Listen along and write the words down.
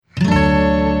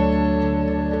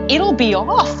it'll be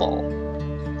awful.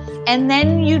 And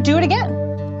then you do it again.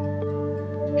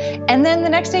 And then the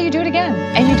next day you do it again,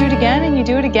 and you do it again, and you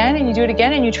do it again, and you do it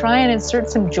again, and you try and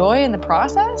insert some joy in the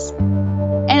process.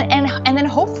 And then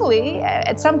hopefully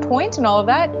at some point in all of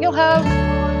that, you'll have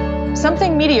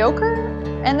something mediocre.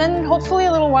 And then hopefully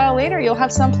a little while later, you'll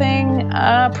have something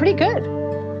pretty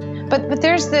good. But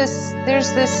there's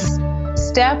this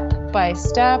step by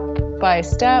step by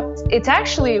step. It's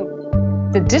actually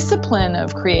the discipline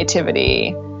of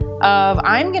creativity of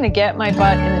I'm going to get my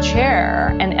butt in the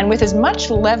chair and with as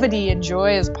much levity and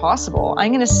joy as possible,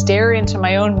 I'm going to stare into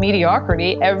my own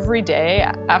mediocrity every day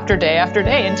after day after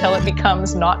day until it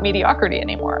becomes not mediocrity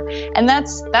anymore. And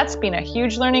that's been a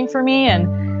huge learning for me.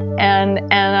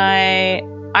 And I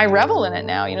revel in it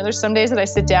now. You know, there's some days that I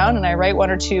sit down and I write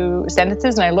 1 or 2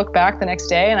 sentences and I look back the next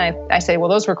day and I say, well,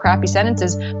 those were crappy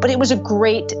sentences, but it was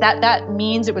that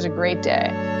means it was a great day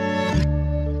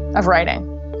of writing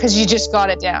because you just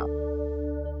got it down.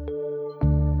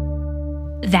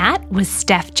 That was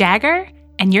Steph Jagger,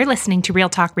 and you're listening to Real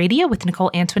Talk Radio with Nicole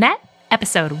Antoinette,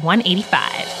 episode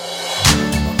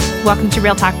 185. Welcome to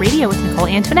Real Talk Radio with Nicole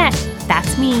Antoinette.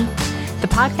 That's me. The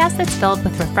podcast that's filled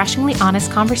with refreshingly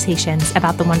honest conversations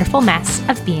about the wonderful mess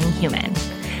of being human.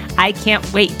 I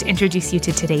can't wait to introduce you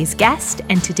to today's guest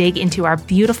and to dig into our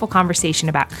beautiful conversation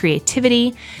about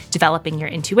creativity, developing your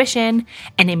intuition,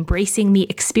 and embracing the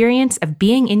experience of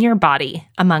being in your body,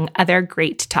 among other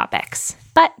great topics.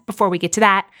 But before we get to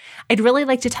that, I'd really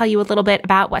like to tell you a little bit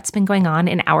about what's been going on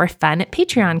in our fun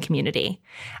Patreon community.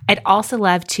 I'd also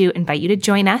love to invite you to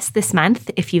join us this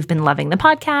month if you've been loving the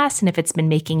podcast and if it's been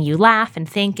making you laugh and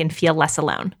think and feel less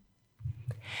alone.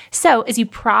 So, as you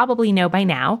probably know by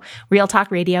now, Real Talk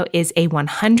Radio is a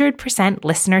 100%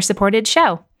 listener-supported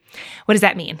show. What does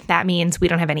that mean? That means we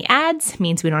don't have any ads,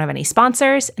 means we don't have any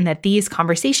sponsors, and that these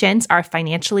conversations are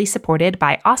financially supported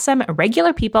by awesome,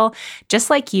 regular people just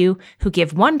like you who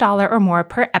give $1 or more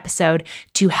per episode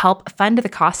to help fund the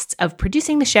costs of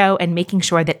producing the show and making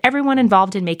sure that everyone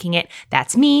involved in making it,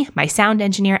 that's me, my sound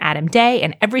engineer, Adam Day,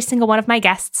 and every single one of my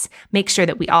guests, make sure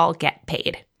that we all get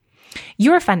paid.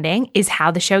 Your funding is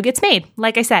how the show gets made.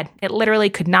 Like I said, it literally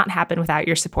could not happen without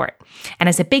your support. And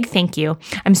as a big thank you,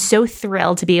 I'm so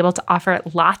thrilled to be able to offer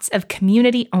lots of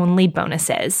community-only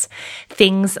bonuses.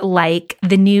 Things like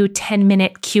the new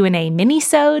 10-minute Q&A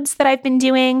mini-sodes that I've been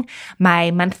doing,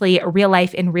 my monthly Real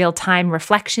Life in Real Time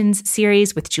Reflections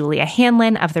series with Julia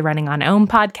Hanlon of the Running on Ohm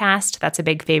podcast. That's a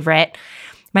big favorite.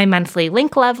 My monthly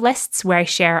link love lists where I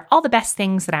share all the best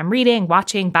things that I'm reading,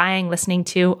 watching, buying, listening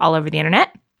to all over the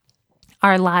internet.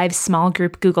 Our live small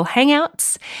group Google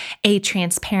Hangouts, a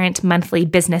transparent monthly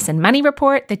business and money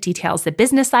report that details the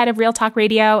business side of Real Talk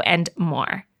Radio, and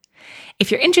more.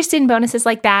 If you're interested in bonuses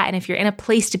like that, and if you're in a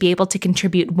place to be able to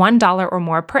contribute $1 or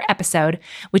more per episode,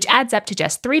 which adds up to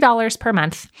just $3 per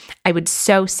month, I would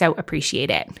so appreciate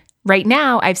it. Right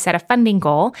now, I've set a funding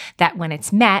goal that when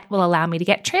it's met will allow me to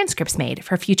get transcripts made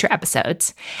for future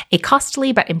episodes, a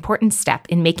costly but important step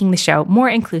in making the show more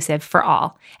inclusive for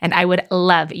all, and I would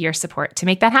love your support to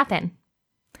make that happen.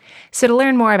 So to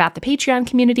learn more about the Patreon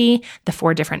community, the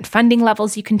 4 different funding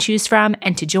levels you can choose from,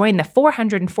 and to join the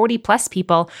 440 plus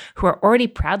people who are already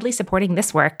proudly supporting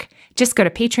this work, just go to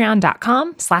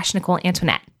patreon.com/Nicole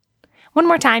Antoinette. One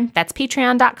more time, that's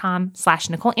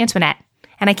patreon.com/Nicole Antoinette.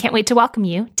 And I can't wait to welcome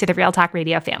you to the Real Talk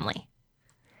Radio family.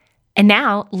 And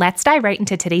now, let's dive right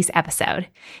into today's episode.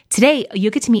 Today, you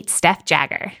get to meet Steph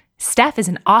Jagger. Steph is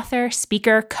an author,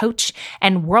 speaker, coach,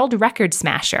 and world record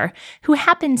smasher who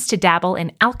happens to dabble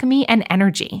in alchemy and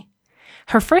energy.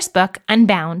 Her first book,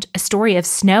 Unbound, A Story of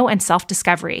Snow and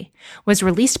Self-Discovery, was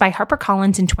released by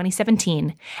HarperCollins in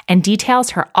 2017 and details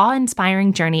her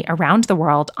awe-inspiring journey around the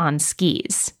world on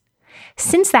skis.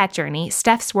 Since that journey,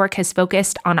 Steph's work has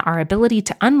focused on our ability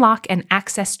to unlock and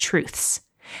access truths,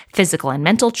 physical and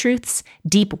mental truths,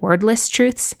 deep wordless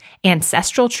truths,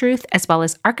 ancestral truth, as well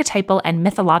as archetypal and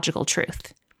mythological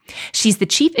truth. She's the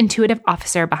chief intuitive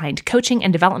officer behind coaching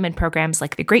and development programs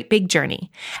like The Great Big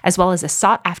Journey, as well as a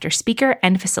sought-after speaker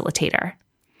and facilitator.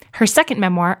 Her second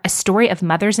memoir, A Story of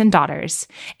Mothers and Daughters,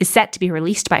 is set to be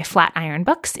released by Flatiron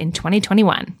Books in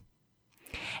 2021.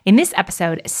 In this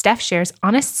episode, Steph shares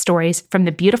honest stories from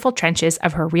the beautiful trenches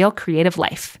of her real creative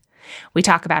life. We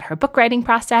talk about her book writing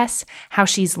process, how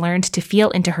she's learned to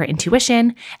feel into her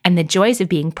intuition, and the joys of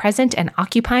being present and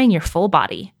occupying your full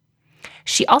body.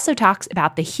 She also talks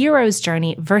about the hero's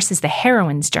journey versus the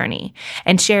heroine's journey,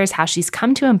 and shares how she's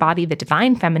come to embody the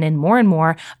divine feminine more and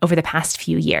more over the past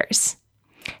few years.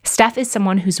 Steph is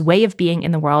someone whose way of being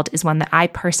in the world is one that I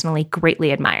personally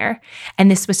greatly admire. And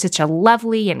this was such a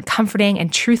lovely and comforting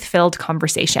and truth-filled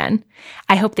conversation.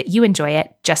 I hope that you enjoy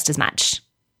it just as much.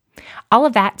 All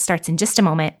of that starts in just a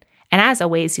moment. And as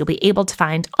always, you'll be able to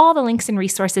find all the links and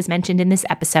resources mentioned in this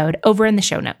episode over in the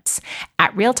show notes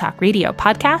at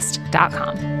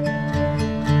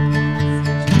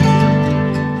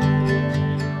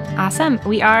realtalkradiopodcast.com. Awesome.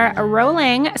 We are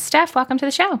rolling. Steph, welcome to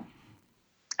the show.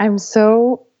 I'm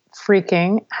so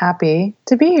freaking happy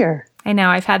to be here. I know.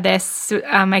 I've had this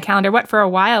on my calendar. For a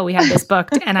while we had this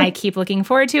booked and I keep looking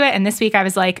forward to it. And this week I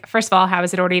was like, first of all, how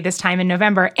is it already this time in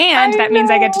November? And that means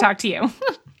I get to talk to you.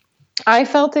 I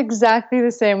felt exactly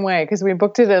the same way because we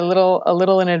booked it a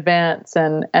little in advance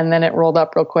and then it rolled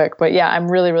up real quick. But yeah,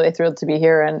 I'm really, really thrilled to be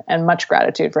here and much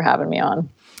gratitude for having me on.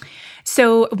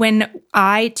 So when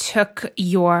I took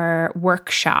your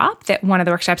workshop, that one of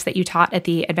the workshops that you taught at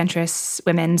the Adventurous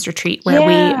Women's Retreat where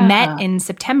we met in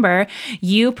September,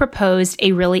 you proposed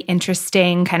a really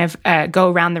interesting kind of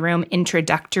go around the room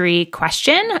introductory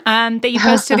question that you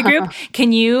posed to the group.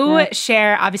 Can you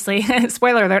share, obviously,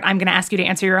 spoiler alert, I'm going to ask you to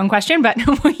answer your own question, but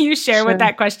will you share what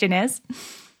that question is?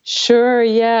 Sure.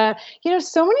 Yeah.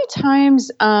 So many times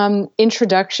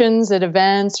introductions at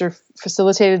events or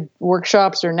facilitated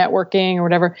workshops or networking or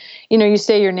whatever, you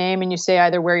say your name and you say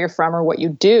either where you're from or what you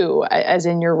do, as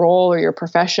in your role or your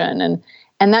profession.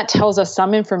 And that tells us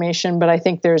some information, but I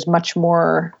think there's much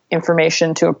more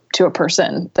information to a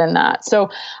person than that. So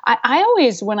I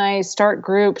always, when I start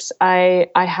groups, I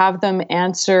have them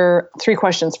answer 3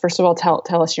 questions. First of all,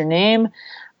 tell us your name.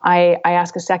 I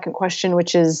ask a second question,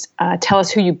 which is tell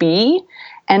us who you be.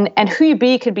 And who you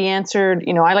be could be answered,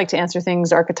 I like to answer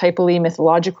things archetypally,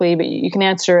 mythologically, but you can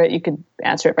answer it. You could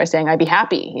answer it by saying, I'd be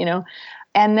happy,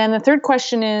 And then the third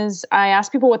question is I ask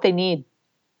people what they need.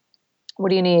 What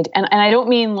do you need? And I don't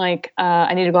mean like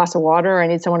I need a glass of water or I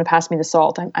need someone to pass me the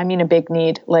salt. I mean a big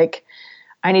need, like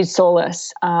I need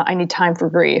solace. I need time for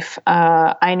grief.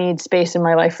 I need space in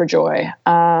my life for joy,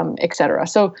 et cetera.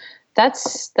 So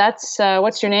that's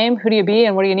what's your name? Who do you be?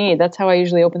 And what do you need? That's how I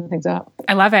usually open things up.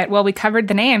 I love it. Well, we covered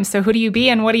the name. So who do you be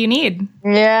and what do you need?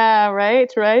 Yeah,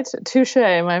 right. Touche,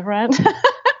 my friend.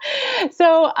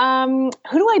 So,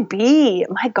 who do I be?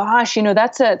 My gosh,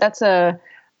 that's a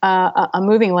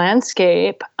moving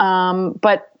landscape.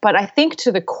 But I think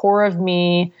to the core of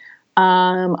me,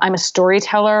 I'm a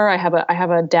storyteller. I have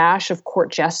a dash of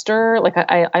court jester. Like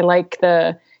I like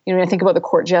I think about the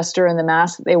court jester and the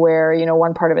mask that they wear,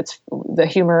 one part of it's the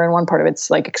humor and one part of it's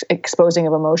like exposing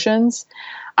of emotions.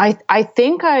 I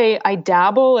think I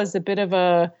dabble as a bit of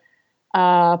a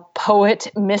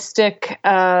poet, mystic,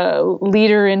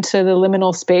 leader into the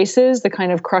liminal spaces, the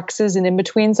kind of cruxes and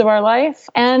in-betweens of our life.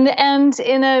 And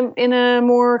in a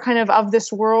more kind of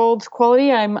this world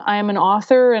quality, I'm an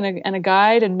author and a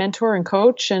guide and mentor and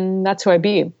coach, and that's who I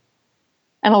be.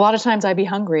 And a lot of times I be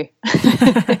hungry.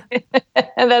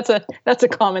 And that's a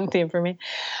common theme for me.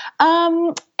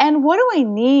 And what do I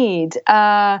need?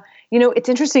 It's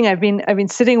interesting. I've been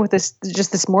sitting with this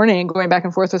just this morning, going back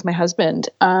and forth with my husband.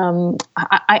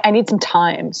 I need some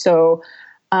time. So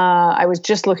I was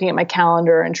just looking at my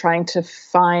calendar and trying to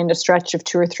find a stretch of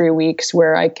 2 or 3 weeks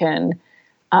where I can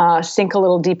sink a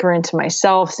little deeper into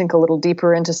myself, sink a little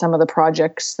deeper into some of the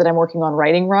projects that I'm working on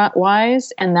writing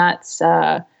wise. And that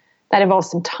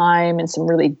involves some time and some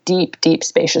really deep, deep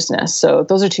spaciousness. So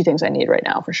those are 2 things I need right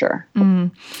now for sure.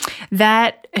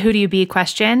 That who do you be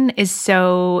question is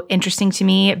so interesting to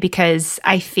me because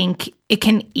I think it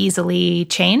can easily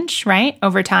change, right,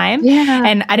 over time. Yeah,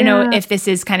 and I don't know if this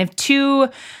is kind of too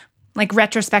like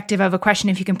retrospective of a question,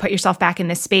 if you can put yourself back in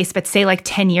this space, but say like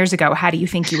 10 years ago, how do you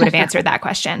think you would have answered that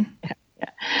question?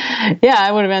 Yeah,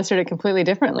 I would have answered it completely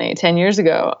differently. 10 years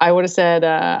ago, I would have said,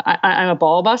 I'm a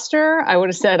ball buster. I would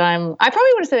have said, I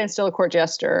probably would have said I'm still a court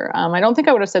jester. I don't think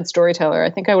I would have said storyteller. I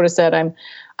think I would have said I'm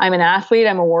an athlete.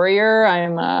 I'm a warrior.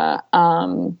 I'm a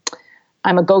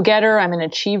go-getter. I'm an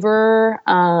achiever.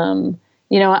 I'm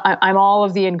all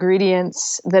of the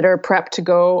ingredients that are prepped to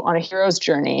go on a hero's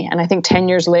journey. And I think 10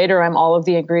 years later, I'm all of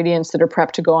the ingredients that are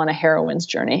prepped to go on a heroine's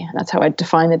journey. And that's how I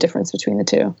define the difference between the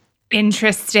 2.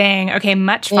 Interesting. Okay,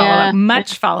 much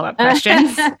follow-up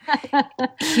questions.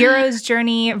 Hero's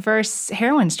journey versus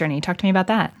heroine's journey. Talk to me about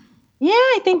that. Yeah,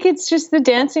 I think it's just the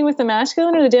dancing with the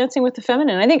masculine or the dancing with the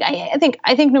feminine. I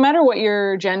think no matter what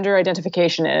your gender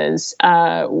identification is,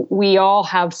 we all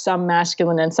have some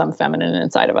masculine and some feminine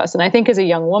inside of us. And I think as a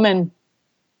young woman,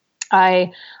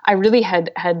 I really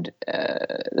had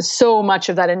so much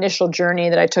of that initial journey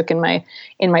that I took in my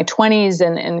 20s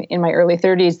and in my early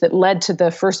 30s that led to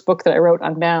the first book that I wrote,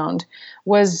 Unbound,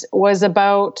 was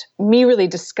about me really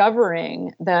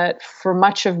discovering that for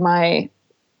much of my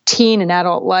teen and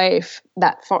adult life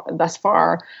thus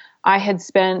far, I had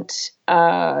spent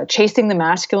chasing the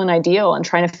masculine ideal and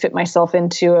trying to fit myself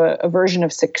into a version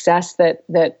of success that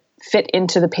fit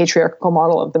into the patriarchal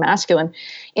model of the masculine,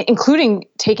 including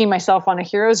taking myself on a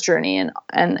hero's journey,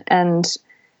 and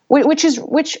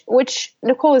which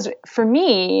Nicole is, for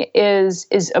me, is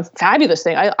a fabulous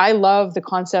thing. I love the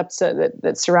concepts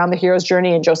that surround the hero's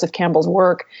journey and Joseph Campbell's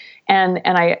work, and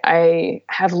I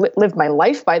have lived my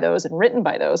life by those and written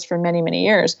by those for many, many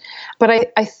years.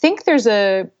 But I think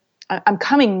I'm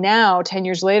coming now 10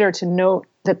 years later to note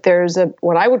that there's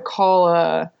what I would call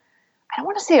I don't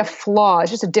want to say a flaw,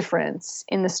 it's just a difference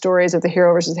in the stories of the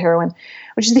hero versus the heroine,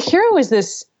 which is the hero is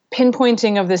this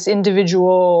pinpointing of this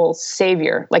individual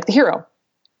savior, like the hero,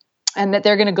 and that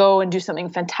they're going to go and do something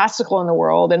fantastical in the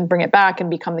world and bring it back and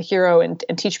become the hero and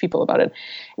teach people about it.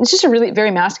 And it's just a really very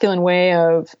masculine way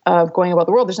of going about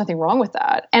the world. There's nothing wrong with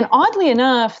that. And oddly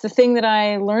enough, the thing that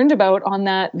I learned about on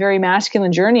that very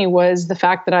masculine journey was the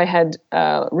fact that I had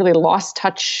really lost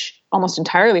touch almost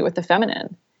entirely with the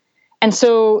feminine. And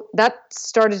so that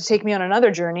started to take me on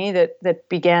another journey that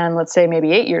began, let's say,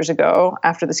 maybe 8 years ago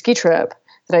after the ski trip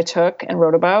that I took and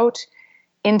wrote about,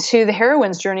 into the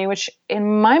heroine's journey, which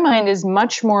in my mind is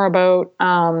much more about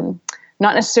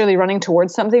not necessarily running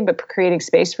towards something, but creating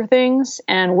space for things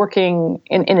and working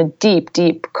in a deep,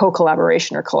 deep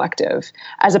co-collaboration or collective,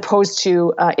 as opposed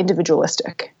to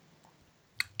individualistic.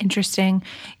 Interesting.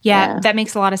 Yeah, that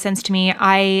makes a lot of sense to me.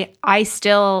 I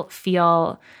still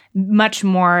feel much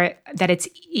more that it's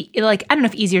like, I don't know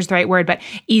if easier is the right word, but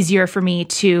easier for me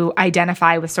to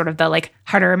identify with sort of the like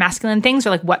harder masculine things, or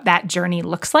like what that journey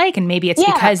looks like. And maybe it's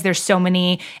because there's so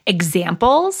many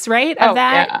examples, right, of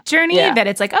that journey that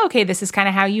it's like, oh, okay, this is kind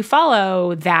of how you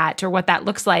follow that or what that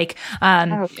looks like,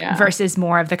 versus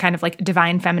more of the kind of like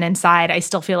divine feminine side. I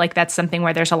still feel like that's something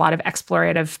where there's a lot of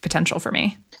explorative potential for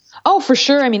me. Oh, for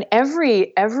sure. I mean,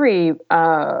 every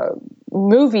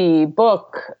movie,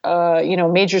 book,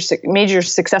 major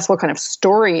successful kind of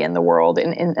story in the world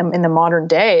in the modern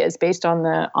day is based on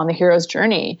the hero's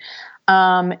journey,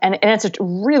 and it's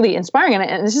really inspiring.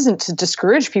 And this isn't to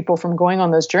discourage people from going on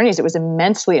those journeys. It was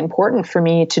immensely important for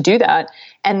me to do that.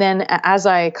 And then as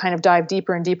I kind of dive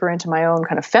deeper and deeper into my own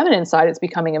kind of feminine side, it's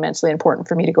becoming immensely important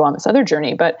for me to go on this other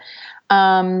journey. But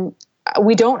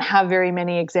we don't have very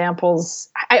many examples.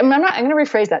 I'm going to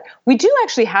rephrase that. We do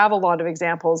actually have a lot of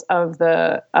examples of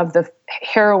the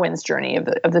heroine's journey, of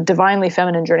the divinely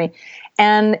feminine journey,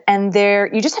 and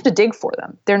you just have to dig for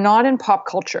them. They're not in pop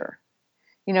culture,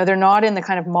 they're not in the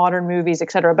kind of modern movies,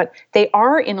 et cetera, but they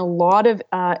are in a lot of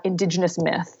indigenous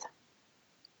myth,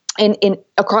 in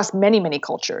across many, many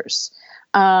cultures.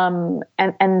 And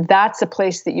that's a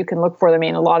place that you can look for them. I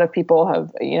mean, a lot of people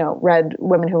have, read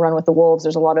Women Who Run with the Wolves.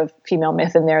 There's a lot of female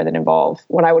myth in there that involve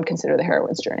what I would consider the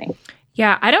heroine's journey.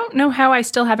 Yeah. I don't know how I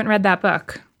still haven't read that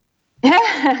book.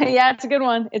 Yeah, it's a good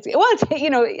one. It's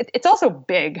also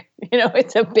big,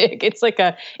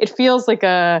 it feels like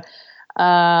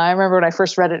I remember when I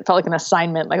first read it, it felt like an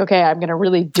assignment, like, okay, I'm going to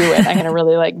really do it. I'm going to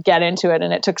really like get into it.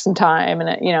 And it took some time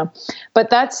and but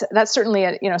that's certainly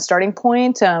a, starting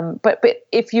point. But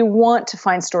if you want to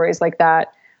find stories like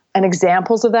that and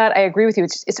examples of that, I agree with you.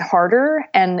 It's harder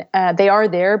and they are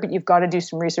there, but you've got to do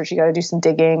some research. You got to do some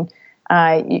digging.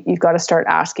 You've got to start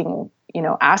asking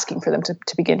for them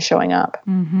to begin showing up.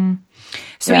 Mm-hmm.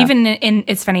 So even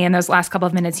it's funny, in those last couple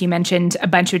of minutes, you mentioned a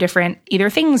bunch of different either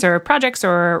things or projects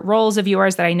or roles of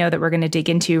yours that I know that we're going to dig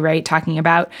into, right? Talking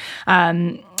about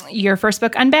your first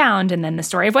book, Unbound, and then the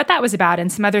story of what that was about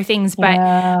and some other things.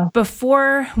 But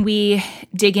before we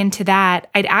dig into that,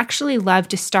 I'd actually love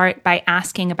to start by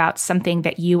asking about something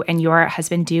that you and your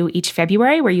husband do each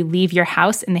February, where you leave your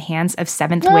house in the hands of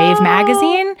Seventh Wave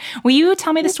magazine. Will you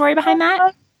tell me the story behind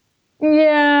that?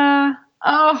 Yeah.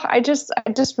 Oh, I just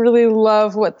really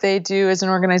love what they do as an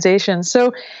organization.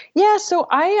 So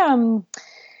I,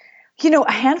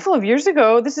 a handful of years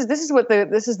ago, this is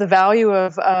the value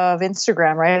of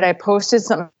Instagram, right? I posted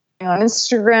something on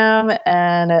Instagram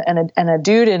and a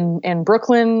dude in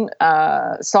Brooklyn,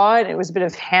 saw it. It was a bit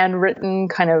of handwritten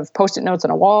kind of Post-it notes on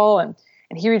a wall. And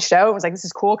he reached out and was like, this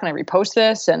is cool. Can I repost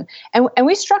this? And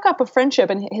we struck up a friendship,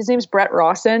 and his name's Brett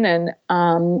Rawson,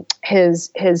 and his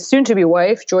soon-to-be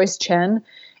wife, Joyce Chen,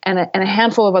 and a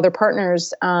handful of other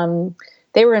partners.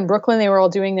 They were in Brooklyn. They were all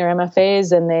doing their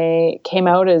MFAs, and they came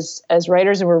out as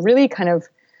writers and were really kind of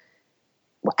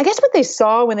I guess what they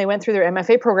saw when they went through their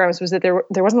MFA programs was that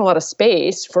there wasn't a lot of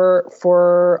space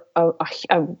for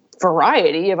a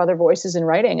variety of other voices in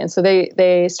writing. And so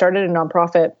they started a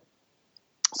nonprofit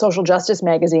social justice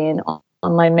magazine,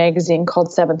 online magazine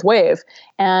called Seventh Wave.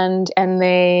 And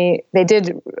they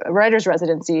did writers'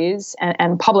 residencies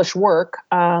and published work.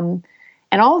 And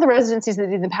all of the residencies they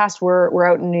did in the past were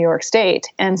out in New York State.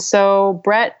 And so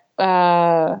Brett, in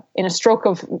a stroke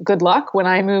of good luck, when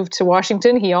I moved to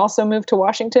Washington, he also moved to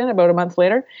Washington about a month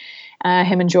later,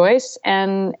 him and Joyce.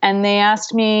 And they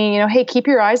asked me, hey, keep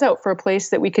your eyes out for a place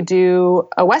that we could do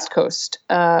a West Coast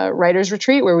writers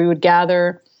retreat where we would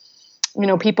gather,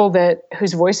 people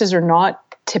whose voices are not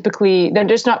typically, they're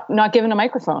just not given a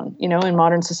microphone, in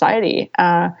modern society.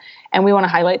 And we want to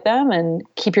highlight them and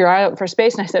keep your eye out for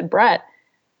space. And I said, Brett,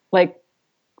 why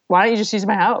don't you just use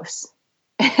my house?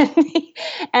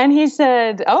 And he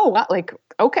said, oh, well,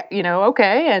 okay,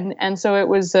 okay. And so it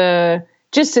was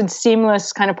just a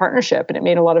seamless kind of partnership, and it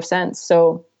made a lot of sense.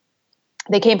 So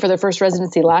they came for their first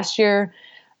residency last year.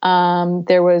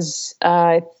 There was,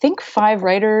 I think, 5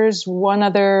 writers, one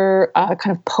other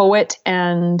kind of poet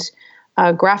and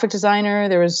graphic designer.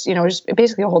 There was, just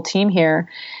basically a whole team here.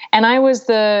 And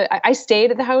I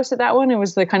stayed at the house at that one. It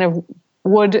was the kind of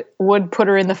wood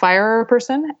putter in the fire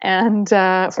person, and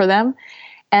for them.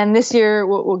 And this year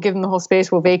we'll give them the whole space.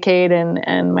 We'll vacate,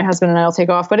 and my husband and I will take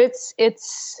off. But it's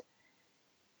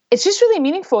just really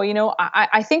meaningful.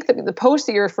 I think that the post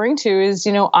that you're referring to is,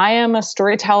 I am a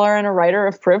storyteller and a writer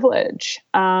of privilege.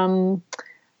 I'm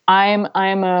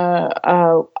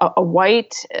a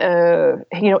white,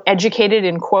 educated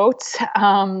in quotes,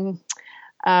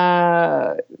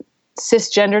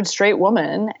 cisgendered straight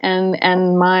woman,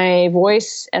 and my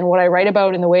voice and what I write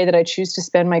about and the way that I choose to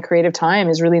spend my creative time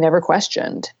is really never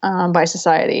questioned by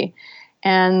society.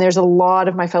 And there's a lot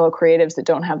of my fellow creatives that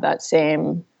don't have that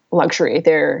same luxury.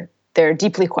 They're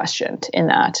deeply questioned in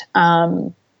that.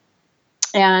 And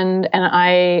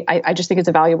I just think it's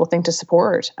a valuable thing to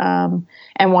support, and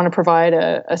want to provide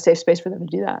a safe space for them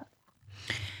to do that.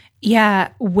 Yeah.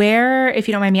 Where, if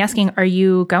you don't mind me asking, are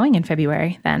you going in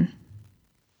February then?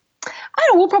 I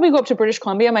don't know, we'll probably go up to British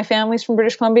Columbia. My family's from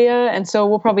British Columbia. And so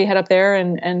we'll probably head up there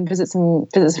and visit some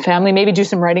family, maybe do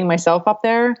some writing myself up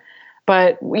there.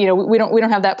 But, we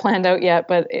don't have that planned out yet,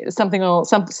 but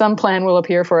some plan will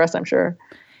appear for us, I'm sure.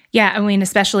 Yeah. I mean,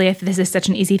 especially if this is such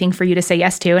an easy thing for you to say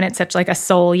yes to, and it's such like a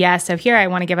soul yes. So here, I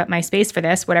want to give up my space for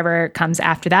this. Whatever comes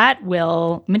after that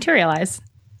will materialize.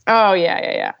 Oh,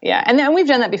 yeah. And then we've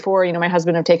done that before. My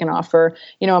husband have taken off for,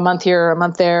 a month here or a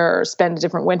month there, or spend a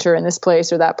different winter in this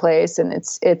place or that place. And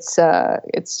it's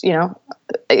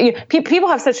people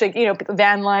have such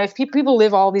van life. People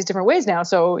live all these different ways now.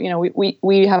 So,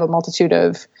 we have a multitude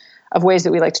of ways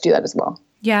that we like to do that as well.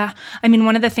 Yeah. I mean,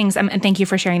 one of the things, and thank you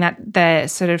for sharing the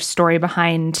sort of story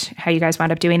behind how you guys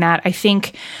wound up doing that. I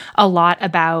think a lot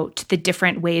about the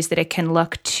different ways that it can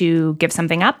look to give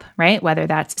something up, right? Whether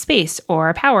that's space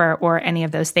or power or any of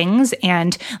those things.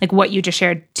 And like what you just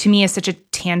shared to me is such a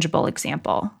tangible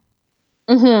example.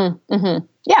 Mm-hmm. Mm-hmm.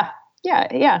 Yeah,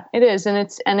 it is.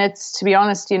 And it's, to be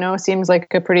honest, seems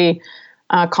like a pretty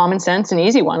common sense and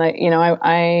easy one.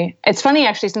 It's funny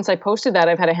actually, since I posted that,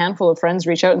 I've had a handful of friends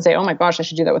reach out and say, oh my gosh, I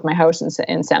should do that with my house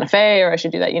in Santa Fe, or I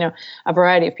should do that, a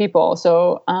variety of people.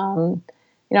 So,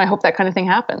 I hope that kind of thing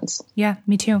happens. Yeah,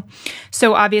 me too.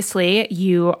 So obviously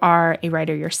you are a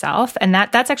writer yourself, and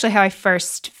that's actually how I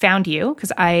first found you,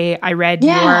 because I read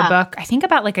your book, I think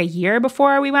about like a year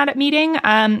before we wound up meeting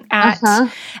at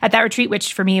that retreat,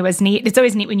 which for me was neat. It's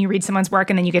always neat when you read someone's work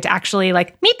and then you get to actually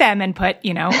like meet them and put,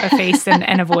 a face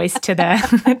and a voice to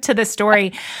the to the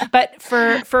story. But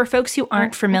for folks who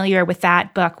aren't familiar with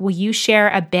that book, will you share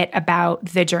a bit about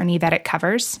the journey that it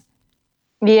covers?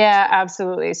 Yeah,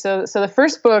 absolutely. So the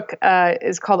first book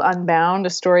is called Unbound,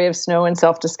 A Story of Snow and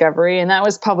Self-Discovery, and that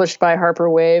was published by Harper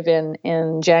Wave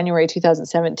in January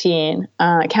 2017.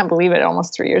 I can't believe it,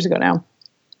 almost 3 years ago now.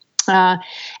 And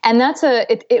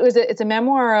it's a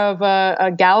memoir of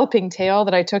a galloping tale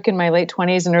that I took in my late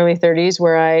 20s and early 30s,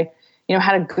 where I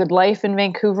had a good life in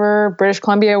Vancouver, British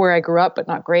Columbia, where I grew up, but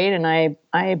not great, and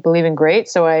I believe in great,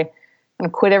 so I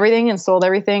quit everything and sold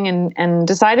everything and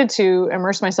decided to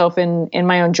immerse myself in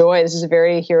my own joy. This is a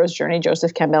very hero's journey,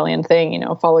 Joseph Campbellian thing,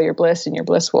 follow your bliss and your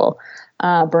bliss will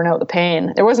burn out the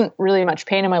pain. There wasn't really much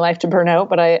pain in my life to burn out,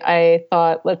 but I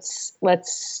thought, let's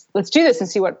do this and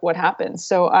see what happens.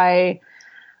 So I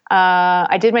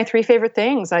did my 3 favorite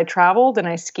things. I traveled and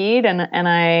I skied and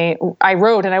I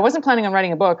wrote, and I wasn't planning on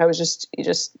writing a book. I was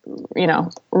just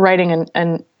writing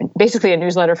and basically a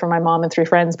newsletter for my mom and 3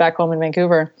 friends back home in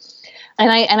Vancouver.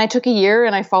 I took a year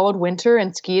and I followed winter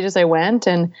and skied as I went.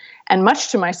 And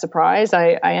much to my surprise,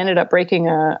 I ended up breaking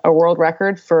a world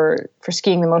record for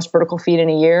skiing the most vertical feet in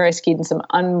a year. I skied in some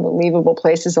unbelievable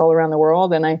places all around the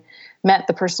world, and I met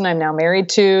the person I'm now married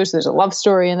to. So there's a love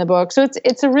story in the book. So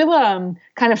it's a real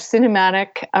kind of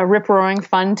cinematic, rip-roaring,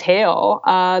 fun tale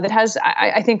that has,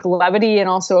 I think, levity and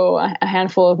also a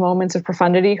handful of moments of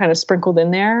profundity kind of sprinkled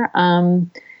in there.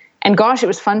 And gosh, it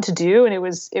was fun to do, and it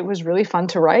was really fun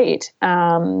to write.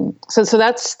 So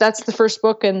that's the first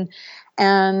book,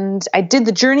 and I did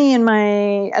the journey in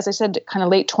my, as I said, kind of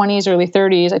late 20s, early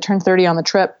 30s. I turned 30 on the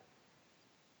trip,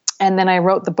 and then I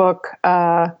wrote the book.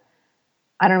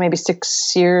 I don't know, maybe 6,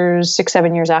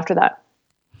 7 years after that.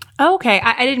 Oh, okay.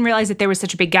 I didn't realize that there was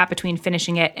such a big gap between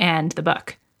finishing it and the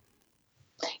book.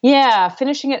 Yeah,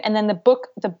 finishing it, and then the book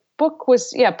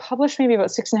was published maybe about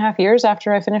 6.5 years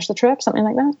after I finished the trip, something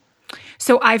like that.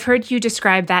 So I've heard you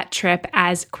describe that trip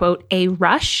as, quote, a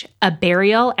rush, a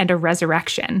burial, and a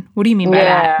resurrection. What do you mean by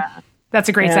that? That's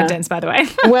a great sentence, by the way.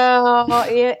 Well,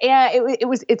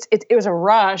 it was a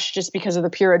rush just because of the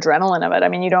pure adrenaline of it. I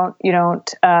mean, you don't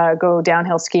go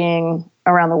downhill skiing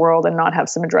around the world and not have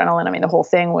some adrenaline. I mean, the whole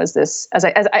thing was this, as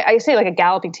I say, like a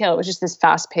galloping tale. It was just this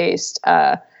fast-paced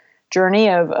journey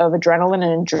of adrenaline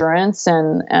and endurance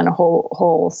and a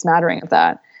whole smattering of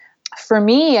that. For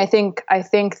me, I think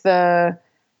the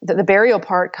burial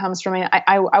part comes from,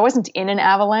 I wasn't in an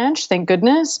avalanche, thank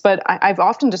goodness, but I've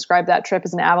often described that trip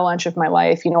as an avalanche of my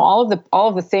life. You know, all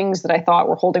of the things that I thought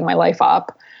were holding my life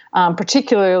up,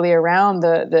 particularly around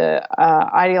the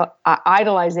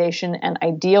idolization and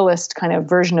idealist kind of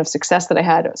version of success that I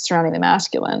had surrounding the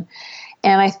masculine.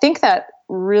 And I think that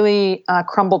really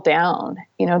crumbled down.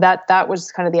 You know, that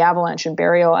was kind of the avalanche and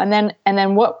burial. And then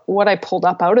what I pulled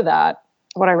up out of that,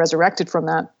 what I resurrected from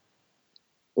that,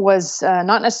 was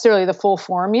not necessarily the full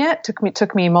form yet.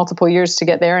 Took me multiple years to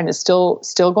get there, and is still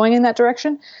going in that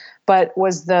direction. But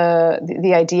was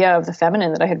the idea of the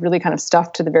feminine that I had really kind of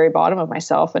stuffed to the very bottom of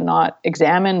myself and not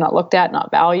examined, not looked at,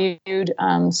 not valued.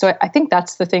 So I think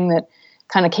that's the thing that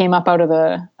kind of came up out of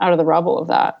the rubble of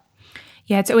that.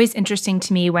 Yeah, it's always interesting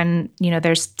to me when,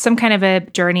 there's some kind of a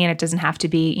journey, and it doesn't have to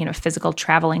be, physical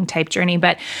traveling type journey,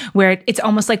 but where it's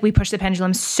almost like we push the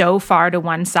pendulum so far to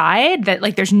one side that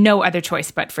like there's no other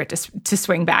choice but for it to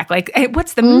swing back. Like, hey,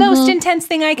 what's the most intense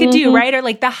thing I could do, right? Or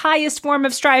like the highest form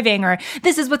of striving, or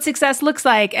this is what success looks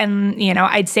like. And,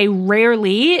 I'd say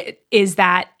rarely is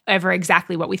that ever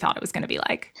exactly what we thought it was going to be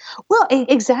like. Well,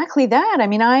 exactly that. I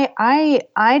mean,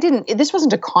 I didn't, this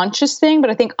wasn't a conscious thing, but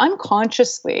I think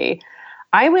unconsciously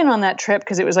I went on that trip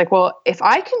because it was like, well, if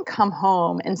I can come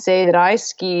home and say that I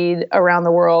skied around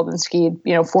the world and skied,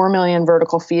 4 million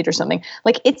vertical feet or something,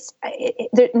 like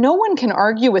no one can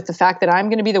argue with the fact that I'm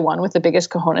going to be the one with the biggest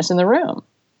cojones in the room.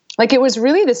 Like, it was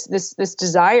really this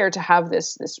desire to have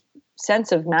this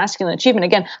sense of masculine achievement.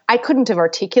 Again, I couldn't have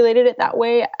articulated it that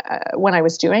way when I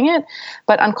was doing it,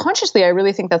 but unconsciously, I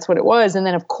really think that's what it was. And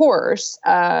then, of course,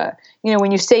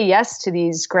 when you say yes to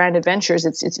these grand adventures,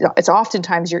 it's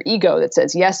oftentimes your ego that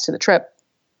says yes to the trip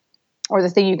or the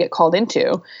thing you get called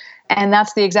into, and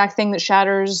that's the exact thing that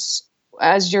shatters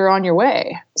as you're on your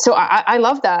way. So I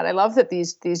love that. I love that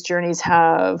these journeys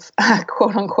have a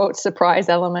quote unquote surprise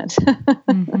element.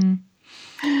 Mm-hmm.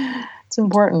 It's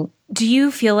important. Do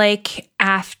you feel like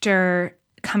after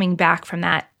coming back from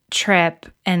that trip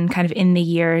and kind of in the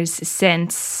years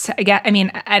since, I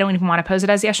don't even want to pose it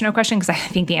as a yes or no question because I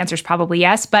think the answer is probably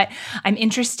yes, but I'm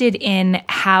interested in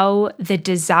how the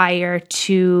desire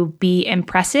to be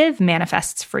impressive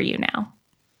manifests for you now.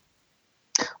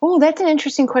 Oh, that's an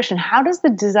interesting question. How does the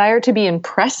desire to be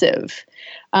impressive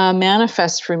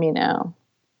manifest for me now?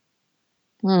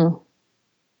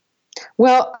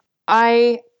 Well,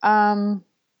 I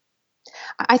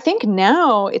think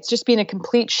now it's just been a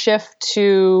complete shift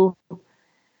to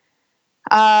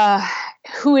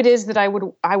who it is that I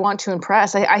want to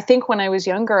impress. I think when I was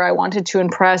younger, I wanted to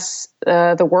impress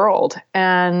the world,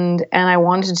 and I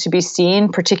wanted to be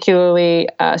seen, particularly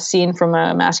seen from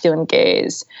a masculine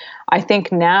gaze. I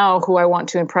think now who I want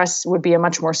to impress would be a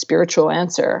much more spiritual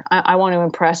answer. I want to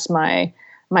impress my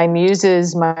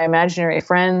muses, my imaginary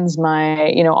friends,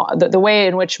 the way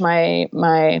in which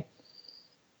my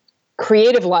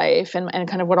creative life and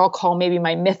kind of what I'll call maybe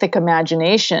my mythic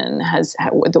imagination has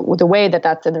the way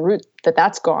that's in the route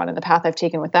that's gone and the path I've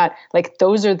taken with that. Like,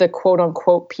 those are the quote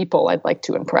unquote people I'd like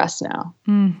to impress now.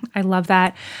 I love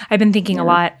that. I've been thinking a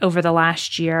lot over the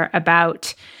last year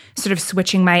about sort of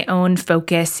switching my own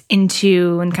focus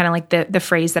into, and kind of like the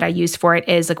phrase that I use for it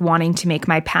is like wanting to make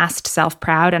my past self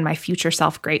proud and my future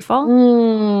self grateful.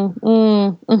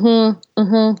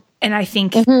 And I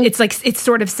think it's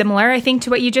sort of similar, I think, to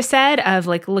what you just said of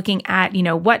like looking at,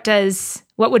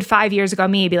 what would 5 years ago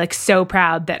me be like so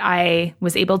proud that I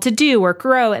was able to do or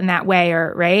grow in that way,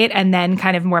 or right. And then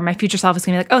kind of where my future self is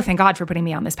going to be like, oh, thank God for putting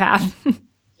me on this path.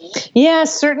 Yeah,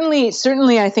 certainly.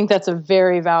 I think that's a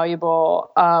very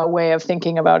valuable way of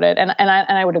thinking about it. And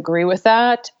I would agree with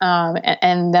that.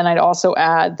 And then I'd also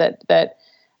add that,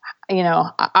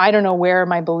 I don't know where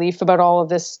my belief about all of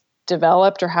this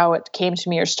developed or how it came to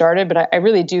me or started, but I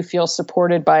really do feel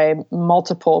supported by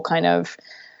multiple kind of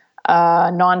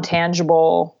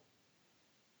non-tangible,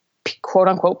 quote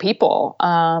unquote, people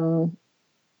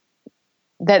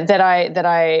that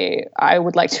I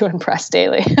would like to impress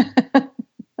daily.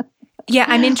 Yeah,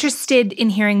 I'm interested in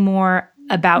hearing more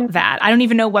about that. I don't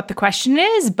even know what the question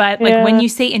is, but like when you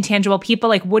say intangible people,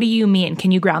 like what do you mean?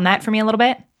 Can you ground that for me a little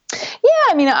bit? Yeah,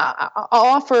 I mean, I'll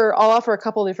offer a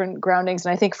couple different groundings,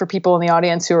 and I think for people in the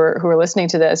audience who are listening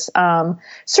to this,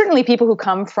 certainly people who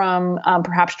come from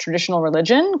perhaps traditional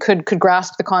religion could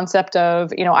grasp the concept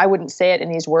of, I wouldn't say it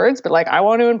in these words, but like I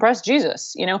want to impress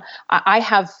Jesus. I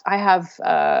have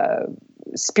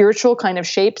spiritual kind of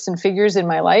shapes and figures in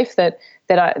my life that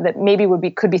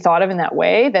maybe could be thought of in that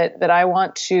way that I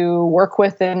want to work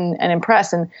with and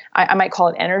impress. And I might call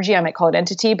it energy, I might call it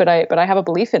entity, but I have a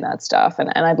belief in that stuff, and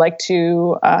I'd like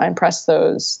to impress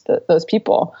those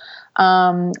people,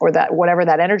 or that whatever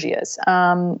that energy is.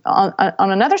 On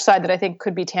another side that I think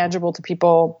could be tangible to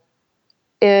people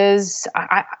is,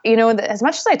 as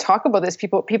much as I talk about this,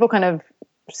 people kind of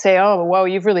say, "Oh, whoa,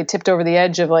 you've really tipped over the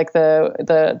edge of like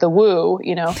the woo,"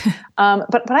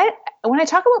 But when I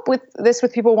talk about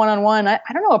with people one-on-one, I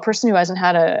don't know a person who hasn't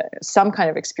had some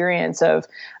kind of experience of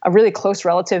a really close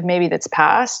relative, maybe that's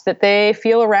passed, that they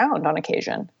feel around on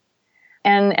occasion.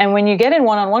 And when you get in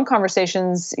one-on-one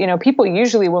conversations, people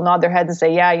usually will nod their heads and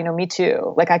say, "Yeah, me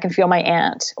too. Like I can feel my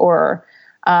aunt," or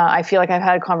I feel like I've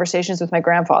had conversations with my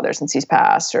grandfather since he's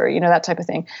passed, or, that type of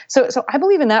thing. So I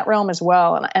believe in that realm as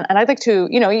well. And I'd like to,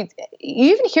 you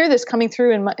even hear this coming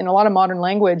through in a lot of modern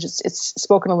language. It's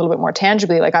spoken a little bit more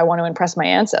tangibly, like I want to impress my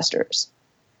ancestors.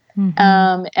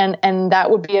 Mm-hmm. And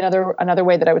that would be another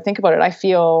way that I would think about it. I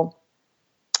feel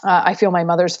my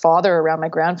mother's father around my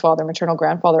grandfather, maternal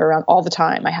grandfather around all the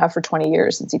time. I have for 20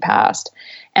 years since he passed.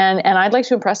 And I'd like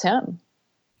to impress him.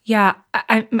 Yeah,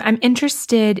 I'm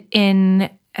interested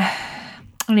in, I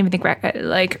don't even think, not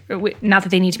that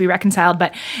they need to be reconciled,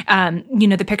 but,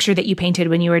 the picture that you painted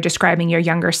when you were describing your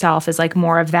younger self is like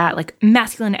more of that like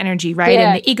masculine energy, right?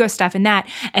 Yeah. And the ego stuff and that,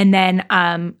 and then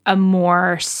a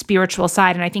more spiritual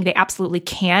side. And I think they absolutely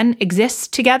can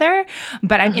exist together,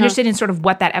 but I'm interested in sort of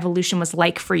what that evolution was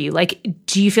like for you. Like,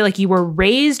 do you feel like you were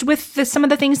raised with some of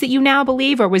the things that you now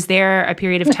believe, or was there a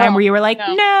period of time where you were like,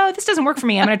 no, this doesn't work for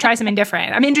me, I'm going to try something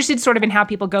different? I'm interested sort of in how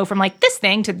people go from like this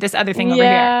thing to this other thing over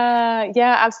here.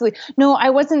 Yeah, absolutely. No, I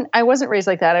wasn't raised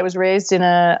like that. I was raised in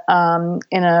a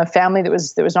family that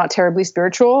was not terribly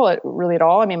spiritual, really at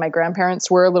all. I mean, my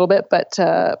grandparents were a little bit, but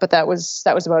that was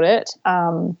about it.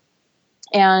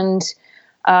 And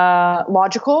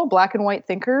logical, black and white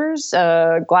thinkers,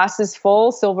 glasses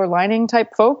full, silver lining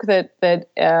type folk that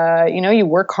you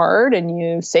work hard and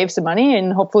you save some money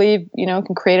and hopefully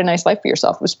can create a nice life for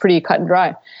yourself. It was pretty cut and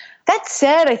dry. That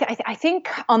said, I think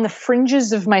on the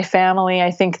fringes of my family,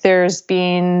 I think there's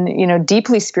been,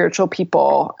 deeply spiritual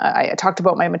people. I talked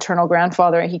about my maternal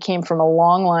grandfather. He came from a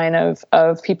long line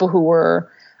of people who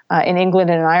were in England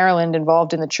and in Ireland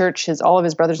involved in the church. All of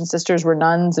his brothers and sisters were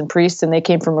nuns and priests, and they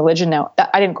came from religion. Now,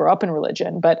 I didn't grow up in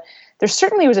religion, but there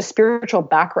certainly was a spiritual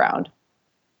background.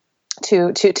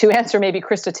 To answer maybe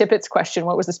Krista Tippett's question,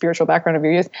 what was the spiritual background of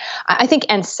your youth? I think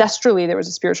ancestrally there was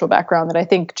a spiritual background that I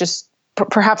think just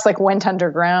perhaps like went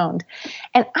underground.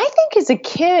 And I think as a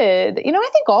kid, I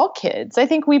think all kids, I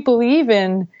think we believe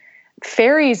in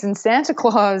fairies and Santa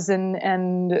Claus and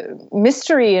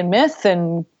mystery and myth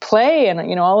and play and,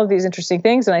 all of these interesting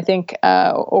things. And I think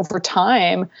over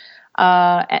time,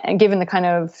 and given the kind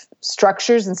of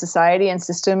structures in society and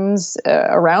systems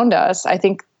around us, I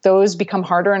think those become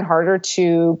harder and harder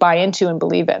to buy into and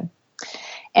believe in.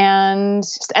 And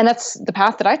that's the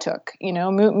path that I took,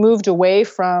 moved away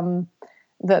from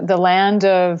the land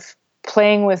of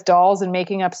playing with dolls and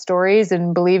making up stories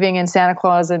and believing in Santa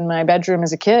Claus in my bedroom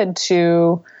as a kid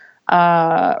to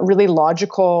really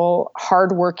logical,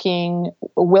 hardworking,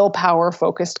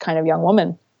 willpower-focused kind of young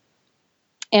woman.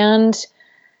 And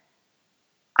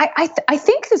I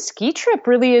think the ski trip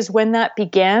really is when that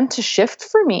began to shift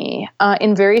for me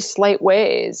in very slight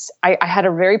ways. I had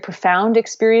a very profound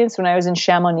experience when I was in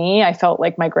Chamonix. I felt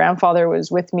like my grandfather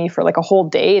was with me for like a whole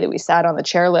day that we sat on the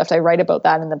chairlift. I write about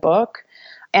that in the book.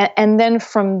 And then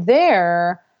from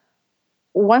there,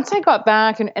 once I got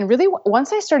back and really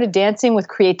once I started dancing with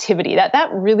creativity, that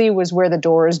really was where the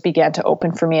doors began to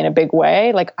open for me in a big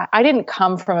way. Like I didn't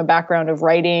come from a background of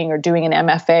writing or doing an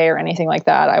MFA or anything like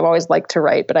that. I've always liked to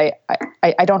write, but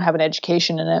I don't have an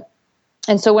education in it.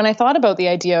 And so when I thought about the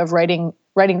idea of writing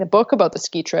the book about the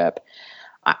ski trip,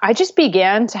 I just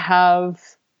began to have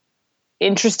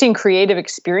interesting creative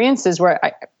experiences where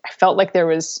I felt like there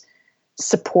was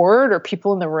support or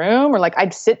people in the room, or like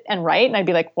I'd sit and write and I'd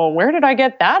be like, well, where did I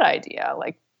get that idea?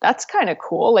 Like, that's kind of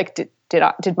cool. Like,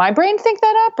 did my brain think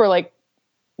that up, or like,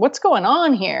 what's going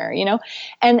on here? You know?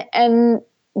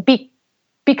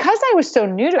 Because I was so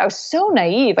new to it, I was so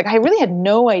naive. Like I really had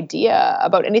no idea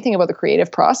about anything about the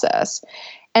creative process.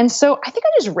 And so I think I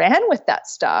just ran with that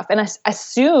stuff. And I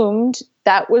assumed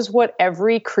that was what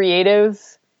every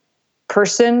creative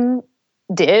person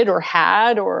did or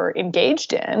had or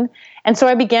engaged in. And so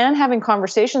I began having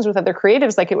conversations with other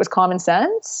creatives like it was common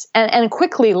sense, and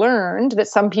quickly learned that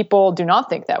some people do not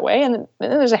think that way. And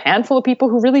there's a handful of people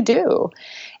who really do.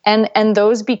 And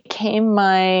those became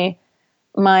my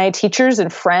teachers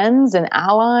and friends and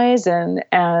allies. And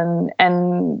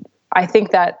I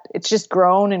think that it's just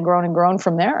grown and grown and grown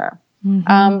from there.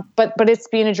 Mm-hmm. But it's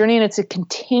been a journey, and it's a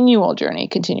continual journey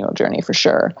for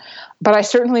sure. But I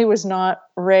certainly was not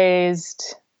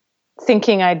raised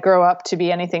thinking I'd grow up to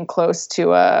be anything close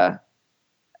to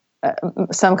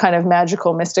some kind of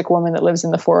magical mystic woman that lives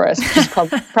in the forest, which is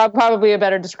probably a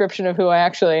better description of who I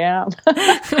actually am.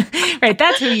 Right.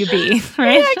 That's who you be.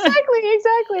 Right. Yeah,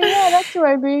 exactly. Yeah. That's who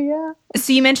I be. Yeah.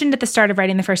 So you mentioned at the start of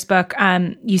writing the first book,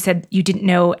 you said you didn't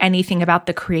know anything about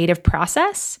the creative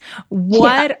process.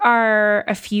 What are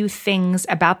a few things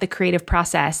about the creative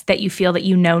process that you feel that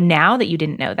you know now that you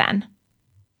didn't know then?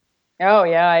 Oh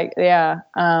yeah.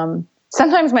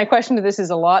 Sometimes my question to this is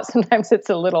a lot. Sometimes it's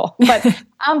a little, but,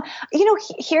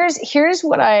 here's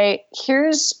what I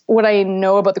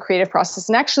know about the creative process.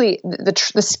 And actually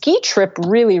the ski trip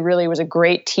really, really was a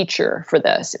great teacher for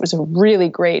this. It was a really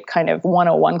great kind of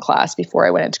 101 class before I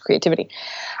went into creativity.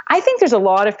 I think there's a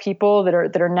lot of people that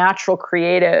are natural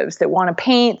creatives that want to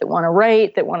paint, that want to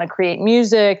write, that want to create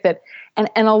music, and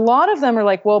a lot of them are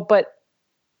like, well, but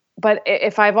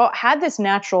if I've had this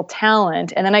natural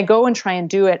talent and then I go and try and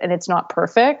do it and it's not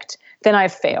perfect, then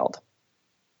I've failed.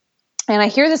 And I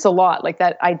hear this a lot, like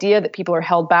that idea that people are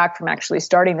held back from actually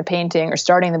starting the painting or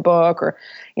starting the book or,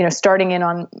 starting in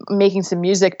on making some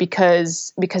music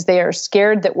because they are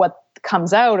scared that what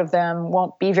comes out of them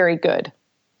won't be very good.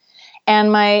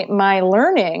 And my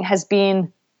learning has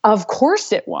been, of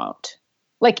course it won't.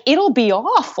 Like, it'll be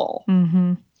awful.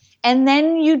 Mm-hmm. And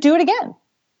then you do it again.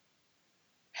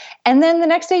 And then the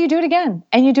next day you do it again,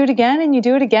 and you do it again, and you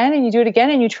do it again, and you do it again,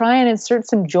 and you try and insert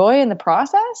some joy in the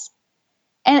process.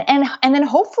 And then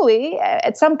hopefully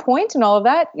at some point in all of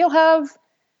that, you'll have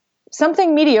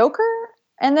something mediocre.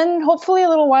 And then hopefully a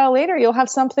little while later, you'll have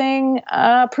something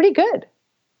pretty good.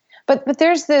 But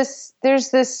there's this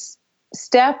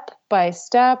step by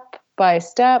step by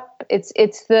step. It's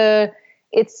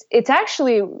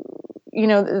actually,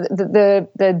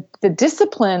 the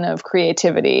discipline of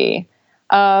creativity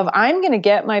of I'm going to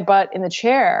get my butt in the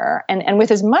chair and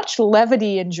with as much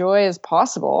levity and joy as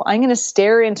possible, I'm going to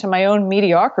stare into my own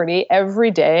mediocrity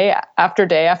every day after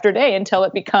day after day until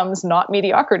it becomes not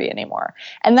mediocrity anymore.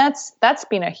 And that's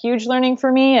been a huge learning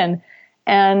for me.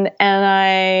 And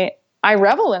I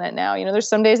revel in it now. There's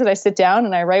some days that I sit down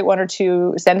and I write one or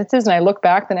two sentences and I look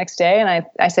back the next day and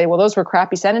I say, well, those were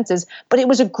crappy sentences, but it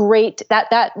was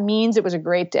that means it was a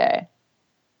great day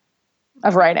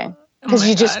of writing. Because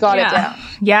you just got it down.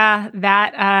 Yeah,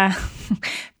 that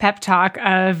pep talk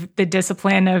of the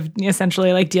discipline of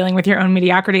essentially like dealing with your own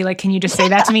mediocrity. Like, can you just say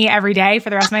that to me every day for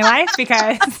the rest of my life?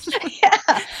 Because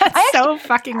that's so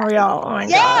fucking real. Oh my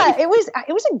God. It was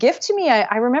a gift to me.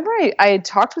 I remember I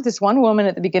talked with this one woman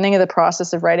at the beginning of the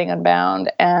process of writing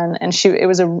Unbound, and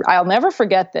I'll never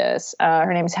forget this.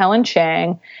 Her name is Helen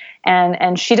Chang.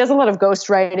 And she does a lot of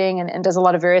ghostwriting and does a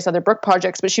lot of various other book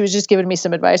projects, but she was just giving me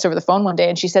some advice over the phone one day.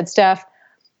 And she said, Steph,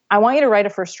 I want you to write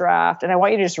a first draft, and I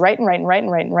want you to just write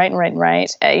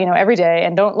every day,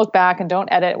 and don't look back and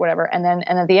don't edit, whatever. And then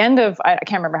at the end of, I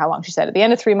can't remember how long she said, at the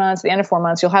end of 3 months, at the end of 4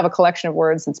 months, you'll have a collection of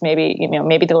words that's maybe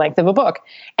the length of a book.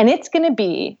 And it's going to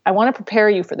be, I want to prepare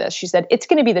you for this. She said, it's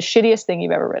going to be the shittiest thing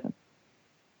you've ever written.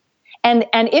 And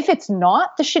if it's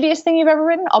not the shittiest thing you've ever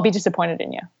written, I'll be disappointed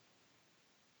in you.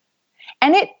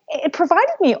 And it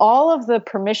provided me all of the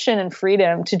permission and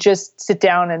freedom to just sit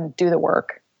down and do the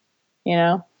work,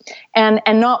 and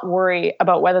not worry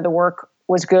about whether the work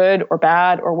was good or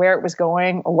bad or where it was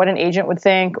going or what an agent would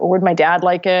think or would my dad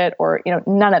like it or,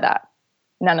 none of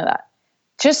that.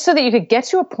 just so that you could get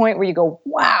to a point where you go,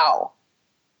 wow,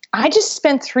 I just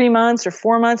spent 3 months or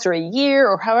 4 months or a year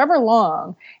or however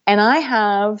long, and I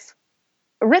have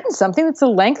written something that's the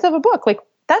length of a book. Like,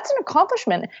 that's an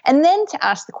accomplishment. And then to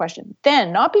ask the question,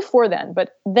 then, not before then,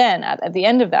 but then at the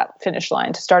end of that finish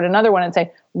line, to start another one and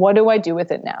say, what do I do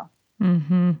with it now?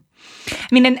 Mm-hmm. I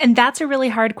mean, and that's a really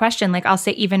hard question. Like, I'll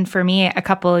say, even for me, a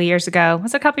couple of years ago,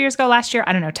 last year?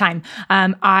 I don't know, time.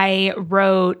 I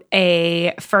wrote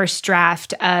a first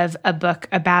draft of a book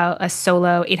about a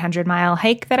solo 800-mile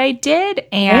hike that I did.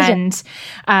 And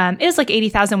it was like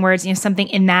 80,000 words, something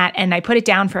in that. And I put it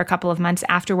down for a couple of months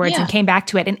afterwards and came back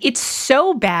to it. And it's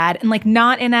so bad. And like,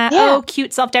 not in a,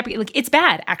 cute self-deprecating, like, it's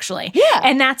bad, actually. Yeah.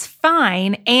 And that's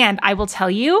fine. And I will tell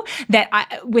you that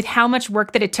with how much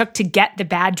work that it took to get the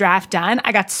bad draft done,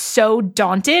 I got so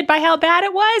daunted by how bad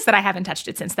it was that I haven't touched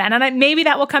it since then. And maybe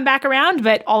that will come back around,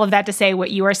 but all of that to say what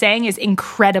you are saying is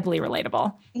incredibly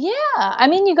relatable. Yeah. I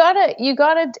mean, you gotta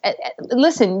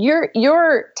listen,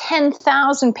 your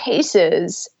 10,000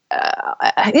 paces.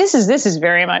 This is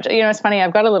very much, it's funny.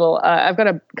 I've got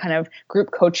a kind of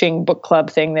group coaching book club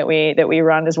thing that we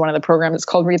run as one of the programs. It's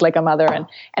called Read Like a Mother.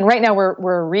 And right now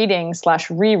we're reading /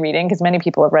 rereading, because many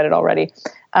people have read it already,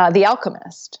 The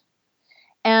Alchemist.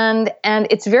 And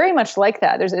it's very much like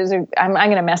that. I'm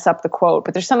going to mess up the quote,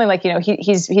 but there's something like,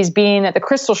 he's been at the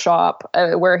crystal shop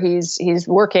where he's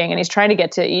working, and he's trying to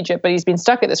get to Egypt, but he's been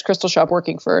stuck at this crystal shop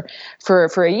working for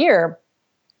a year.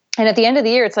 And at the end of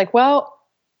the year, it's like, well,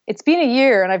 it's been a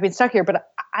year and I've been stuck here,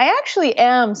 but I actually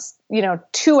am,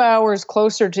 2 hours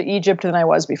closer to Egypt than I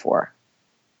was before.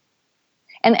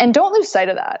 And don't lose sight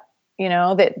of that,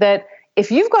 that if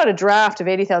you've got a draft of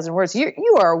 80,000 words,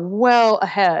 you are well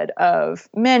ahead of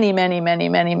many, many, many,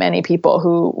 many, many people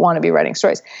who want to be writing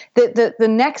stories. The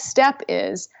next step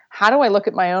is, how do I look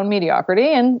at my own mediocrity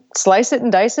and slice it and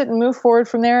dice it and move forward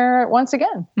from there once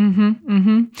again? Mm-hmm,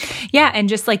 mm-hmm. Yeah, and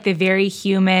just like the very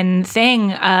human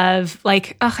thing of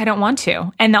like, I don't want to.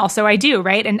 And also I do,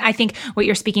 right? And I think what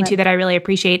you're speaking to that I really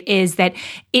appreciate is that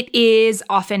it is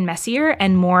often messier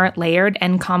and more layered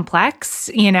and complex,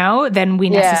 than we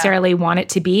necessarily want it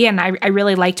to be. And I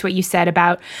really liked what you said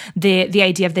about the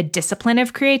idea of the discipline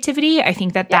of creativity. I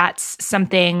think that that's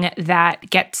something that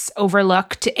gets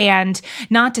overlooked, and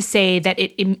not to say that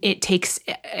it takes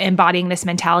embodying this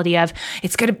mentality of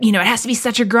it's gonna, it has to be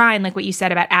such a grind, like what you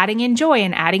said about adding in joy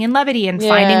and adding in levity and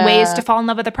finding ways to fall in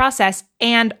love with the process.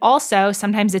 And also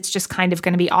sometimes it's just kind of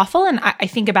going to be awful. And I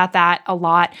think about that a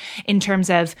lot in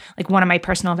terms of like, one of my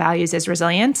personal values is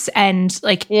resilience. And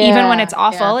like, even when it's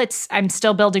awful, I'm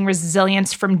still building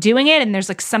resilience from doing it. And there's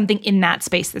like something in that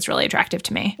space that's really attractive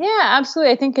to me. Yeah,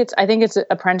 absolutely. I think it's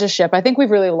apprenticeship. I think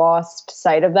we've really lost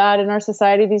sight of that in our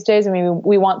society these days. I mean,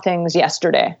 we want things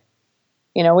yesterday.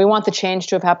 We want the change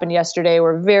to have happened yesterday.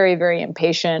 We're very, very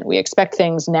impatient. We expect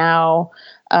things now.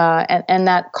 And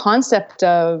that concept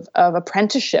of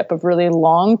apprenticeship, of really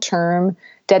long-term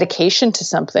dedication to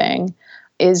something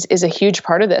is a huge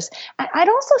part of this. I'd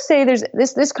also say there's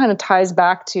this kind of ties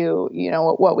back to,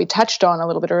 what we touched on a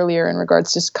little bit earlier in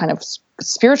regards to kind of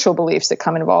spiritual beliefs that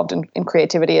come involved in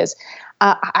creativity is,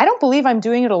 I don't believe I'm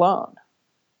doing it alone.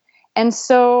 And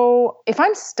so if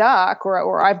I'm stuck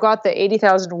or I've got the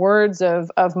 80,000 words of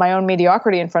my own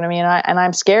mediocrity in front of me and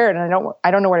I'm scared and I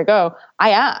don't know where to go, I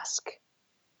ask,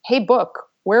 hey, book,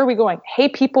 where are we going? Hey,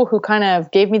 people who kind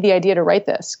of gave me the idea to write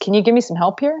this, can you give me some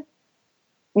help here?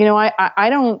 I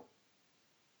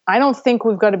don't think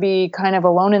we've got to be kind of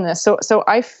alone in this. So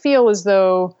I feel as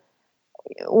though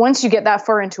once you get that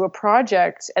far into a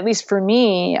project, at least for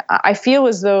me, I feel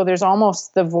as though there's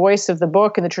almost the voice of the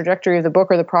book and the trajectory of the book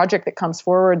or the project that comes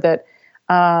forward that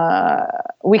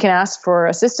we can ask for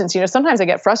assistance. Sometimes I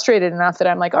get frustrated enough that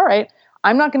I'm like, all right,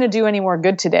 I'm not going to do any more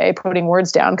good today putting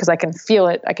words down because I can feel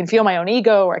it. I can feel my own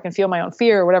ego, or I can feel my own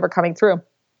fear or whatever coming through.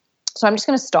 So I'm just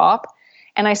going to stop.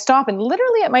 And I stop, and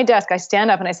literally at my desk, I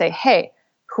stand up and I say, hey,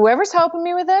 whoever's helping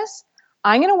me with this,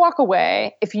 I'm going to walk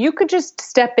away. If you could just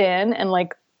step in and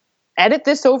like edit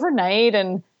this overnight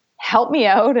and help me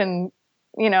out and,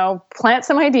 plant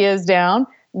some ideas down,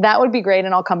 that would be great.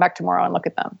 And I'll come back tomorrow and look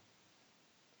at them.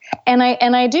 And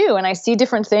I do, and I see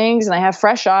different things and I have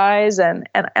fresh eyes. And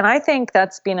I think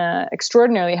that's been an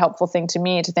extraordinarily helpful thing to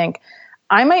me, to think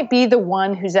I might be the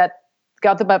one who's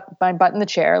got my butt in the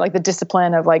chair, like the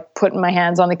discipline of like putting my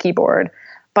hands on the keyboard,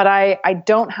 but I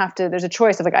don't have to, there's a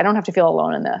choice of like, I don't have to feel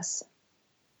alone in this.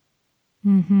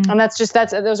 Mm-hmm. And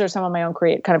those are some of my own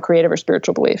kind of creative or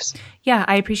spiritual beliefs. Yeah,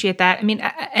 I appreciate that. I mean,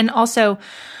 and also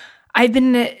I've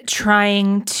been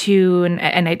trying to,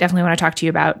 and I definitely want to talk to you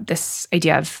about this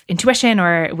idea of intuition,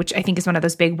 which I think is one of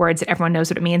those big words that everyone knows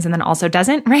what it means and then also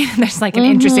doesn't, right? There's like an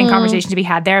interesting conversation to be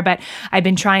had there, but I've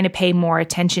been trying to pay more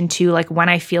attention to like when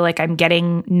I feel like I'm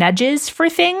getting nudges for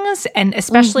things, and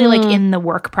especially like in the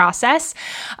work process.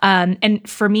 And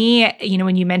for me, you know,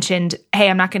 when you mentioned, hey,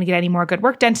 I'm not going to get any more good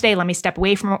work done today, let me step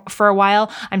away for a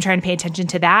while. I'm trying to pay attention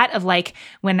to that of like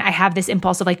when I have this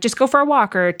impulse of like, just go for a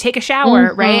walk or take a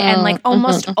shower, right? And like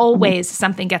almost always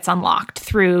something gets unlocked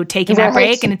through taking that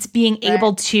break. And it's being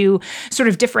able to sort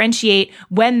of differentiate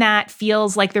when that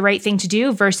feels like the right thing to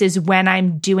do versus when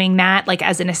I'm doing that like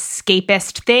as an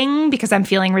escapist thing because I'm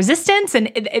feeling resistance.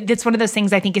 And it's one of those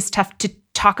things I think is tough to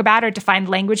talk about or to find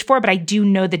language for, but I do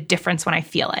know the difference when I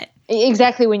feel it.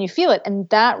 Exactly, when you feel it. And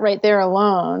that right there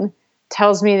alone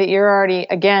tells me that you're already,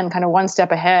 again, kind of one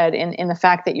step ahead in the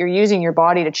fact that you're using your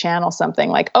body to channel something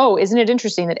like, oh, isn't it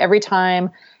interesting that every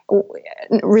time,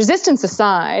 resistance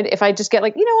aside, if I just get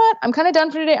like, you know what, I'm kind of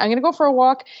done for today, I'm going to go for a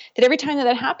walk, that every time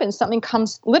that happens, something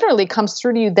literally comes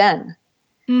through to you then.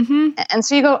 And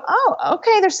so you go, oh,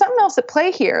 okay, there's something else at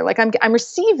play here. Like I'm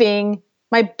receiving,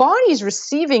 my body's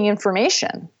receiving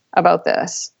information about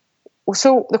this.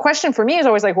 So the question for me is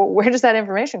always like, well, where does that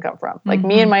information come from? Like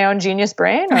me and my own genius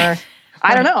brain, or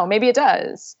I don't know, maybe it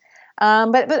does.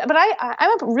 But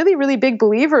I'm a really, really big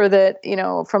believer that, you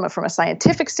know, from a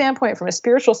scientific standpoint, from a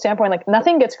spiritual standpoint, like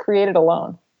nothing gets created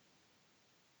alone.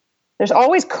 There's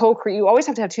always you always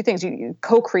have to have two things,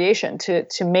 co-creation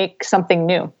to make something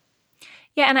new.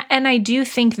 Yeah. And I do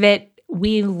think that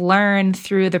we learn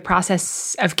through the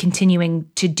process of continuing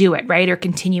to do it, right? Or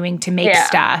continuing to make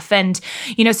stuff. And,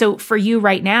 you know, so for you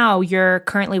right now, you're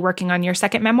currently working on your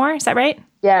second memoir. Is that right?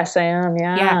 Yes, I am.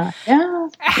 Yeah.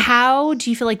 How do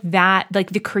you feel like that,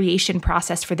 like the creation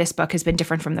process for this book has been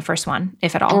different from the first one,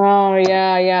 if at all? Oh,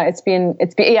 yeah. It's been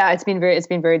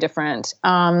very different.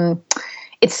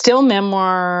 It's still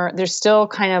memoir. There's still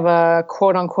kind of a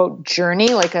quote unquote journey,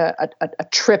 like a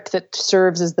trip that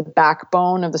serves as the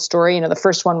backbone of the story. You know, the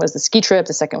first one was the ski trip.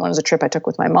 The second one was a trip I took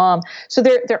with my mom. So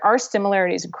there are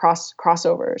similarities and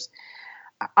crossovers.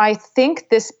 I think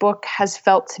this book has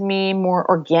felt to me more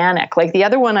organic. Like the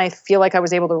other one, I feel like I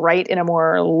was able to write in a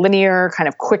more linear, kind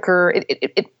of quicker.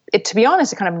 It to be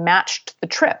honest, it kind of matched the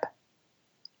trip.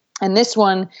 And this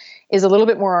one is a little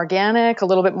bit more organic, a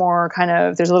little bit more kind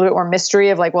of, there's a little bit more mystery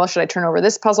of like, well, should I turn over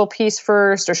this puzzle piece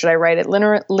first, or should I write it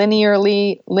linear?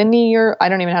 I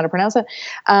don't even know how to pronounce it.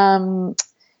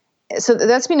 So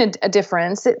that's been a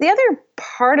difference. The other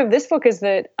part of this book is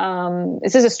that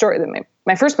this is a story that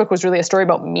my first book was really a story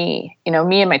about me, you know,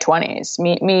 me in my 20s,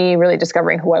 me really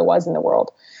discovering who I was in the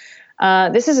world.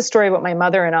 This is a story about my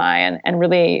mother and I, and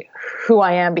really who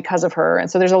I am because of her.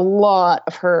 And so there's a lot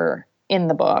of her in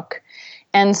the book.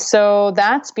 And so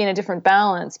that's been a different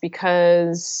balance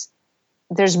because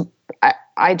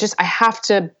I have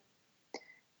to,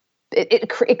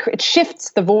 it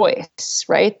shifts the voice,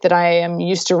 right, that I am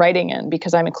used to writing in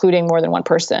because I'm including more than one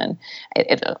person.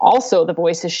 It also, the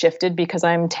voice is shifted because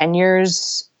I'm 10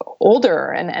 years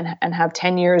older and have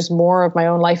 10 years more of my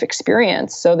own life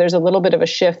experience. So there's a little bit of a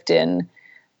shift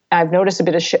I've noticed a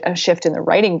bit of a shift in the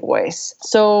writing voice.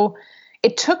 So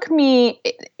it took me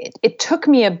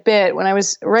a bit when I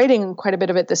was writing quite a bit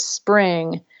of it this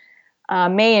spring.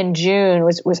 May and June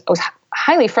was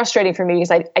highly frustrating for me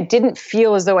because I didn't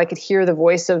feel as though I could hear the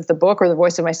voice of the book or the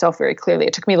voice of myself very clearly.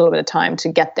 It took me a little bit of time to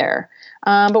get there.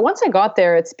 But once I got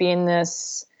there, it's been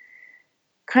this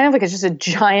kind of like it's just a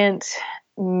giant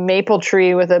maple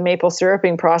tree with a maple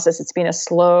syruping process. It's been a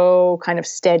slow, kind of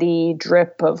steady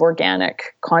drip of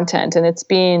organic content, and it's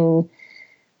been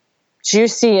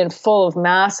juicy and full of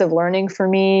massive learning for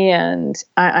me. And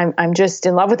I'm just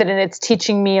in love with it. And it's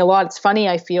teaching me a lot. It's funny.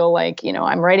 I feel like, you know,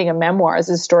 I'm writing a memoir. It's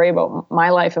a story about my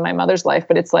life and my mother's life,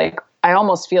 but it's like, I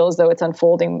almost feel as though it's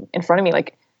unfolding in front of me.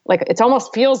 Like it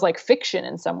almost feels like fiction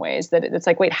in some ways, that it's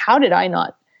like, wait, how did I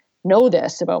not know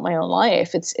this about my own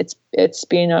life? It's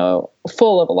been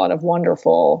full of a lot of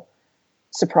wonderful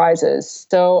surprises.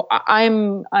 So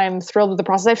I'm thrilled with the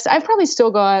process. I've probably still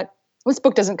got, this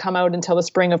book doesn't come out until the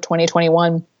spring of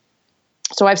 2021.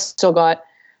 So I've still got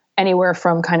anywhere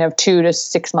from kind of 2 to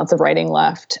 6 months of writing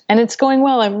left, and it's going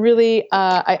well. I'm really,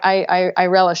 I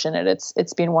relish in it.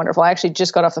 It's been wonderful. I actually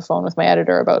just got off the phone with my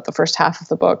editor about the first half of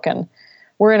the book, and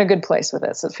we're in a good place with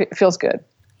it. So it feels good.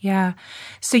 Yeah.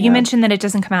 So you mentioned that it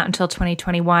doesn't come out until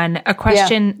 2021. A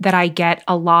question that I get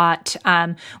a lot,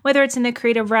 whether it's in the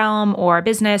creative realm or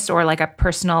business or like a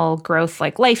personal growth,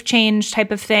 like life change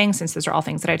type of thing, since those are all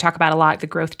things that I talk about a lot, the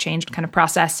growth change kind of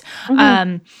process,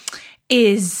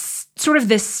 is sort of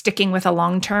this sticking with a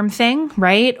long-term thing,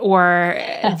 right? Or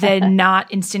the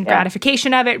not instant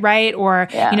gratification of it, right? Or,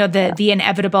 the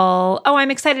inevitable, oh,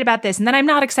 I'm excited about this, and then I'm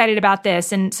not excited about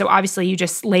this. And so obviously you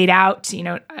just laid out,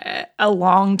 a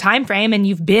long time frame, and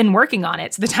you've been working on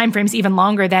it. So the time frame's even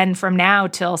longer than from now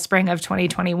till spring of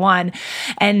 2021.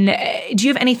 And do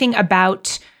you have anything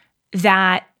about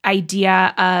that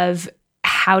idea of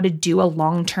how to do a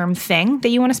long-term thing that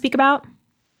you want to speak about?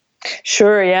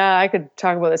 Sure. Yeah, I could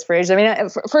talk about this for ages. I mean,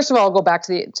 first of all, I'll go back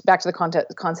to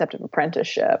the concept of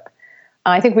apprenticeship.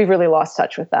 I think we've really lost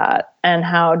touch with that, and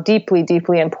how deeply,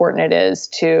 deeply important it is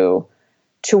to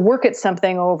work at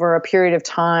something over a period of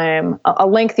time, a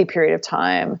lengthy period of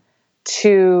time,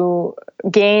 to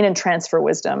gain and transfer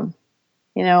wisdom.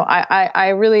 I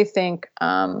really think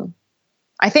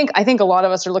I think a lot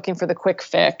of us are looking for the quick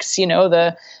fix.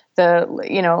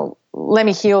 Let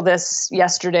me heal this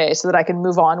yesterday so that I can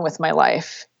move on with my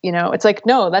life. It's like,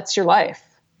 no, that's your life.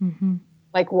 Mm-hmm.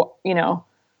 Like,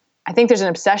 I think there's an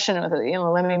obsession with it.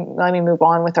 Let me move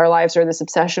on with our lives, or this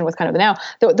obsession with kind of the now.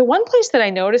 The one place that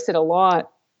I notice it a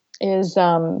lot is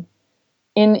in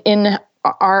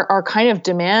our kind of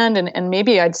demand and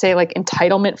maybe I'd say like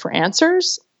entitlement for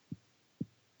answers.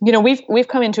 We've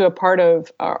come into a part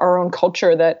of our own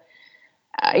culture that,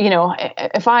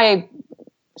 if I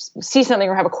see something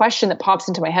or have a question that pops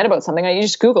into my head about something, I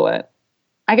just Google it.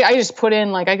 I just put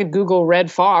in, I could Google red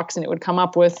fox and it would come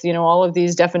up with, all of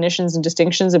these definitions and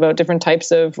distinctions about different types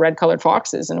of red colored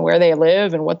foxes and where they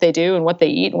live and what they do and what they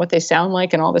eat and what they sound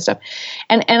like and all this stuff.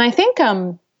 And I think,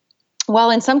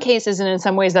 while in some cases and in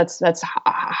some ways that's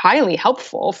highly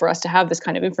helpful for us to have this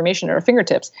kind of information at our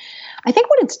fingertips, I think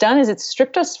what it's done is it's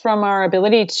stripped us from our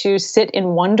ability to sit in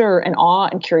wonder and awe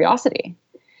and curiosity.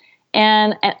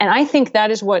 And I think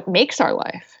that is what makes our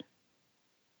life.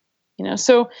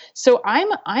 So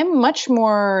I'm much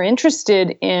more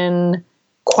interested in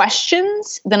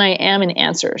questions than I am in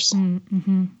answers.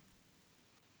 Mm-hmm.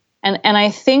 And I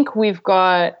think we've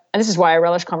got, and this is why I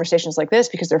relish conversations like this,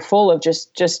 because they're full of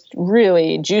just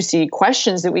really juicy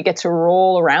questions that we get to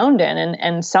roll around in.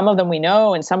 And some of them we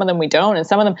know, and some of them we don't. And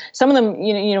some of them,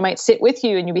 might sit with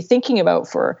you and you'll be thinking about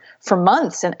for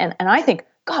months. And I think,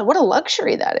 God, what a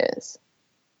luxury that is.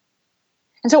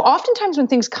 And so oftentimes when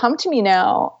things come to me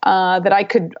now that I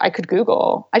could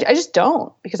Google, I just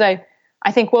don't, because I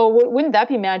think, well, wouldn't that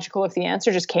be magical if the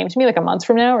answer just came to me like a month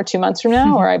from now or 2 months from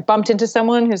now, or I bumped into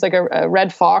someone who's like a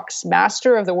red fox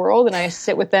master of the world, and I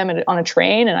sit with them on a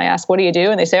train and I ask, what do you do?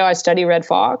 And they say, oh, I study red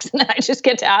fox. And I just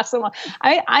get to ask them.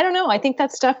 I don't know. I think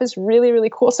that stuff is really,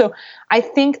 really cool. So I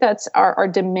think that's our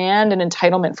demand and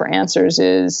entitlement for answers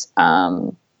is,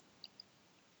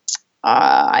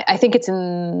 I think it's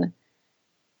in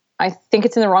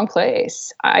the wrong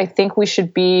place. I think we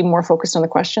should be more focused on the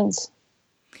questions.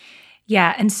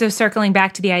 Yeah. And so circling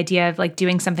back to the idea of like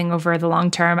doing something over the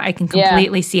long term, I can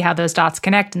completely see how those dots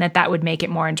connect, and that would make it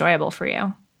more enjoyable for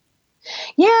you.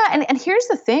 Yeah. And here's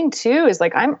the thing too, is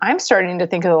like, I'm starting to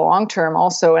think of the long term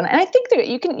also. And I think that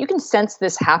you can sense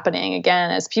this happening again,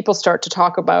 as people start to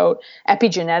talk about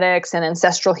epigenetics and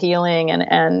ancestral healing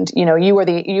and you are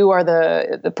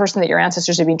the person that your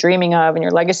ancestors have been dreaming of and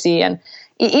your legacy, and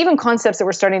even concepts that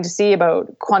we're starting to see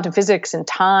about quantum physics and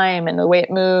time and the way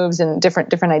it moves and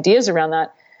different ideas around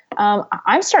that.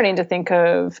 I'm starting to think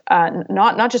of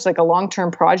not just like a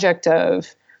long-term project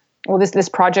of, well, this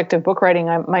project of book writing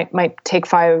might take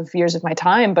 5 years of my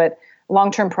time, but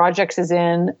long-term projects is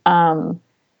in,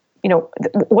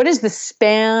 what is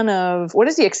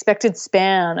the expected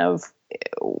span of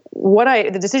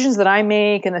the decisions that I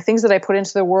make and the things that I put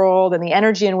into the world and the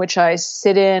energy in which I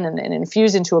sit in and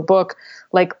infuse into a book,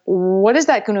 like what is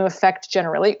that going to affect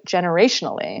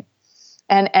generationally?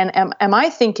 And am I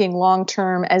thinking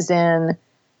long-term as in,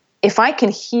 if I can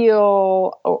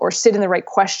heal or sit in the right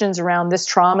questions around this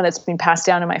trauma that's been passed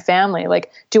down in my family,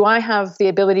 like, do I have the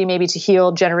ability maybe to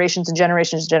heal generations and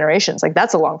generations and generations? Like,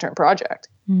 that's a long-term project.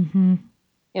 Mm-hmm.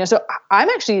 So I'm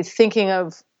actually thinking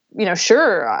of,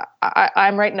 sure,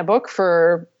 I'm writing a book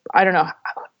for, I don't know,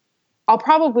 I'm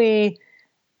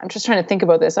just trying to think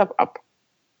about this. I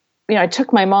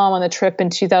took my mom on the trip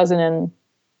in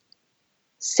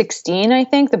 2016, I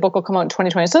think. The book will come out in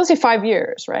 2020. So let's say 5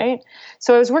 years, right?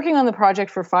 So I was working on the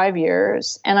project for 5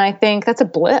 years, and I think that's a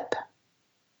blip.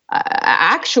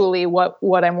 Actually,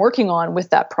 what I'm working on with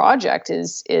that project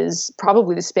is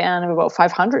probably the span of about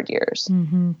 500 years.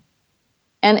 Mm-hmm.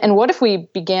 And what if we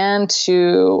began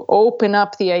to open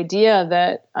up the idea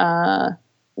that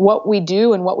what we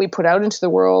do and what we put out into the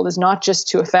world is not just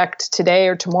to affect today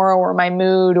or tomorrow or my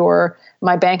mood or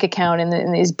my bank account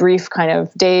in these brief kind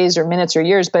of days or minutes or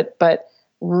years, but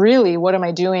really, what am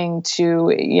I doing to,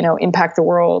 impact the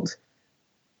world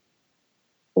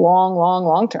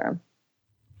long term?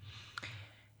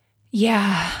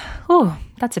 Yeah. Oh,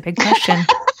 that's a big question.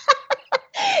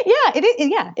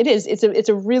 Yeah, it is. It's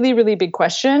a really, really big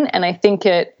question. And I think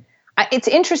it's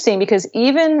interesting because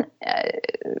even,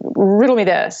 riddle me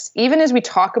this, even as we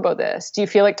talk about this, do you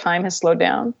feel like time has slowed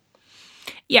down?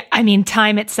 Yeah. I mean,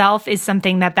 time itself is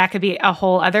something that could be a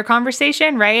whole other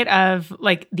conversation, right? Of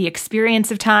like the experience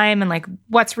of time and like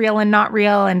what's real and not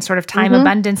real and sort of time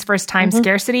abundance versus time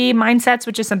scarcity mindsets,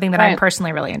 which is something that I'm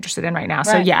personally really interested in right now.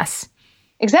 So yes.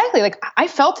 Exactly. Like I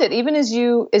felt it even as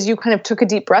you kind of took a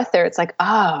deep breath there. It's like,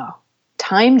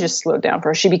 time just slowed down for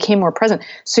her. She became more present.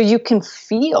 So you can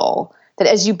feel that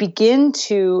as you begin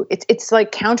to, it's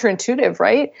like counterintuitive,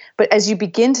 right? But as you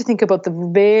begin to think about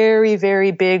the very,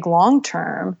 very big long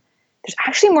term, there's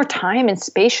actually more time and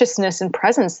spaciousness and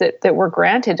presence that we're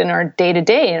granted in our day to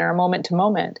day, in our moment to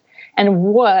moment. And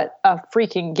what a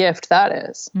freaking gift that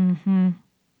is. Mm-hmm.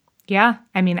 Yeah.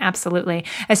 I mean, absolutely.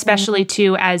 Especially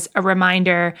too, as a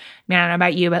reminder, I don't know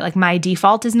about you, but like my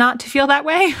default is not to feel that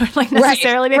way or like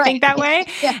necessarily to think that way.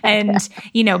 And,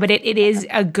 but it is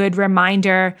a good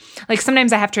reminder. Like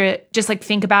sometimes I have to just like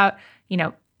think about,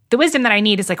 the wisdom that I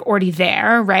need is like already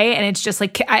there. Right. And it's just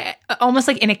like, almost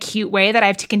like in a cute way that I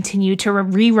have to continue to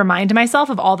remind myself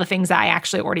of all the things that I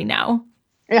actually already know.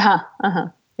 Yeah.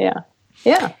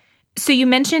 So you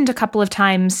mentioned a couple of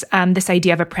times this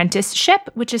idea of apprenticeship,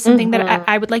 which is something that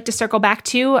I would like to circle back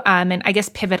to and I guess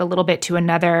pivot a little bit to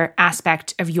another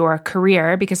aspect of your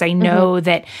career, because I know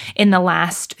that in the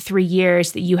last 3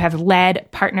 years that you have led,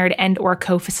 partnered, and or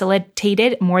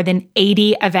co-facilitated more than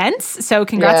 80 events. So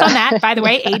congrats on that. By the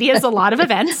way, 80 is a lot of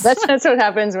events. That's what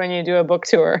happens when you do a book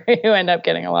tour. You end up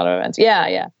getting a lot of events.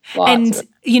 Yeah. And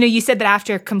you said that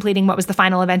after completing what was the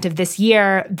final event of this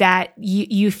year, that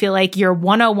you feel like your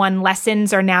 101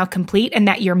 lessons are now complete and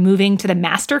that you're moving to the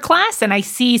master class. And I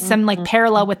see some like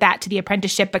parallel with that to the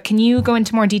apprenticeship, but can you go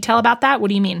into more detail about that? What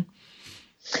do you mean?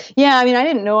 Yeah, I mean, I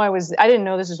didn't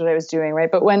know this is what I was doing,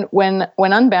 right? But when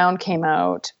Unbound came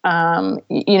out,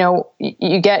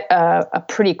 you get a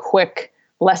pretty quick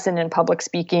lesson in public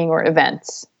speaking or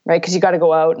events, right? Because you got to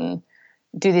go out and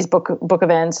do these book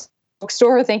events.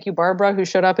 Bookstore. Thank you, Barbara, who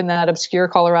showed up in that obscure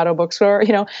Colorado bookstore,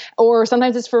 or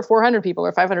sometimes it's for 400 people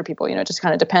or 500 people, it just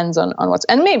kind of depends on what's,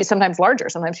 and maybe sometimes larger.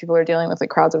 Sometimes people are dealing with like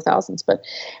crowds of thousands, but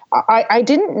I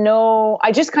didn't know.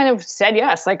 I just kind of said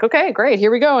yes, like, okay, great.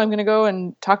 Here we go. I'm going to go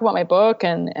and talk about my book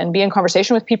and be in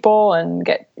conversation with people and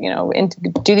get,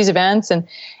 do these events. And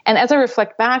as I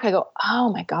reflect back, I go,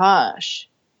 oh my gosh,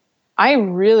 I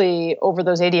really, over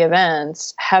those 80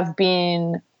 events, have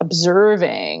been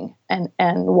observing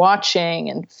and watching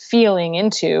and feeling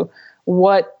into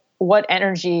what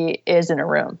energy is in a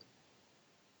room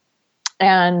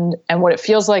and what it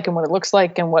feels like and what it looks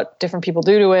like and what different people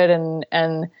do to it.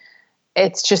 And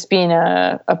it's just been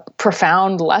a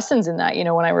profound lessons in that,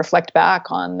 when I reflect back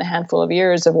on the handful of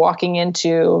years of walking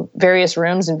into various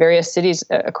rooms in various cities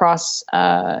across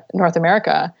North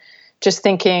America, just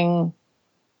thinking,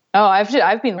 oh,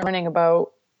 I've been learning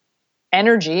about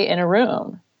energy in a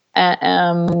room,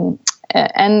 and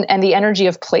the energy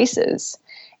of places,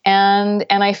 and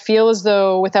I feel as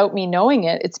though without me knowing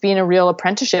it, it's been a real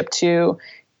apprenticeship to,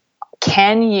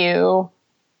 can you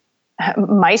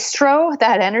maestro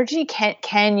that energy?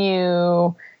 Can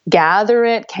you gather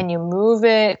it? Can you move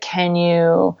it? Can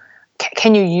you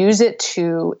use it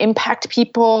to impact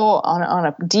people on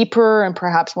a deeper and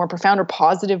perhaps more profound or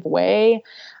positive way?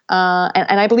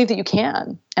 And I believe that you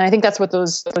can. And I think that's what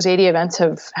those 80 events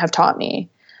have taught me.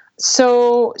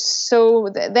 So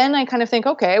then I kind of think,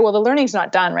 okay, well, the learning's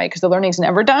not done, right? Because the learning's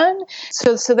never done.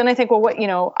 So then I think, well, what,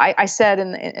 I said,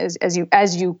 and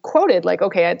as you quoted, like,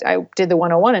 okay, I did the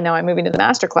 101 and now I'm moving to the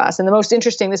masterclass. And the most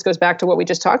interesting, this goes back to what we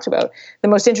just talked about. The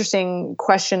most interesting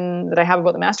question that I have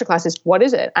about the masterclass is, what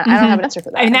is it? I don't have an answer for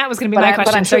that. And that was going to be my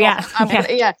question.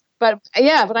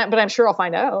 But I'm sure I'll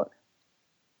find out.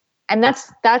 And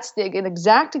that's an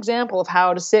exact example of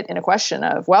how to sit in a question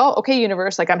of, well, okay,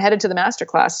 universe, like I'm headed to the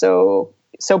masterclass, so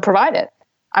provide it.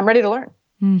 I'm ready to learn.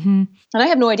 Mm-hmm. And I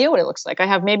have no idea what it looks like. I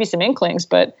have maybe some inklings,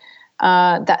 but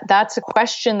that's a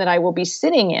question that I will be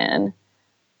sitting in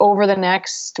over the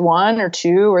next 1 or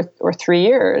 2 or 3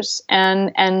 years.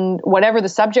 And whatever the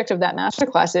subject of that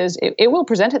masterclass is, it will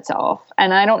present itself.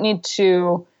 And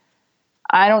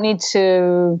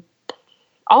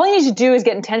all I need to do is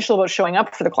get intentional about showing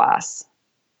up for the class.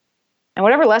 And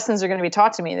whatever lessons are going to be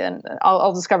taught to me, then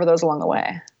I'll discover those along the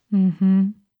way.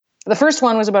 Mm-hmm. The first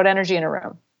one was about energy in a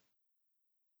room.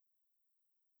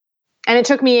 And it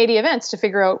took me 80 events to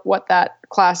figure out what that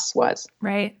class was.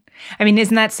 Right. I mean,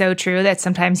 isn't that so true that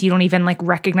sometimes you don't even like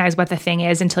recognize what the thing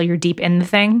is until you're deep in the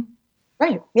thing?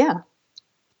 Right. Yeah.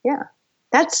 Yeah.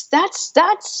 That's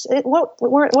what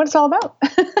it's all about.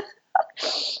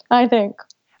 I think.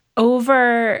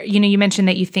 Over, you mentioned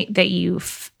that you think that you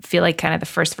feel like kind of the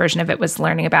first version of it was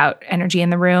learning about energy in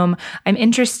the room. I'm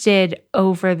interested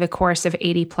over the course of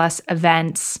 80 plus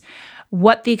events,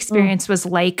 what the experience was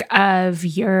like of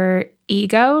your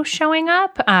ego showing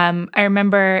up. I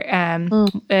remember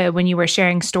when you were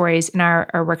sharing stories in our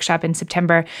workshop in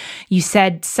September, you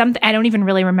said something, I don't even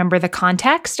really remember the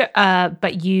context,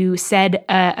 but you said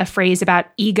a phrase about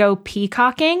ego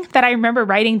peacocking that I remember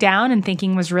writing down and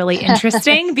thinking was really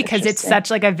interesting because it's such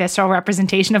like a visceral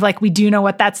representation of like, we do know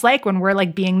what that's like when we're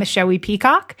like being the showy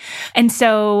peacock. And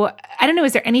so I don't know,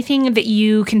 is there anything that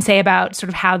you can say about sort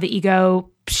of how the ego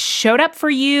showed up for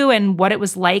you and what it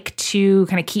was like to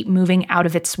kind of keep moving out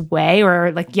of its way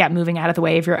or like, moving out of the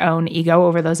way of your own ego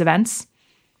over those events?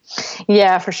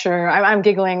 Yeah, for sure. I'm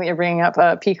giggling that you're bringing up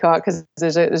peacock because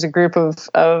there's a group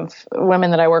of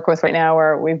women that I work with right now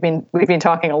where we've been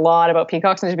talking a lot about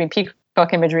peacocks and there's been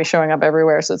peacock imagery showing up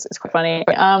everywhere. So it's quite funny.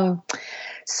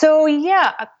 So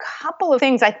yeah, a couple of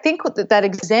things. I think that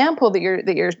example that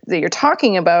you're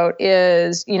talking about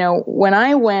is, when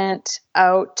I went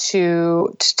out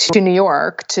to New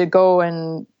York to go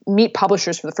and meet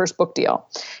publishers for the first book deal.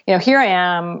 Here I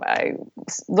am, a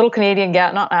little Canadian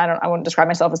gal. I wouldn't describe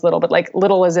myself as little, but like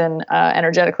little as in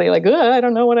energetically, like I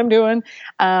don't know what I'm doing.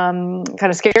 Kind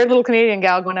of scared little Canadian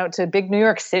gal going out to big New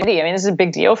York City. I mean, this is a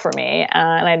big deal for me,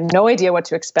 and I had no idea what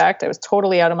to expect. I was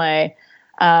totally out of my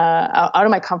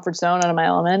comfort zone, out of my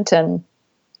element. And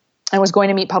I was going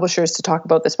to meet publishers to talk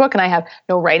about this book. And I have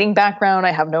no writing background.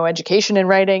 I have no education in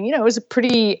writing. It was a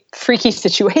pretty freaky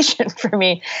situation for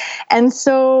me. And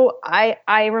so I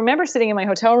remember sitting in my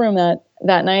hotel room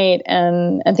that night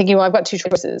and thinking, well, I've got two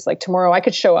choices. Like tomorrow I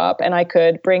could show up and I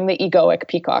could bring the egoic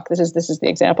peacock. This is the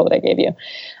example that I gave you.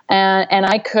 And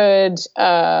I could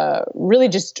really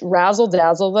just razzle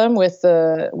dazzle them with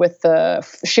the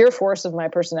sheer force of my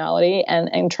personality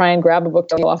and try and grab a book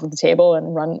deal off of the table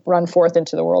and run forth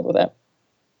into the world with it.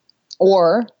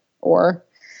 Or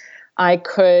I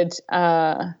could,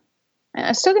 I'm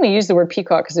still going to use the word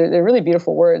peacock because they're really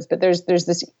beautiful words, but there's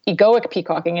this egoic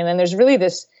peacocking. And then there's really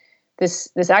this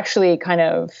actually kind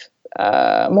of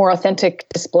more authentic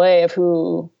display of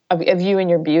you and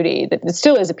your beauty that it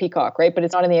still is a peacock, right? But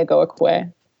it's not in the egoic way.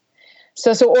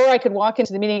 So, or I could walk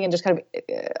into the meeting and just kind of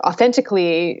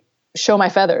authentically show my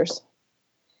feathers.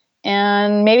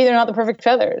 And maybe they're not the perfect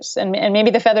feathers, and maybe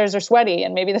the feathers are sweaty,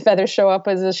 and maybe the feathers show up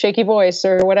as a shaky voice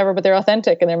or whatever, but they're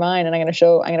authentic and they're mine, and I'm going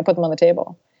to put them on the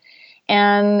table,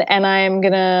 and I'm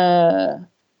going to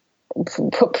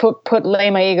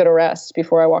lay my ego to rest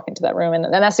before I walk into that room,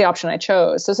 and that's the option I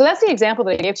chose. So that's the example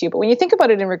that I gave to you. But when you think about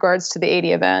it in regards to the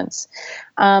 80 events,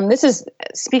 this is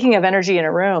speaking of energy in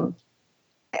a room.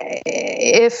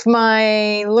 If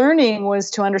my learning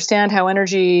was to understand how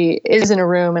energy is in a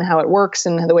room and how it works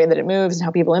and the way that it moves and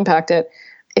how people impact it,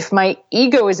 if my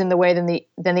ego is in the way, then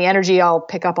the energy I'll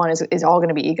pick up on is all going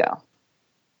to be ego.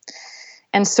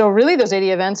 And so really those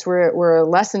 80 events were a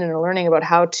lesson and a learning about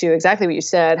how to, exactly what you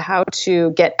said, how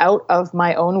to get out of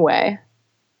my own way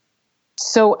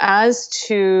so as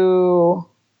to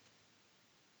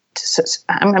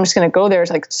I'm just going to go there.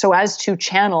 It's like, so as to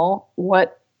channel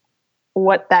what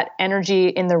that energy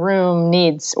in the room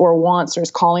needs or wants or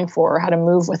is calling for, or how to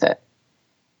move with it.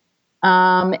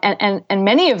 And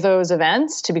many of those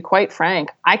events, to be quite frank,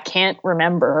 I can't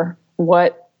remember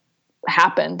what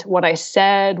happened, what I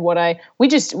said, we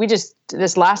just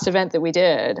this last event that we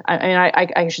did. I mean,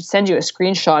 I should send you a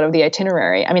screenshot of the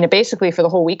itinerary. I mean, basically for the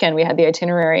whole weekend, we had the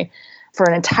itinerary for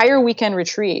an entire weekend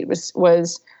retreat.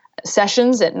 Was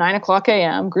sessions at 9:00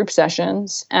 a.m., group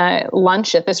sessions,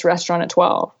 lunch at this restaurant at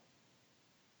 12.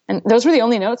 And those were the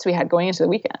only notes we had going into the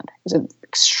weekend. It was an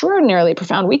extraordinarily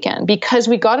profound weekend because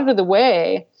we got out of the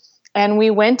way and we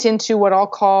went into what I'll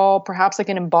call perhaps like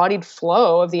an embodied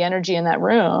flow of the energy in that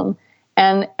room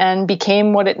and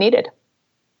became what it needed.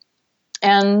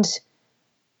 And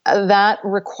that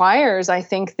requires, I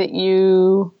think, that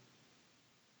you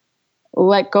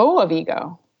let go of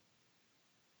ego.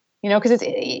 Because this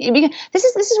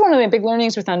is one of the big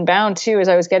learnings with Unbound too. As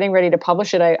I was getting ready to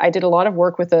publish it, I did a lot of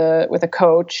work with a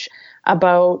coach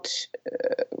about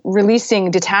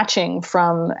detaching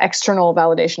from external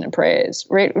validation and praise,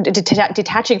 right?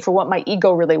 Detaching from what my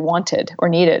ego really wanted or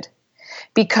needed.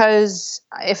 because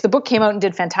if the book came out and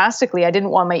did fantastically, I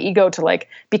didn't want my ego to like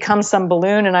become some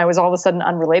balloon and I was all of a sudden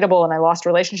unrelatable and I lost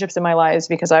relationships in my lives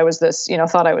because I was this,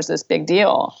 thought I was this big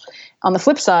deal. On the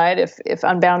flip side, if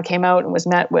Unbound came out and was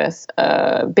met with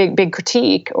big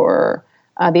critique or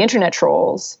the internet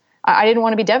trolls, I didn't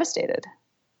want to be devastated.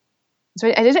 So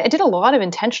I did a lot of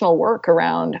intentional work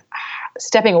around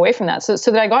stepping away from that, so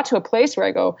that I got to a place where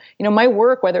I go, my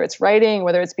work, whether it's writing,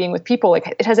 whether it's being with people, like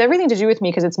it has everything to do with me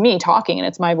because it's me talking and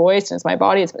it's my voice and it's my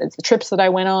body, it's the trips that I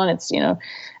went on, it's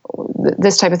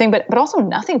this type of thing, but also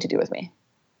nothing to do with me,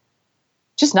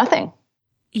 just nothing.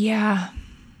 Yeah,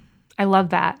 I love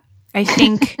that. I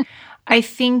think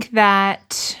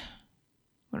that.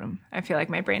 I feel like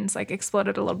my brain's like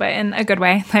exploded a little bit in a good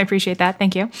way. I appreciate that.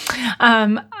 Thank you.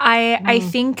 I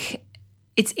think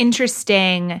it's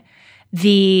interesting,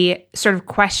 the sort of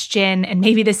question, and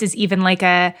maybe this is even like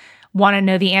a want to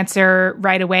know the answer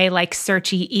right away, like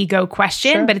searchy ego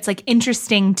question, sure. But it's like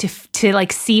interesting to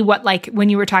like see what, like when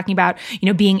you were talking about,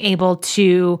 being able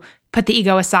to put the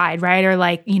ego aside, right? Or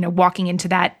like, walking into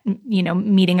that,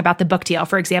 meeting about the book deal,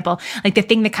 for example, like the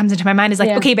thing that comes into my mind is like,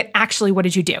 okay, but actually what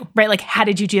did you do? Right? Like, how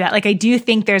did you do that? Like, I do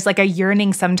think there's like a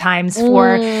yearning sometimes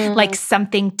for like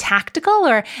something tactical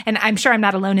and I'm sure I'm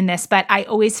not alone in this, but I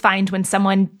always find when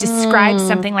someone describes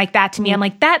something like that to me, I'm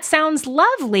like, that sounds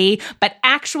lovely, but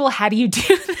how do you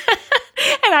do that?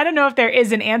 And I don't know if there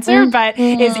is an answer, but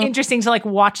it's interesting to like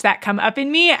watch that come up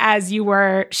in me as you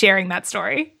were sharing that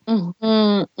story.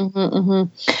 I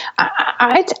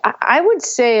would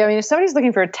say, if somebody's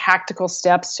looking for tactical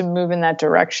steps to move in that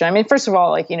direction, first of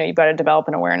all, like, you've got to develop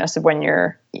an awareness of when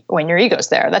your ego's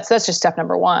there. That's just step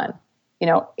number one.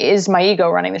 Is my ego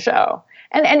running the show?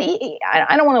 And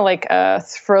I don't want to like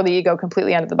throw the ego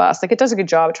completely under the bus. Like, it does a good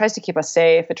job. It tries to keep us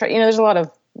safe. There's a lot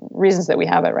of reasons that we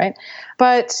have it, right?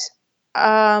 But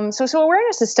so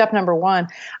awareness is step number one.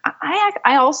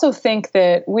 I also think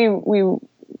that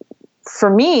for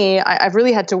me, I've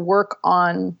really had to work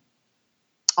on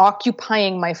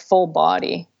occupying my full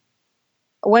body.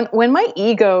 When my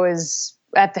ego is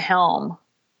at the helm,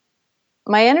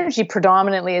 my energy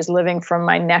predominantly is living from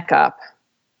my neck up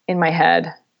in my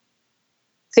head,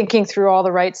 thinking through all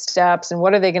the right steps and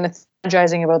what are they going to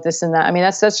strategizing about this and that.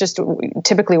 That's just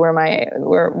typically where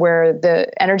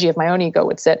the energy of my own ego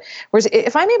would sit. Whereas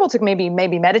if I'm able to maybe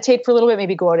meditate for a little bit,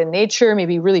 maybe go out in nature,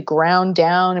 maybe really ground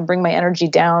down and bring my energy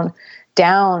down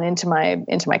into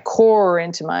my core,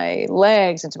 into my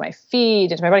legs, into my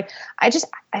feet, into my body,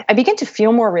 I begin to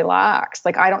feel more relaxed.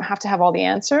 Like, I don't have to have all the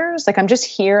answers. Like, I'm just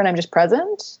here and I'm just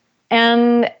present.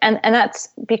 And that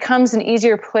becomes an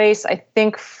easier place, I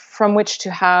think, from which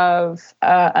to have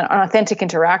an authentic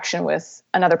interaction with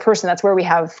another person. That's where we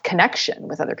have connection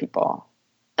with other people.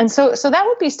 And so that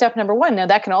would be step number one. Now,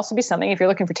 that can also be something, if you're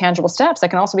looking for tangible steps, that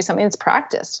can also be something that's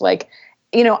practiced. Like,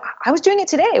 I was doing it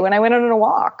today when I went out on a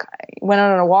walk. I went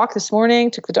out on a walk this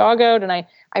morning, took the dog out, and I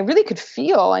really could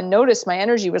feel and notice my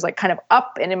energy was like kind of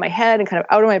up and in my head and kind of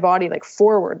out of my body, like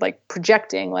forward, like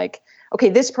projecting, like, okay,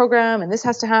 this program and this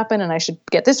has to happen and I should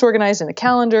get this organized in a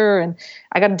calendar and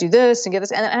I got to do this and get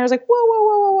this. And I was like,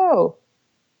 whoa.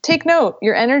 Take note.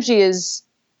 Your energy is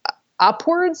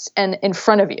upwards and in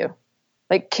front of you.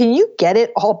 Like, can you get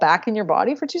it all back in your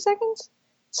body for 2 seconds?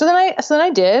 So then I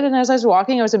did. And as I was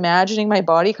walking, I was imagining my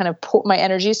body kind of my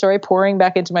energy pouring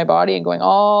back into my body and going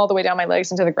all the way down my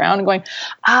legs into the ground and going,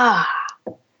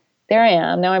 there I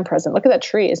am. Now I'm present. Look at that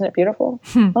tree. Isn't it beautiful?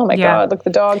 Oh my God. Look at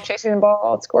the dog chasing the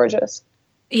ball. It's gorgeous.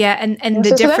 Yeah. And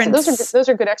the difference. Those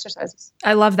are good exercises.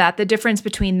 I love that. The difference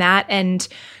between that and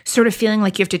sort of feeling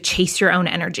like you have to chase your own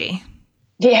energy.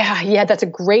 Yeah. That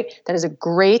is a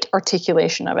great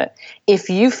articulation of it. If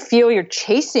you feel you're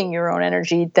chasing your own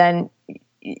energy, then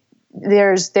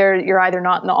you're either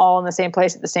not all in the same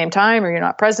place at the same time, or you're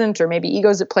not present, or maybe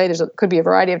ego's at play. Could be a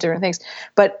variety of different things.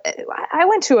 But I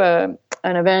went to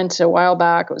an event a while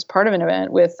back. It was part of an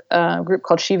event with a group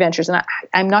called She Ventures. And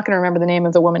I'm not going to remember the name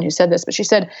of the woman who said this, but she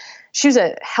said she was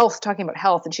talking about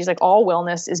health. And she's like, all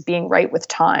wellness is being right with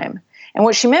time. And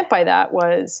what she meant by that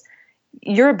was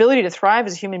your ability to thrive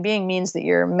as a human being means that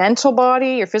your mental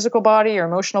body, your physical body, your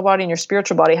emotional body, and your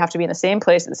spiritual body have to be in the same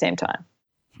place at the same time.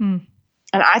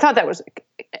 And I thought that was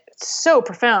so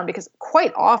profound because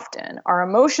quite often our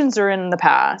emotions are in the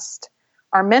past,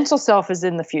 our mental self is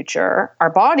in the future, our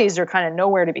bodies are kind of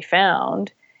nowhere to be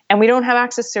found, and we don't have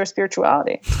access to our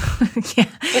spirituality. Yeah,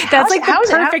 that's like the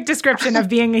perfect description of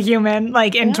being a human,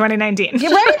 like in 2019. Yeah,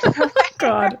 right?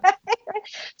 God. Right.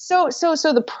 So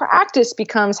the practice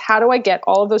becomes, how do I get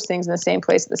all of those things in the same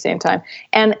place at the same time?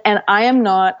 And I am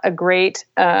not a great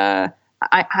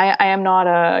I am not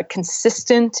a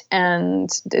consistent and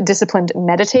disciplined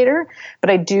meditator, but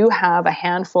I do have a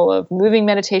handful of moving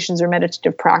meditations or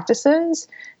meditative practices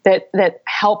that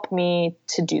help me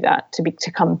to do that,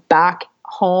 to come back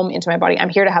home into my body. I'm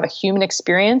here to have a human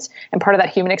experience, and part of that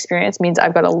human experience means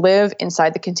I've got to live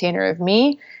inside the container of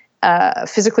me,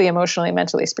 physically, emotionally,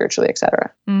 mentally, spiritually, et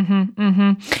cetera. Mm-hmm,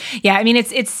 mm-hmm. Yeah. I mean,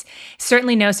 it's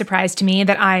certainly no surprise to me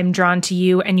that I'm drawn to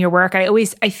you and your work.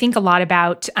 I think a lot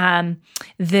about,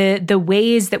 the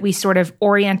ways that we sort of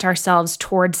orient ourselves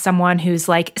towards someone who's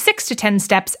like 6 to 10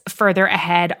 steps further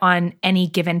ahead on any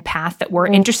given path that we're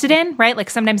interested in, right?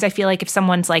 Like sometimes I feel like if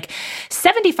someone's like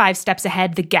 75 steps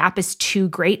ahead, the gap is too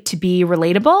great to be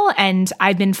relatable. And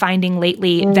I've been finding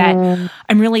lately that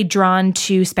I'm really drawn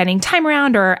to spending time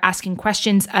around or asking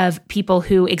questions of people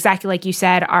who, exactly like you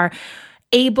said, are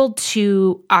able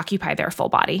to occupy their full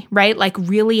body, right? Like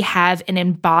really have an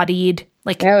embodied,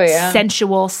 like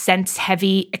sensual,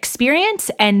 sense-heavy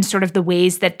experience, and sort of the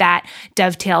ways that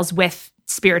dovetails with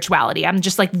spirituality. I'm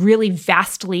just like really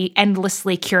vastly,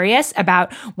 endlessly curious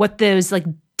about what those like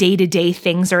day-to-day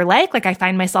things are like. Like I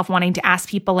find myself wanting to ask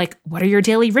people like, what are your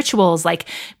daily rituals? Like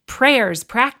prayers,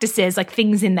 practices, like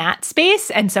things in that space.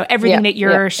 And so everything that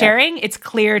you're sharing, it's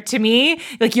clear to me,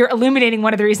 like you're illuminating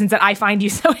one of the reasons that I find you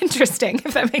so interesting,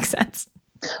 if that makes sense.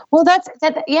 Well, that's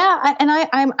that. Yeah. And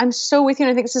I'm so with you.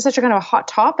 And I think this is such a kind of a hot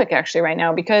topic actually right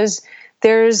now, because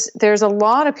there's a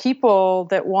lot of people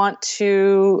that want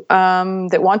to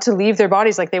leave their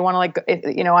bodies. Like they want to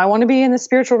I want to be in the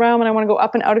spiritual realm and I want to go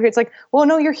up and out of here. It's like, well,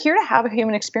 no, you're here to have a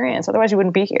human experience. Otherwise you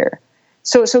wouldn't be here.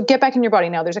 So get back in your body.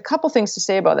 Now there's a couple things to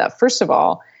say about that. First of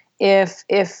all, if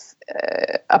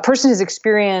a person has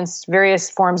experienced various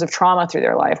forms of trauma through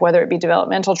their life, whether it be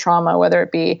developmental trauma, whether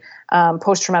it be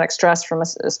post-traumatic stress from a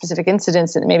specific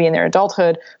incident, maybe in their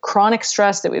adulthood, chronic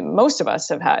stress that most of us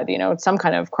have had, some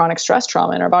kind of chronic stress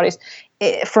trauma in our bodies.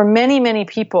 For many, many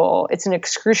people, it's an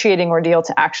excruciating ordeal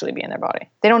to actually be in their body.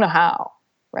 They don't know how,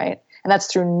 right? And that's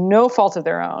through no fault of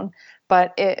their own.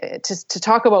 But to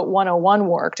talk about 101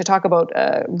 work, to talk about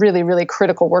really, really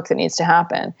critical work that needs to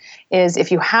happen, is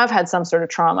if you have had some sort of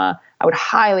trauma, I would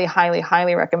highly, highly,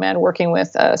 highly recommend working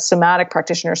with a somatic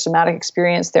practitioner, somatic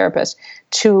experience therapist,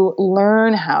 to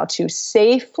learn how to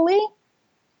safely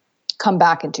come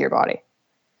back into your body.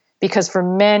 Because for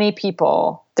many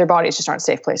people, their bodies just aren't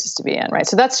safe places to be in, right?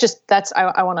 So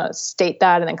I want to state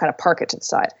that and then kind of park it to the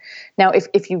side. Now,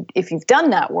 if you've done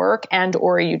that work and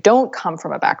or you don't come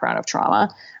from a background of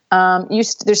trauma,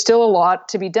 there's still a lot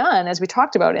to be done, as we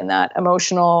talked about, in that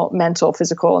emotional, mental,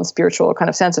 physical, and spiritual kind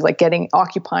of sense of like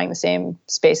occupying the same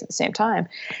space at the same time.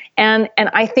 And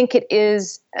I think it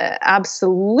is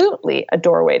absolutely a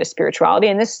doorway to spirituality.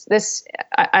 And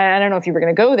I don't know if you were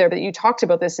going to go there, but you talked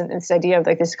about this and this idea of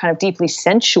like this kind of deeply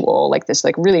sensual, like this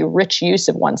like really rich use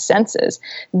of one's senses.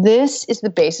 This is the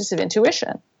basis of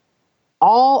intuition.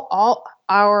 All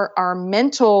our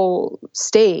mental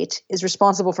state is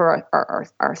responsible for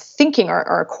our thinking,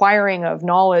 our acquiring of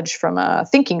knowledge from a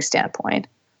thinking standpoint,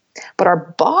 but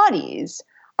our bodies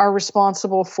are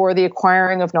responsible for the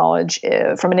acquiring of knowledge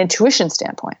from an intuition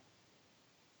standpoint.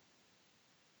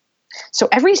 So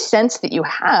every sense that you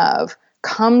have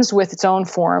comes with its own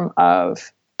form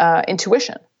of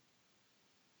intuition,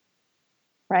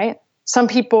 right? Some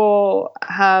people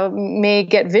may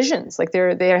get visions, like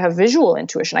they have visual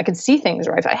intuition. I can see things,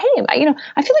 or I feel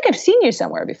like I've seen you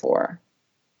somewhere before.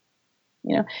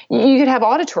 You could have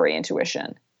auditory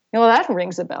intuition. Well, that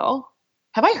rings a bell.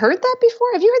 Have I heard that before?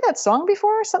 Have you heard that song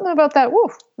before? Something about that. Whoa,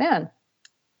 man.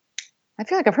 I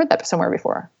feel like I've heard that somewhere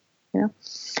before.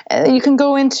 You can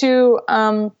go into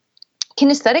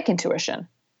kinesthetic intuition.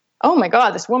 Oh my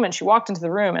God, this woman, she walked into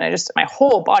the room and my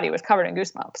whole body was covered in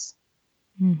goosebumps.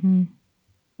 Mm-hmm.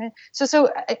 Right?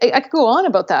 So I could go on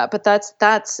about that, but that's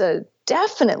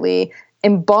definitely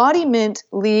embodiment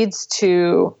leads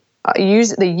to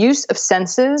the use of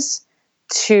senses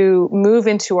to move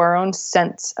into our own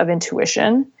sense of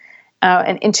intuition.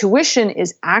 And intuition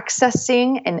is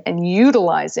accessing and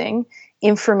utilizing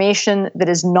information that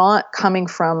is not coming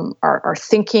from our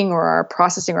thinking or our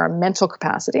processing or our mental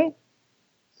capacity.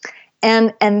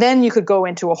 And then you could go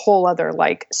into a whole other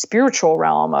like spiritual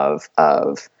realm of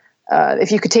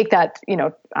if you could take that,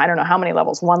 I don't know how many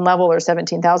levels, 1 level or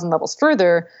 17,000 levels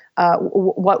further,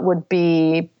 what would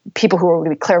be people who would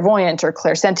be clairvoyant or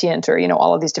clairsentient or,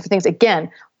 all of these different things.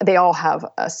 Again, they all have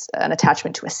an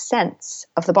attachment to a sense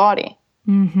of the body.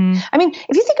 Mm-hmm. I mean,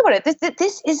 if you think about it,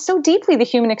 this is so deeply the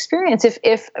human experience.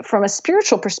 If from a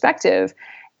spiritual perspective,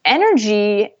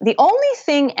 energy, the only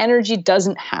thing energy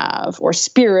doesn't have or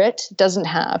spirit doesn't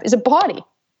have is a body.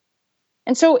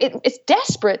 And so it's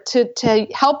desperate to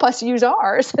help us use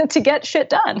ours to get shit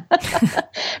done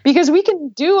because we can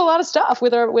do a lot of stuff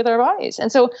with our bodies.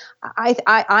 And so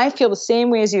I feel the same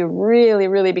way as you, really,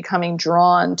 really becoming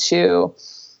drawn to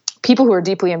people who are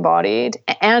deeply embodied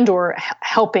and or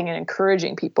helping and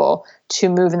encouraging people to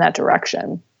move in that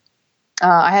direction.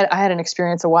 I had an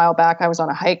experience a while back. I was on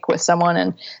a hike with someone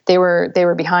and they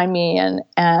were behind me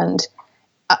and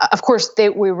of course, we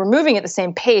were moving at the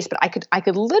same pace, but I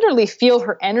could literally feel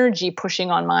her energy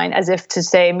pushing on mine as if to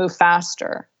say, move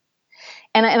faster.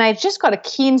 And I just got a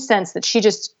keen sense that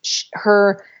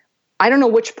I don't know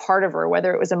which part of her,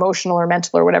 whether it was emotional or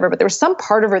mental or whatever, but there was some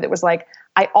part of her that was like,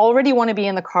 I already want to be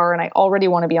in the car and I already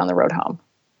want to be on the road home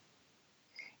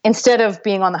instead of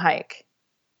being on the hike.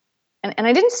 And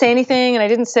I didn't say anything, and I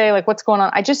didn't say like what's going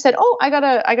on. I just said, "Oh, I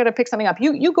gotta pick something up.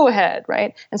 You go ahead,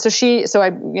 right?" And so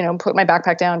I put my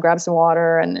backpack down, grabbed some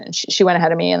water, and she went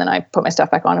ahead of me, and then I put my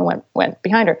stuff back on and went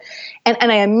behind her. And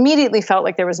I immediately felt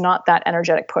like there was not that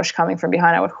energetic push coming from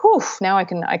behind. I went, "Whew, now I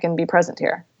can be present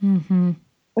here." Mm-hmm.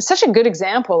 It's such a good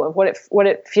example of what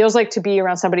it feels like to be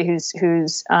around somebody who's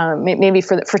maybe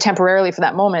for temporarily for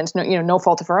that moment, no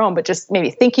fault of her own, but just maybe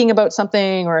thinking about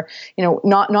something or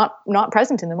not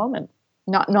present in the moment,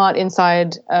 not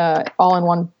inside all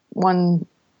in one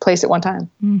place at one time.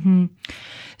 Mm-hmm.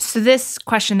 So this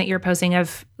question that you're posing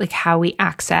of like how we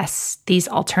access these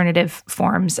alternative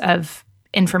forms of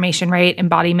information, right?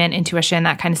 Embodiment, intuition,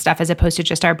 that kind of stuff, as opposed to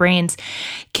just our brains.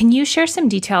 Can you share some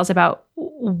details about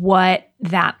what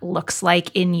that looks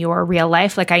like in your real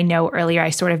life? Like I know earlier I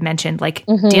sort of mentioned like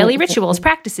daily rituals,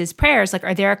 practices, prayers. Like,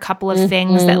 are there a couple of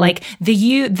things that like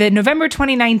the November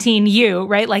 2019 you,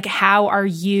 right? Like how are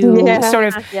you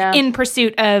in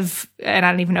pursuit of, and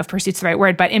I don't even know if pursuit's the right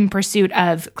word, but in pursuit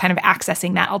of kind of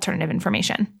accessing that alternative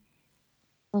information?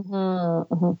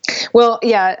 Mm-hmm, mm-hmm. Well,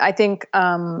 yeah, I think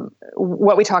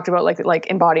what we talked about, like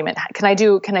embodiment. Can I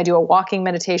do a walking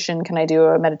meditation? Can I do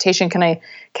a meditation? Can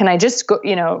I just go?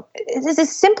 It's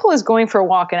as simple as going for a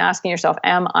walk and asking yourself,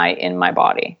 "Am I in my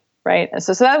body?" Right. And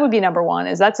so that would be number one.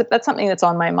 That's something that's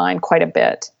on my mind quite a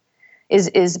bit.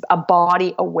 Is a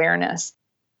body awareness.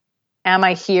 Am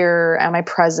I here? Am I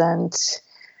present?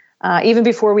 Even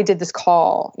before we did this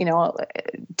call,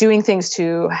 doing things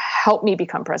to help me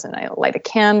become present. I light a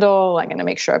candle. I'm going to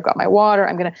make sure I've got my water.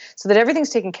 so that everything's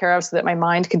taken care of so that my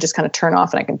mind can just kind of turn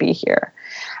off and I can be here.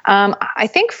 I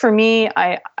think for me,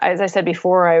 as I said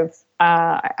before,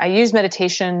 I use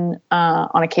meditation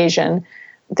on occasion.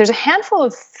 There's a handful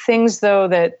of things though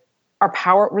that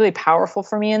are really powerful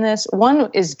for me in this.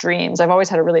 One is dreams. I've always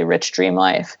had a really rich dream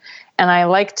life, and I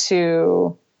like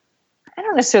to. I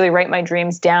don't necessarily write my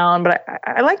dreams down, but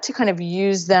I like to kind of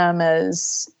use them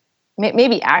as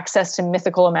maybe access to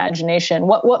mythical imagination.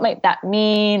 What might that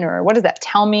mean, or what does that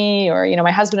tell me? Or,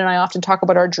 my husband and I often talk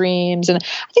about our dreams, and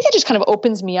I think it just kind of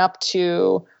opens me up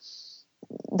to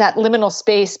that liminal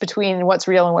space between what's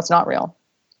real and what's not real,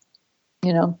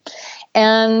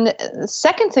 And the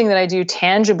second thing that I do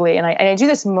tangibly, and I do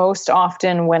this most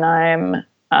often when I'm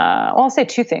I'll say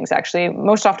two things, actually.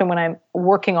 Most often when I'm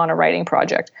working on a writing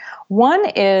project. One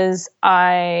is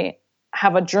I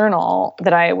have a journal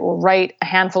that I will write a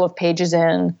handful of pages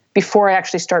in before I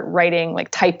actually start writing,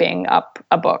 like typing up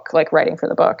a book, like writing for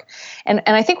the book. And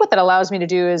I think what that allows me to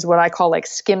do is what I call like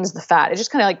skims the fat. It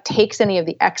just kind of like takes any of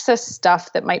the excess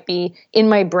stuff that might be in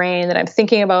my brain that I'm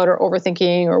thinking about or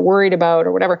overthinking or worried about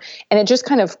or whatever. And it just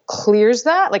kind of clears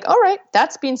that, like, all right,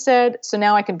 that's been said. So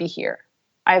now I can be here.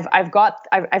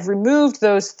 I've removed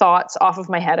those thoughts off of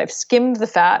my head. I've skimmed the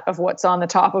fat of what's on the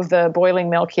top of the boiling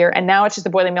milk here. And now it's just the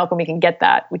boiling milk and we can get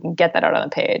that out on the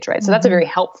page, right? So that's a very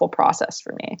helpful process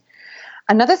for me.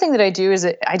 Another thing that I do is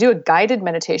I do a guided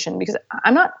meditation because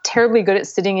I'm not terribly good at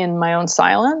sitting in my own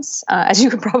silence, as you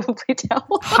can probably tell.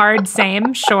 Hard,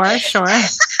 same. Sure.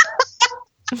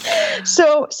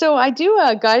 So I do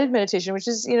a guided meditation, which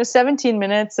is 17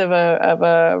 minutes of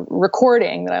a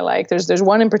recording that I like. There's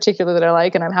one in particular that I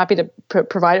like, and I'm happy to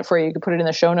provide it for you. You can put it in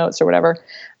the show notes or whatever.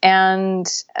 And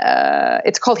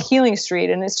it's called Healing Street,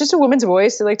 and it's just a woman's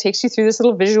voice that like takes you through this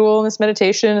little visual and this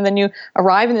meditation, and then you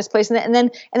arrive in this place, and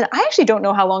then I actually don't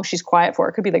know how long she's quiet for.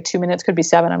 It could be like 2 minutes, could be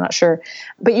 7, I'm not sure.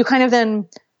 But you kind of then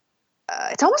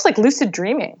it's almost like lucid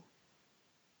dreaming.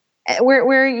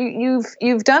 Where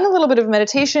you've done a little bit of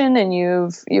meditation and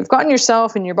you've gotten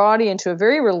yourself and your body into a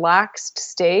very relaxed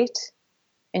state,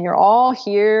 and you're all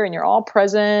here and you're all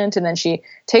present, and then she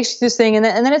takes you through this thing, and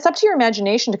then it's up to your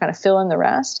imagination to kind of fill in the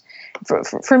rest.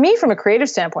 For me, from a creative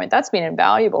standpoint, that's been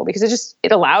invaluable because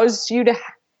it allows you to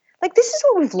like, this is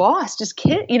what we've lost as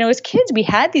kids. As kids we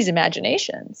had these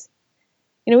imaginations.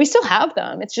 We still have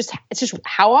them. It's just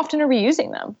how often are we using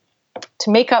them?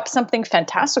 make up something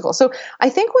fantastical. So I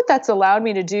think what that's allowed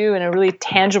me to do in a really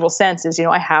tangible sense is,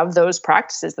 I have those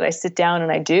practices that I sit down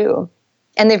and I do,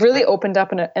 and they've really opened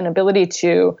up an ability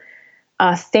to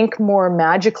think more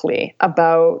magically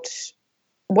about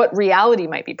what reality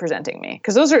might be presenting me,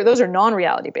 because those are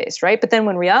non-reality based, right? But then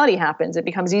when reality happens, it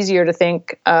becomes easier to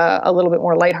think a little bit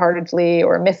more lightheartedly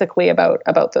or mythically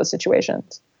about those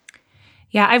situations.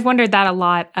 Yeah, I've wondered that a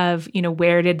lot of,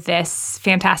 where did this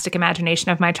fantastic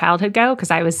imagination of my childhood go?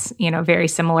 Because I was, very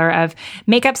similar of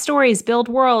make up stories, build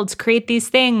worlds, create these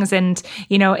things. And,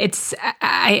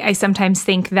 I sometimes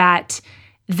think that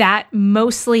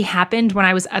mostly happened when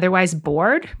I was otherwise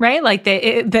bored, right? Like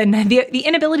the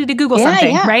inability to Google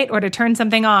something, right? Or to turn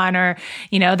something on, or,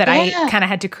 that I kind of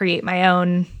had to create my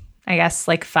own, I guess,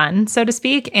 like fun, so to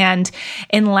speak. And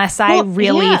unless I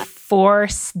really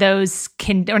force those,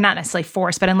 or not necessarily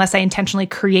force, but unless I intentionally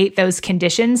create those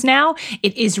conditions now,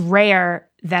 it is rare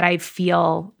that I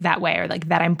feel that way, or like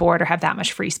that I'm bored or have that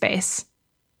much free space.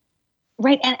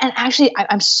 Right. And actually,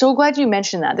 I'm so glad you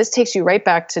mentioned that. This takes you right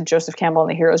back to Joseph Campbell and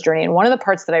the hero's journey. And one of the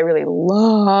parts that I really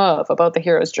love about the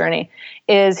hero's journey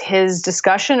is his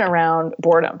discussion around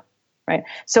boredom. Right.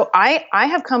 So I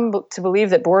have come to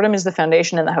believe that boredom is the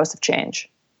foundation in the house of change.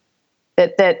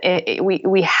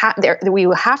 We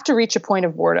have to reach a point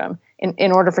of boredom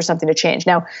in order for something to change.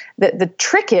 Now, the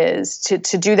trick is to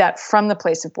do that from the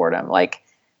place of boredom. Like,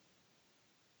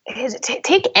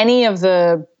 take any of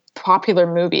the popular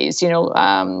movies,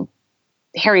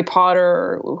 Harry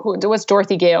Potter, what's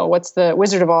Dorothy Gale, what's the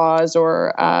Wizard of Oz,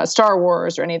 or Star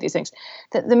Wars, or any of these things.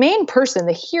 The main person,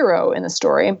 the hero in the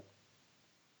story,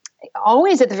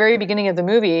 always at the very beginning of the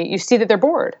movie, you see that they're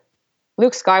bored.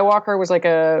 Luke Skywalker was like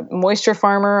a moisture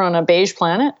farmer on a beige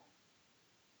planet.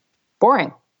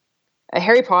 Boring.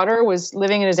 Harry Potter was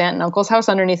living in his aunt and uncle's house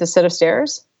underneath a set of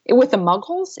stairs with the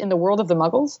Muggles, in the world of the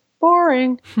Muggles.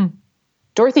 Boring.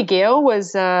 Dorothy Gale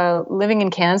was living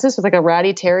in Kansas with like a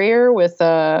ratty terrier with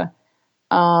it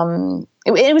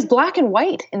was black and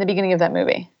white in the beginning of that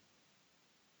movie.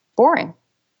 Boring.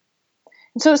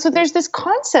 So there's this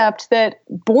concept that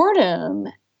boredom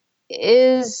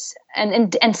is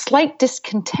and slight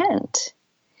discontent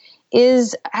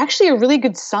is actually a really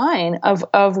good sign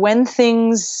of when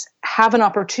things have an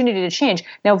opportunity to change.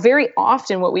 Now, very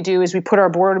often what we do is we put our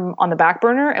boredom on the back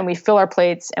burner and we fill our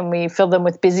plates and we fill them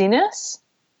with busyness.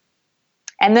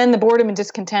 And then the boredom and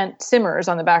discontent simmers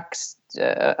on the back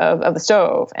of the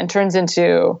stove and turns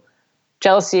into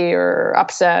jealousy or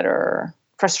upset or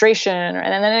frustration.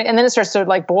 And then it starts to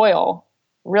like boil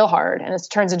real hard, and it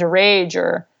turns into rage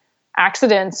or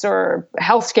accidents or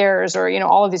health scares or,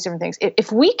 all of these different things.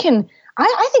 If we can,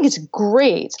 I think it's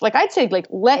great. Like I'd say, like,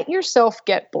 let yourself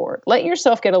get bored. Let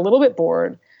yourself get a little bit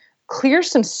bored, clear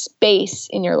some space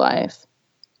in your life,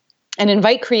 and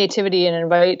invite creativity and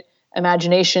invite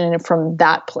imagination from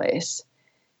that place.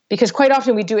 Because quite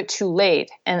often we do it too late,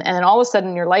 and then all of a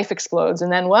sudden your life explodes,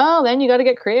 and then you got to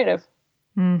get creative.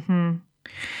 Mm-hmm.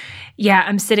 Yeah,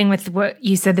 I'm sitting with what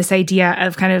you said, this idea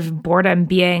of kind of boredom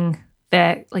being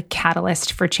the like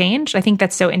catalyst for change. I think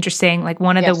that's so interesting. Like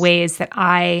one of the ways that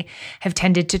I have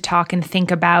tended to talk and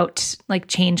think about like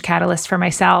change catalyst for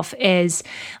myself is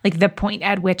like the point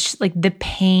at which like the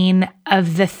pain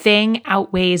of the thing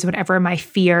outweighs whatever my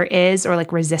fear is or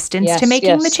like resistance to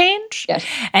making the change. Yes.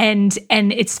 And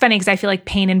it's funny because I feel like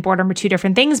pain and boredom are two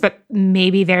different things, but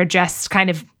maybe they're just kind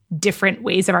of different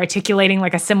ways of articulating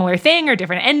like a similar thing or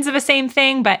different ends of a same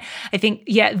thing. But I think,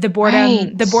 the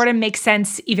boredom makes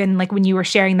sense. Even like when you were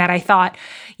sharing that, I thought,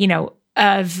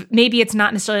 of maybe it's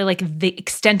not necessarily like the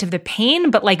extent of the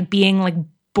pain, but like being like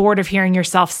bored of hearing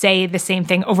yourself say the same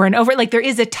thing over and over. Like there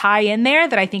is a tie in there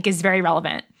that I think is very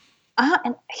relevant.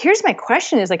 And here's my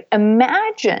question is like,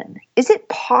 is it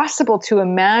possible to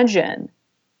imagine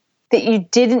that you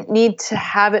didn't need to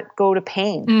have it go to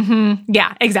pain? Mm-hmm.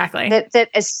 Yeah, exactly. That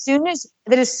as soon as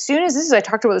I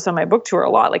talked about this on my book tour a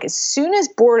lot, like as soon as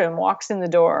boredom walks in the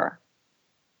door,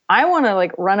 I want to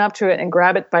like run up to it and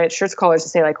grab it by its shirt collars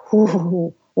and say like,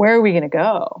 where are we going to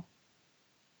go?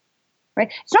 Right?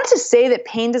 It's not to say that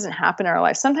pain doesn't happen in our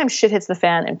life. Sometimes shit hits the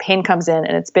fan and pain comes in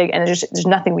and it's big and there's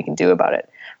nothing we can do about it.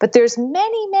 But there's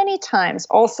many, many times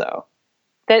also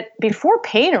that before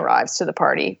pain arrives to the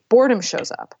party, boredom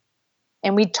shows up.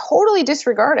 And we totally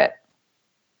disregard it.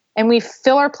 And we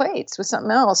fill our plates with something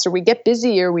else, or we get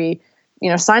busy, or we,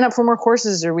 sign up for more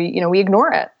courses, or we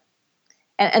ignore it.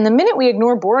 And the minute we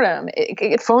ignore boredom,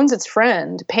 it phones its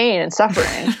friend, pain and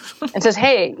suffering, and says,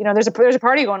 hey, there's a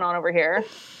party going on over here.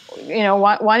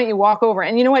 why don't you walk over?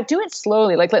 And you know what? Do it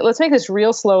slowly. Like, let's make this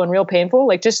real slow and real painful.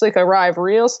 Like, just like arrive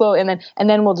real slow, and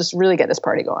then we'll just really get this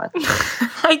party going.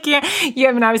 I can't. Yeah,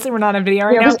 I mean, obviously we're not on video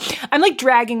right now. I'm like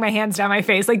dragging my hands down my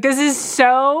face. Like, this is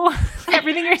so,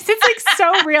 everything you're, it's like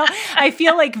so real. I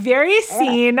feel like very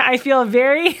seen. I feel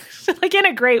very, like, in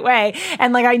a great way.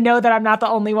 And like, I know that I'm not the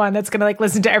only one that's going to like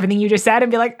listen to everything you just said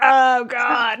and be like, oh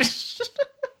God.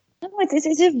 No,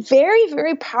 it's a very,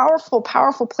 very powerful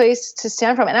place to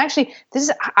stand from. And actually,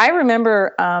 I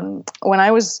remember when I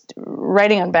was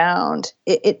writing Unbound,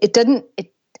 it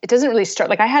doesn't really start,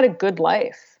 like, I had a good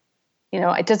life.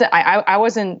 I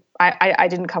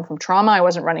didn't come from trauma. I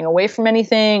wasn't running away from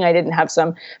anything. I didn't have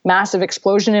some massive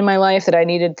explosion in my life that I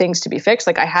needed things to be fixed.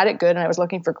 Like, I had it good and I was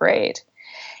looking for great.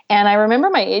 And I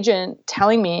remember my agent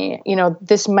telling me,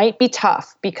 this might be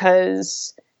tough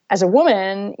because as a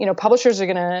woman, publishers they're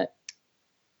going to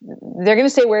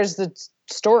say, where's the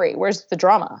story? Where's the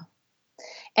drama?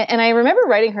 And I remember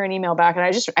writing her an email back, and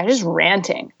I just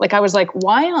ranting. Like, I was like,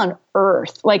 why on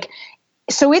earth? Like,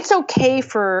 so it's okay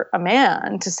for a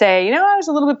man to say, I was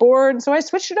a little bit bored, so I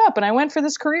switched it up and I went for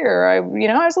this career. I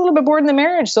was a little bit bored in the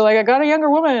marriage, so like I got a younger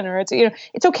woman. Or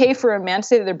it's okay for a man to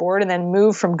say that they're bored and then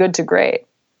move from good to great.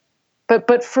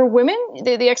 But for women,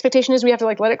 the expectation is we have to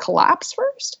like let it collapse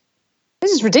first.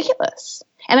 This is ridiculous.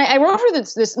 And I wrote her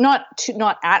this not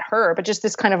at her, but just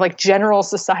this kind of like general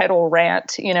societal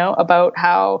rant, about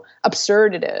how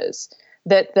absurd it is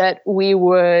that we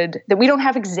don't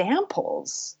have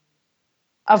examples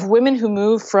of women who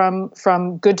move from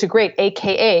good to great,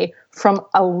 AKA from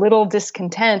a little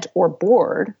discontent or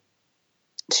bored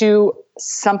to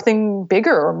something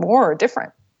bigger or more or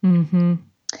different. Mm-hmm.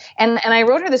 And I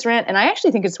wrote her this rant, and I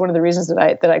actually think it's one of the reasons that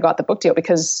I got the book deal,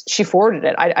 because she forwarded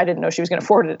it. I didn't know she was going to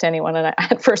forward it to anyone, and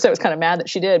at first I was kind of mad that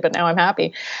she did, but now I'm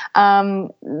happy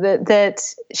that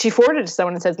she forwarded it to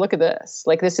someone and says, "Look at this!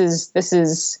 Like, this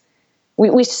is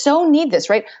we so need this,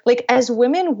 right? Like, as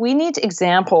women, we need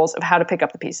examples of how to pick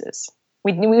up the pieces.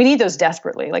 We need those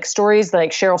desperately, like stories like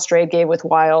Cheryl Strayed gave with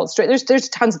Wild. There's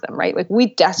tons of them, right? Like,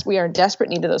 we are in desperate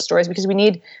need of those stories, because we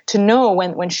need to know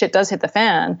when shit does hit the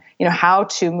fan, how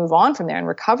to move on from there and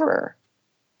recover.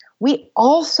 We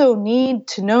also need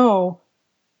to know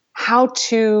how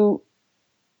to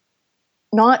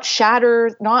not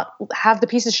have the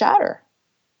pieces shatter.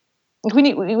 Like, we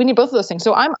need both of those things.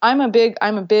 So I'm a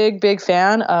big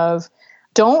fan of,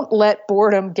 don't let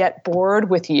boredom get bored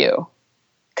with you.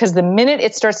 Because the minute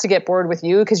it starts to get bored with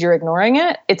you because you're ignoring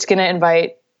it, it's going to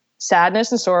invite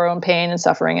sadness and sorrow and pain and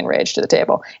suffering and rage to the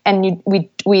table. And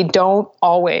we don't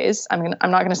always, I'm not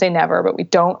going to say never, but we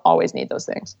don't always need those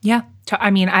things. Yeah.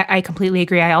 I mean, I completely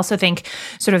agree. I also think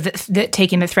sort of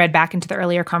taking the thread back into the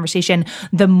earlier conversation,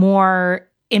 the more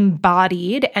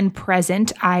embodied and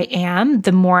present I am,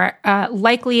 the more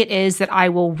likely it is that I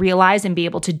will realize and be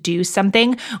able to do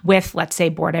something with, let's say,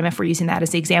 boredom, if we're using that as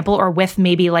the example, or with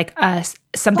maybe like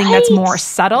something that's more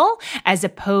subtle, as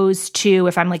opposed to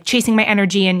if I'm like chasing my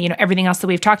energy and, everything else that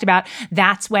we've talked about,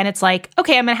 that's when it's like,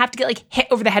 okay, I'm going to have to get like hit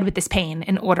over the head with this pain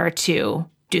in order to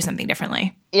do something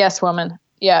differently. Yes, woman.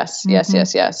 Yes,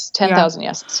 mm-hmm. yes. 10,000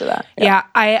 yeses to that. Yeah.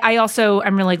 I also,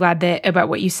 I'm really glad about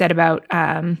what you said about,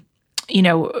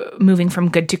 moving from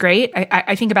good to great.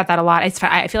 I think about that a lot.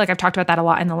 I feel like I've talked about that a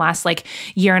lot in the last like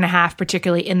year and a half,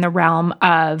 particularly in the realm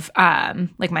of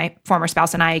like my former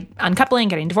spouse and I uncoupling,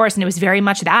 getting divorced. And it was very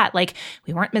much that, like,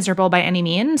 we weren't miserable by any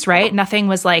means, right? Nothing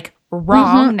was like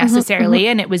wrong necessarily.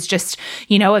 And it was just,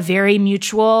 a very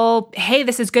mutual, hey,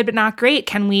 this is good, but not great.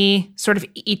 Can we sort of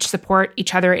each support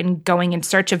each other in going in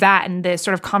search of that? And the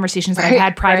sort of conversations that I've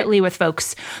had privately with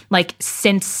folks, like,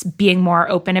 since being more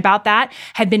open about that,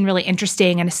 had been really interesting.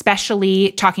 And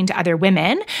especially talking to other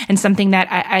women. And something that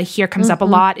I hear comes up a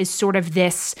lot is sort of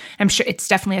this, I'm sure it's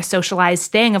definitely a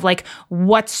socialized thing of like,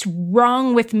 what's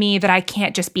wrong with me that I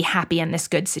can't just be happy in this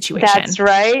good situation? That's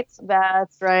right.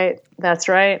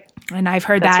 And I've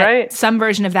heard some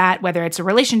version of that, whether it's a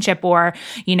relationship or,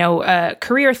 a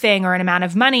career thing or an amount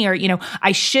of money or,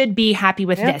 I should be happy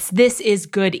with this. This is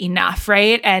good enough,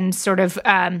 right? And sort of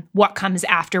what comes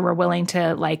after, we're willing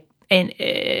to like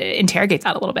interrogate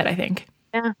that a little bit, I think.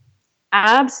 Yeah,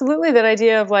 absolutely. That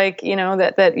idea of like,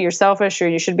 that you're selfish or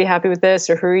you should be happy with this,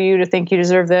 or who are you to think you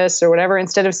deserve this or whatever,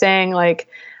 instead of saying like,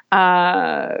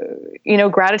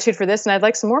 gratitude for this and I'd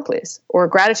like some more, please. Or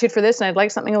gratitude for this and I'd like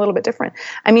something a little bit different.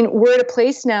 I mean, we're at a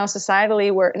place now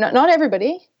societally where not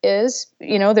everybody is,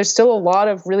 there's still a lot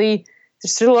of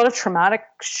traumatic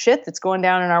shit that's going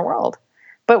down in our world.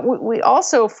 But we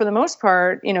also, for the most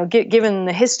part, given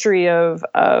the history of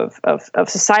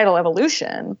societal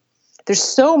evolution, there's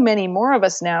so many more of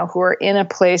us now who are in a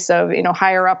place of,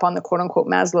 higher up on the quote unquote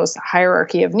Maslow's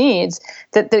hierarchy of needs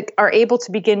that are able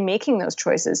to begin making those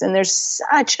choices. And there's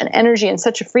such an energy and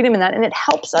such a freedom in that. And it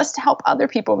helps us to help other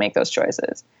people make those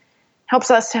choices.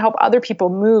 Helps us to help other people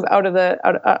move out of the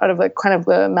kind of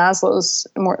the Maslow's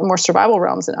more survival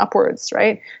realms and upwards,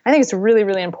 right? I think it's really,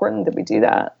 really important that we do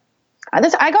that.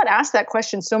 I got asked that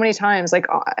question so many times,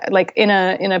 like in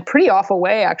a pretty awful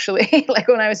way, actually. Like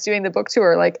when I was doing the book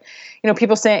tour,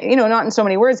 people saying, not in so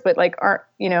many words, but like,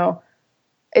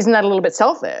 isn't that a little bit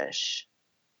selfish?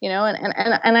 And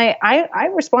I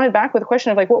responded back with a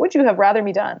question of like, what would you have rather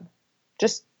me done?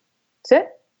 Just sit,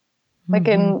 like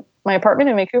in my apartment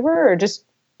in Vancouver, or just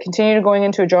continue going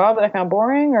into a job that I found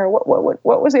boring, or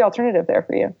what was the alternative there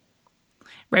for you?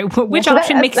 Right. Which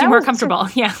option makes you more comfortable?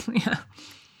 Yeah.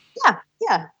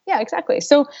 Yeah, exactly.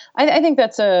 So I think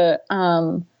that's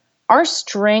our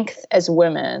strength as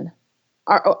women.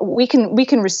 We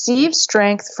can receive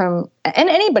strength from, and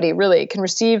anybody really can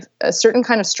receive a certain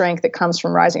kind of strength that comes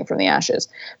from rising from the ashes.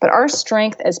 But our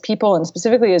strength as people, and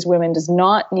specifically as women, does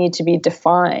not need to be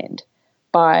defined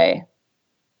by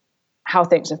how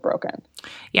things have broken.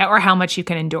 Yeah, or how much you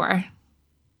can endure.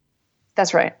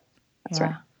 That's right.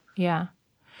 Right. Yeah.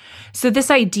 So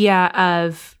this idea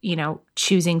of,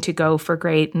 choosing to go for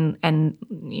great and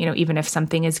even if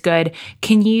something is good,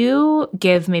 can you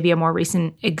give maybe a more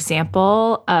recent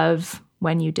example of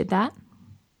when you did that?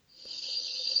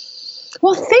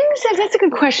 Well, that's a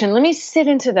good question. Let me sit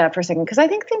into that for a second, because I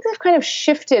think things have kind of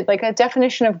shifted, like a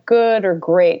definition of good or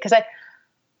great. Because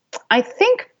I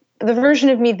think the version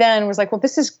of me then was like, well,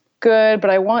 this is good, but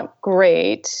I want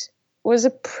great. Was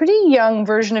a pretty young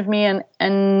version of me, and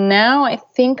now I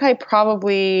think I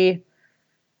probably,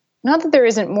 not that there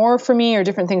isn't more for me or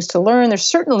different things to learn, there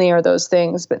certainly are those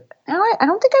things, but now I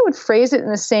don't think I would phrase it in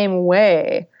the same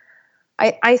way.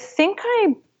 I think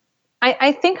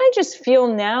I just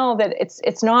feel now that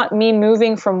it's not me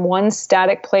moving from one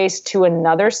static place to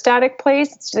another static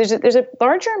place. There's a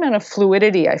larger amount of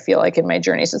fluidity, I feel like, in my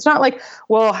journey. So it's not like,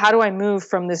 well, how do I move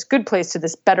from this good place to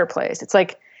this better place?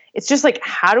 It's just like,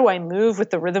 how do I move with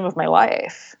the rhythm of my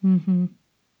life? Mm-hmm.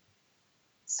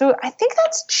 So I think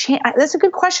that's a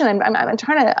good question. I'm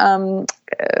trying to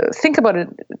think about it,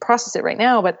 process it right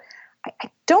now, but I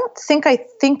don't think I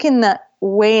think in that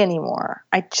way anymore.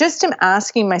 I just am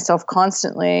asking myself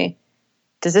constantly,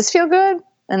 does this feel good?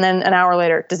 And then an hour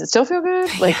later, does it still feel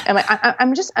good? Like,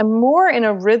 I'm more in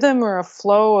a rhythm or a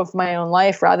flow of my own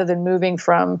life rather than moving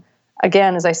from,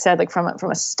 again, as I said, like from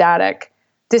a static,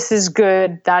 this is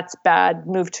good, that's bad,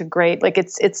 move to great. Like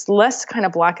it's less kind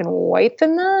of black and white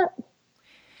than that.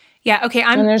 Yeah. Okay.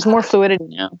 And there's more fluidity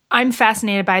now. I'm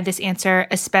fascinated by this answer,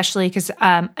 especially because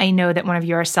I know that one of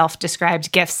your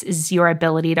self-described gifts is your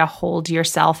ability to hold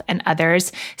yourself and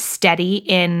others steady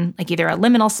in like either a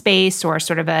liminal space or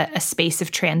sort of a space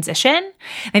of transition.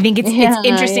 I think it's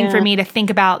interesting for me to think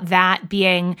about that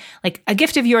being like a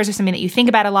gift of yours or something that you think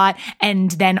about a lot.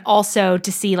 And then also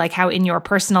to see like how in your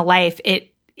personal life, it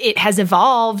has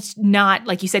evolved, not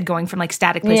like you said, going from like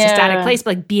static place to static place,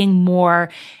 but like being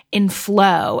more in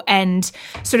flow, and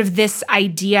sort of this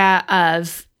idea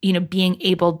of, being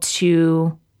able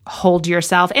to hold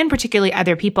yourself and particularly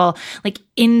other people like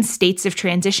in states of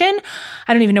transition.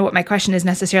 I don't even know what my question is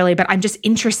necessarily, but I'm just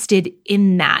interested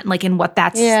in that, like in what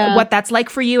that's like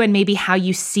for you, and maybe how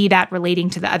you see that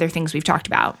relating to the other things we've talked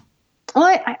about.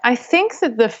 Well, I think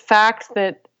that the fact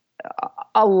that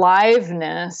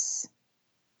aliveness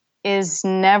is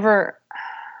never,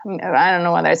 I don't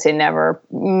know whether I'd say never,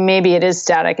 maybe it is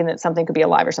static and that something could be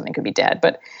alive or something could be dead.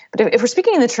 But if we're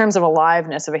speaking in the terms of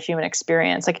aliveness of a human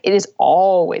experience, like it is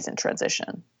always in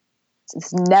transition.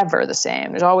 It's never the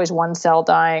same. There's always one cell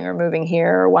dying or moving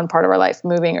here, or one part of our life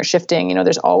moving or shifting.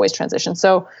 There's always transition.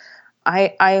 So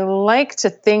I like to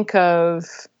think of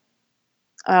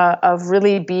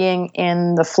really being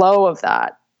in the flow of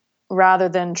that rather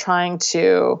than trying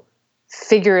to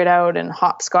figure it out and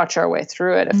hopscotch our way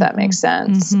through it, if that makes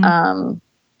sense. Mm-hmm.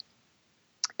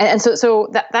 So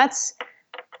that's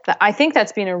I think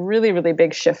that's been a really, really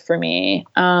big shift for me.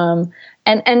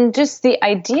 And just the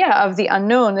idea of the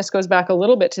unknown, this goes back a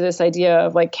little bit to this idea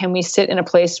of like, can we sit in a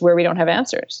place where we don't have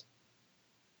answers?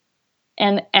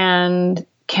 And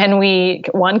can we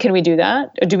do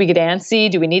that? Or do we get antsy?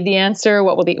 Do we need the answer?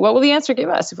 What will the answer give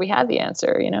us if we had the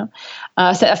answer?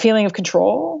 So a feeling of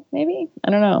control, maybe? I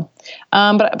don't know.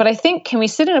 But I think, can we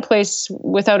sit in a place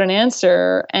without an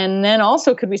answer? And then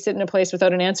also, could we sit in a place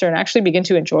without an answer and actually begin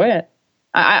to enjoy it?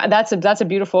 That's a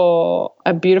beautiful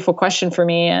question for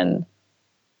me. And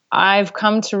I've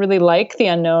come to really like the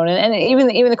unknown, and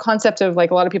even the concept of,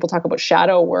 like, a lot of people talk about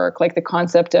shadow work, like the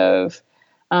concept of,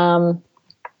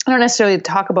 I don't necessarily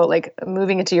talk about like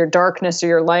moving into your darkness or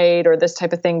your light or this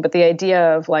type of thing, but the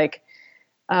idea of like,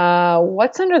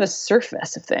 what's under the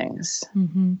surface of things?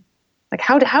 Mm-hmm. Like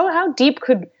how deep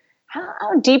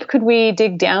could we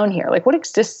dig down here? Like, what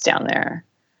exists down there?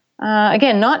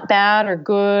 Again, not bad or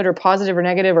good or positive or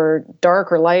negative or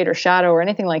dark or light or shadow or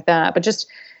anything like that, but just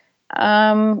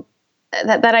that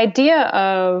idea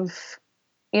of,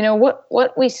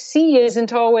 what we see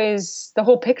isn't always the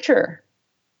whole picture.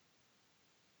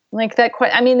 Like that.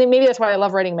 Maybe that's why I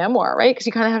love writing memoir, right? Because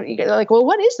you kind of have, like, well,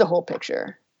 what is the whole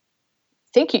picture?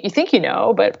 You think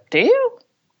but do you?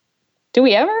 Do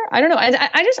we ever? I don't know.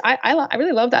 I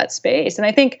really love that space, and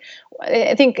I think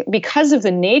because of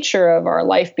the nature of our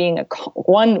life being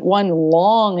one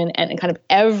long and kind of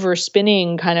ever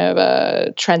spinning kind of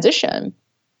a transition,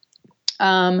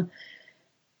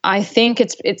 I think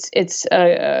it's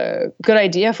a good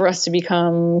idea for us to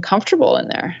become comfortable in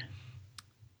there.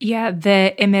 Yeah,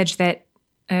 the image that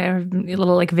a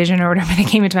little like vision or whatever that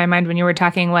came into my mind when you were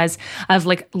talking was of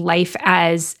like life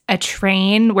as a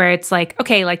train, where it's like,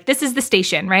 okay, like this is the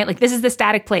station, right? Like this is the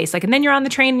static place. Like, and then you're on the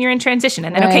train and you're in transition,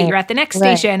 and then, okay, you're at the next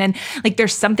station. And like,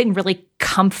 there's something really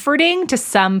comforting to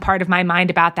some part of my mind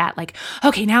about that. Like,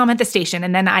 okay, now I'm at the station,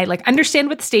 and then I like understand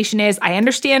what the station is. I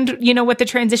understand, what the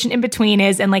transition in between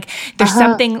is. And like, there's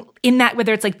something in that,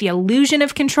 whether it's like the illusion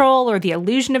of control or the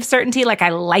illusion of certainty, like I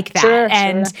like that. Sure.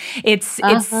 It's,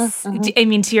 I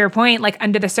mean, to your point, like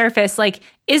under the surface, like,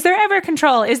 is there ever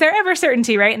control? Is there ever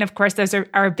certainty? Right. And of course, those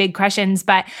are big questions,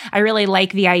 but I really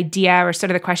like the idea, or sort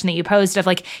of the question that you posed of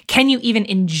like, can you even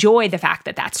enjoy the fact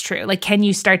that that's true? Like, can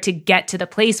you start to get to the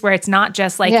place where it's not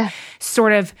just like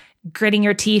sort of gritting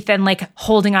your teeth and like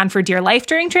holding on for dear life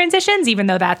during transitions, even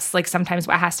though that's like sometimes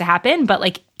what has to happen, but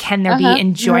like, can there be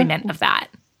enjoyment of that?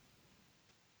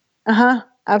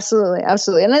 Absolutely.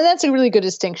 And that's a really good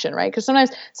distinction, right? Because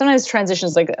sometimes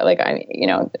transitions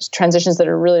transitions that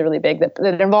are really, really big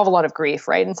that involve a lot of grief,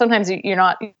 right? And sometimes you're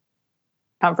not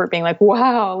comfort being like,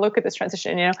 wow, look at this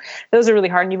transition. Those are really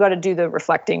hard, and you've got to do the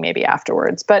reflecting maybe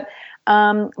afterwards. But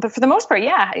for the most part,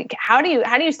 how do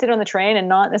you sit on the train and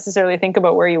not necessarily think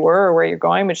about where you were or where you're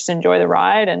going, but just enjoy the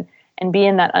ride and be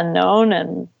in that unknown?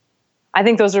 And I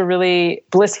think those are really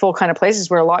blissful kind of places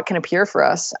where a lot can appear for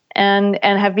us, and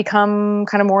have become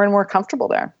kind of more and more comfortable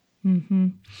there. Mm-hmm.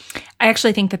 I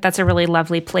actually think that that's a really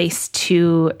lovely place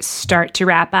to start to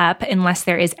wrap up, unless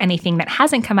there is anything that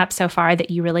hasn't come up so far that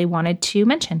you really wanted to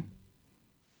mention.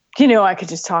 I could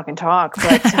just talk and talk,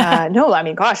 but no, I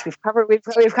mean, gosh, we've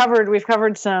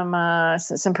covered some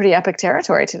pretty epic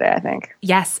territory today, I think.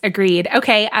 Yes, agreed.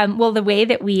 Okay. Well, the way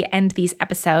that we end these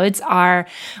episodes are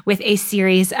with a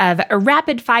series of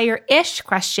rapid fire-ish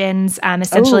questions.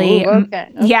 Essentially, okay.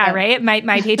 Yeah, right. My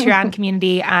Patreon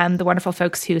community, the wonderful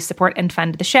folks who support and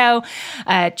fund the show,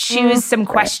 choose some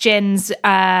questions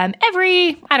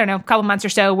every, I don't know, couple months or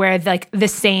so, where like the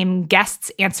same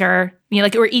guests answer.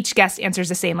 Or each guest answers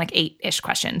the same, like 8-ish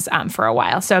questions for a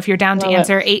while. So if you're down to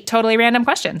answer 8 totally random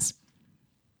questions.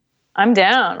 I'm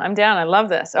down. I love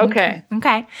this. Okay.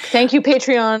 Thank you,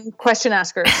 Patreon question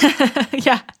askers.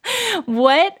 Yeah.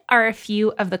 What are a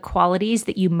few of the qualities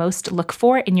that you most look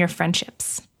for in your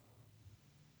friendships?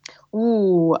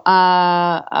 Ooh,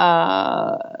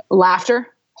 laughter.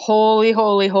 Holy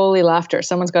laughter.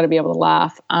 Someone's got to be able to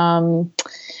laugh.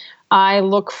 I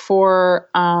look for...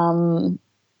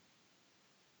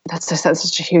 That's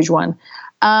such a huge one.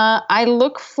 I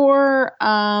look for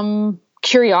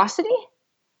curiosity.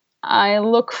 I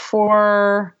look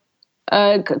for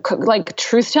like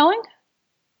truth telling.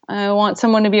 I want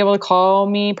someone to be able to call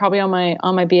me probably on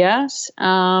my BS.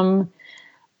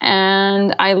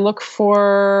 And I look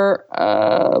for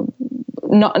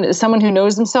someone who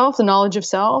knows themselves, the knowledge of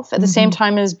self, at the same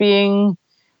time as being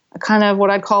kind of what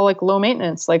I'd call like low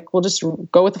maintenance. Like, we'll just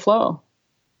go with the flow.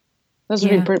 Those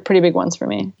would be pretty big ones for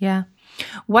me. Yeah.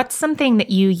 What's something that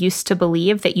you used to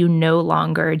believe that you no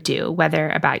longer do, whether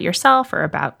about yourself or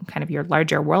about kind of your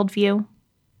larger worldview?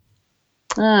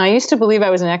 I used to believe I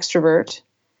was an extrovert.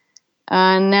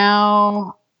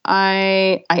 Now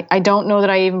I don't know that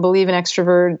I even believe in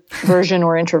extroversion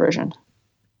or introversion.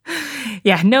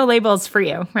 Yeah, no labels for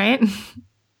you, right?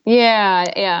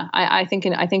 Yeah. I think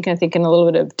in a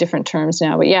little bit of different terms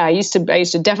now, but yeah, I used to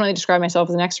definitely describe myself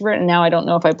as an extrovert, and now I don't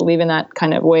know if I believe in that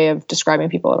kind of way of describing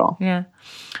people at all. Yeah.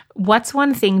 What's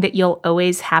one thing that you'll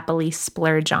always happily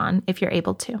splurge on if you're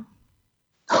able to?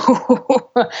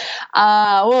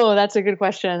 Whoa, that's a good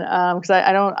question. Because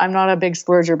I'm not a big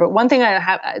splurger, but one thing I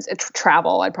have is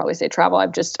travel. I'd probably say travel.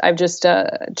 I've just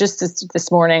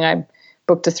this morning, I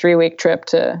booked a 3-week trip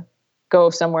to go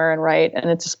somewhere and write, and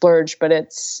it's a splurge, but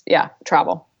it's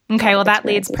travel. Okay. Well, that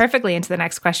leads perfectly into the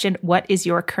next question. What is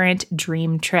your current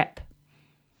dream trip?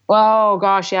 Oh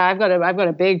gosh, yeah, I've got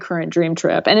a big current dream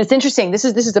trip, and it's interesting. This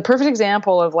is the perfect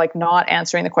example of like not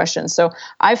answering the question. So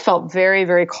I've felt very,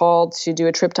 very called to do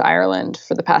a trip to Ireland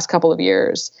for the past couple of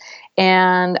years,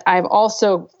 and I've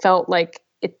also felt like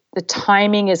the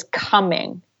timing is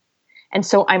coming, and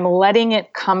so I'm letting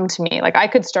it come to me. Like I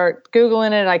could start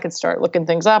Googling it, I could start looking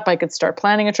things up, I could start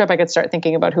planning a trip, I could start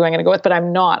thinking about who I'm going to go with, but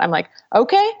I'm not. I'm like,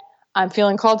 okay, I'm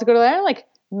feeling called to go to Ireland. Like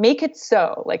make it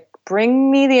so. Like bring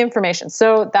me the information.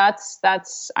 So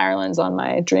that's Ireland's on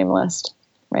my dream list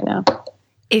right now.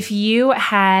 If you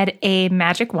had a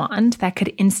magic wand that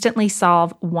could instantly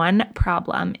solve one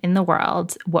problem in the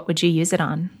world, what would you use it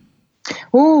on?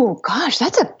 Oh gosh,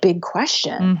 that's a big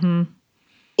question. Mm-hmm.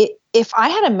 If I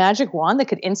had a magic wand that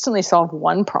could instantly solve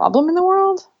one problem in the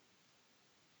world,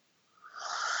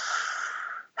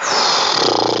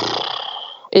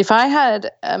 if I had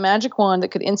a magic wand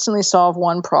that could instantly solve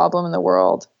one problem in the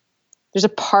world, there's a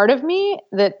part of me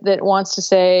that wants to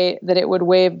say that I would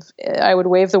wave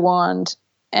the wand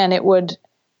and it would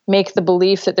make the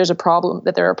belief that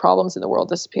there are problems in the world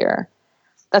disappear.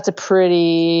 That's a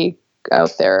pretty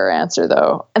out there answer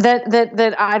though.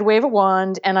 That I'd wave a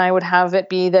wand and I would have it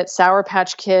be that Sour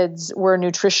Patch Kids were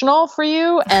nutritional for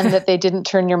you and that they didn't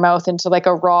turn your mouth into like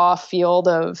a raw field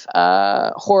of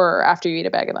horror after you eat a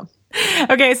bag of them.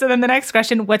 Okay, so then the next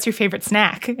question, what's your favorite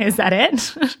snack? Is that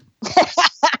it?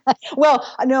 Well,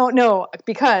 no,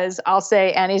 because I'll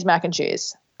say Annie's mac and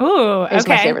cheese. Ooh, okay. It's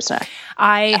my favorite snack.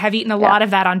 I have eaten a lot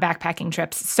of that on backpacking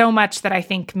trips, so much that I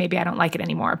think maybe I don't like it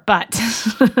anymore, but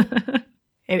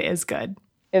it is good.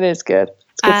 It is good.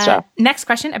 It's good stuff. Next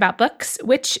question about books.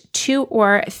 Which 2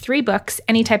 or 3 books,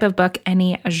 any type of book,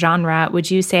 any genre, would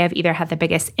you say have either had the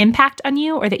biggest impact on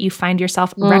you or that you find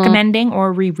yourself recommending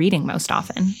or rereading most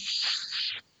often?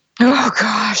 Oh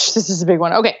gosh, this is a big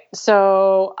one. Okay,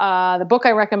 so the book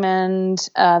I recommend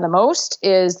the most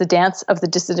is The Dance of the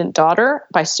Dissident Daughter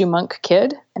by Sue Monk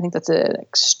Kidd. I think that's an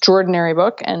extraordinary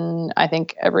book, and I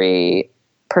think every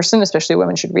person, especially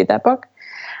women, should read that book.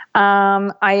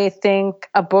 I think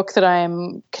a book that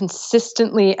I'm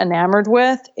consistently enamored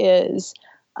with is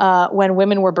When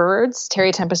Women Were Birds,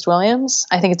 Terry Tempest Williams.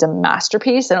 I think it's a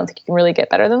masterpiece. I don't think you can really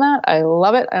get better than that. I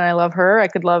love it, and I love her. I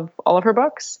could love all of her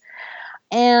books.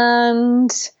 And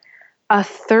a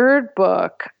third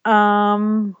book,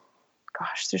 gosh,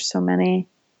 there's so many.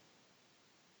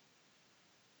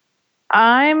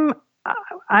 I'm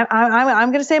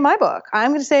going to say my book.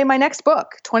 I'm going to say my next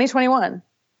book, 2021.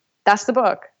 That's the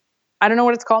book. I don't know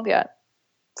what it's called yet.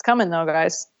 It's coming though,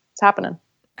 guys. It's happening.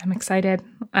 I'm excited.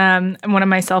 One of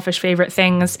my selfish favorite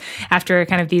things after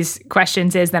kind of these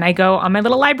questions is then I go on my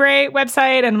little library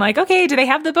website and I'm like, okay, do they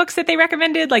have the books that they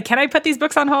recommended? Like, can I put these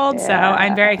books on hold? Yeah. So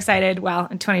I'm very excited. Well,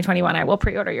 in 2021, I will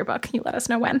pre-order your book. You let us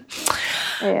know when.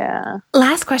 Yeah.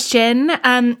 Last question.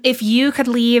 If you could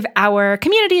leave our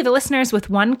community, the listeners, with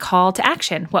one call to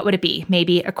action, what would it be?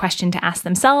 Maybe a question to ask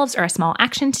themselves or a small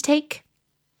action to take?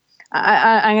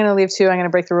 I'm going to leave 2. I'm going to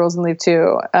break the rules and leave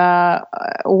 2.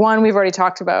 One we've already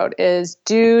talked about is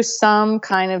do some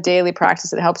kind of daily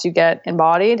practice that helps you get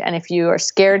embodied. And if you are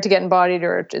scared to get embodied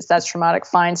or that's traumatic,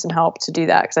 find some help to do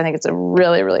that because I think it's a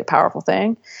really, really powerful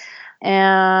thing.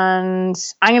 And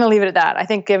I'm going to leave it at that. I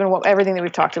think given everything that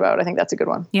we've talked about, I think that's a good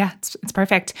one. Yeah, it's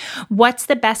perfect. What's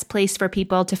the best place for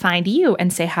people to find you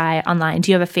and say hi online?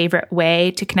 Do you have a favorite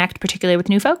way to connect, particularly with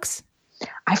new folks?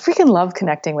 I freaking love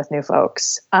connecting with new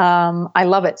folks. I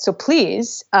love it. So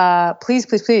please,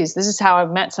 this is how I've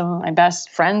met some of my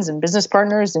best friends and business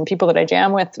partners and people that I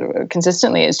jam with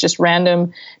consistently. It's just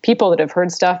random people that have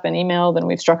heard stuff and emailed and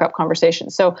we've struck up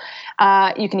conversations. So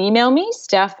you can email me,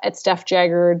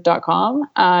 steph@stephjagger.com.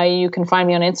 You can find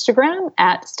me on Instagram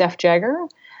 @StephJagger.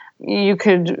 You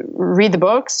could read the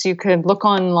books. You could look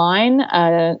online.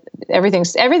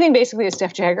 Everything basically is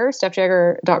Steph Jagger,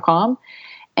 stephjagger.com.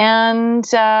 And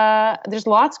there's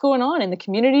lots going on in the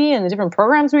community and the different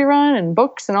programs we run and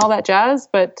books and all that jazz.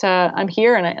 But I'm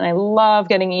here and I love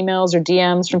getting emails or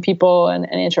DMs from people and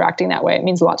interacting that way. It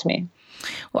means a lot to me.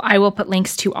 Well, I will put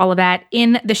links to all of that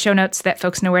in the show notes so that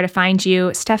folks know where to find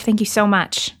you. Steph, thank you so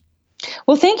much.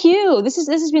 Well, thank you. This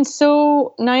has been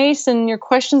so nice, and your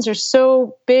questions are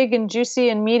so big and juicy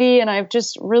and meaty, and I've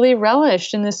just really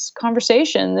relished in this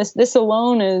conversation. This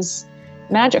alone is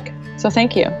magic. So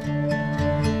thank you.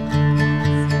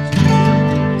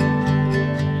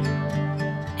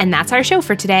 And that's our show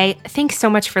for today. Thanks so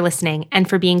much for listening and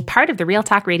for being part of the Real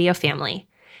Talk Radio family.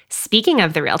 Speaking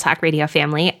of the Real Talk Radio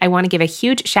family, I want to give a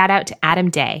huge shout out to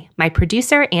Adam Day, my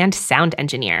producer and sound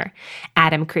engineer.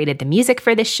 Adam created the music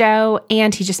for this show,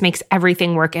 and he just makes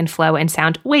everything work and flow and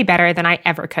sound way better than I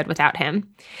ever could without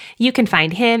him. You can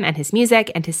find him and his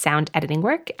music and his sound editing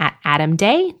work at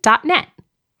adamday.net.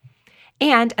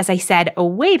 And as I said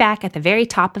way back at the very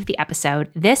top of the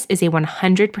episode, this is a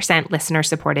 100%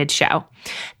 listener-supported show.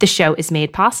 The show is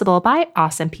made possible by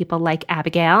awesome people like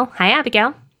Abigail. Hi,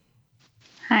 Abigail.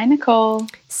 Hi, Nicole.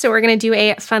 So we're going to do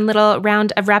a fun little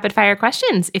round of rapid-fire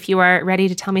questions if you are ready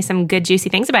to tell me some good,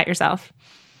 juicy things about yourself.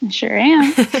 I sure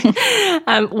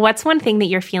am. What's one thing that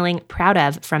you're feeling proud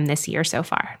of from this year so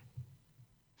far?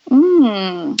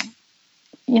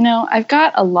 I've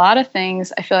got a lot of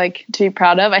things I feel like to be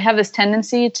proud of. I have this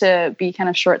tendency to be kind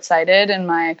of short-sighted in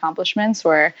my accomplishments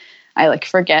where I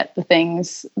forget the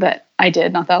things that I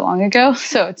did not that long ago.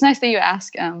 So it's nice that you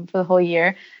ask for the whole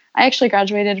year. I actually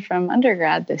graduated from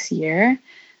undergrad this year.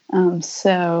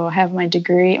 So I have my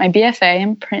degree, my BFA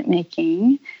in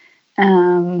printmaking.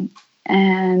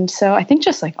 And so I think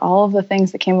just all of the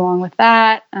things that came along with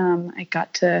that, I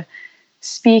got to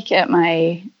speak at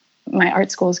my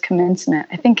art school's commencement.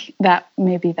 I think that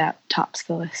maybe that tops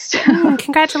the list.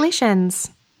 Congratulations.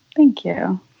 Thank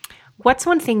you. What's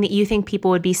one thing that you think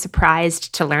people would be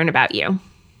surprised to learn about you?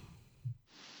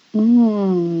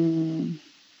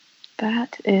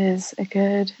 That is a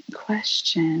good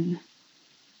question.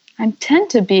 I tend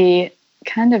to be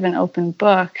kind of an open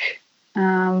book.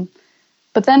 But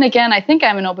then again, I think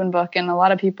I'm an open book, and a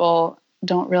lot of people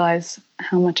don't realize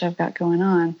how much I've got going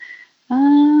on.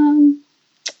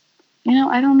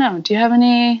 I don't know. Do you have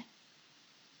anything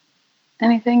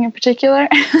in particular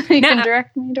you can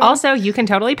direct me to? Also, you can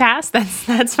totally pass.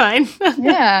 That's fine.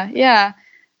 Yeah.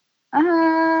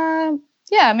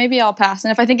 Maybe I'll pass.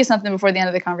 And if I think of something before the end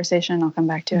of the conversation, I'll come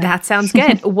back to it. That sounds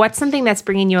good. What's something that's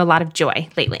bringing you a lot of joy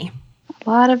lately? A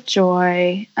lot of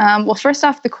joy. Well, first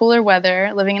off, the cooler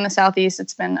weather. Living in the Southeast,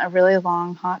 it's been a really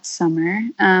long, hot summer.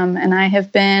 And I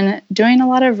have been doing a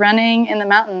lot of running in the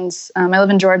mountains. I live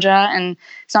in Georgia, and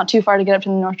it's not too far to get up to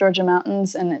the North Georgia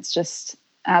mountains. And it's just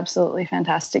absolutely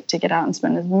fantastic to get out and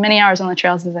spend as many hours on the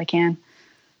trails as I can.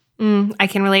 I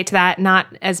can relate to that. Not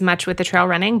as much with the trail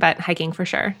running, but hiking for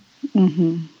sure.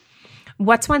 Mm-hmm.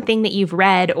 What's one thing that you've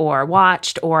read or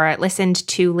watched or listened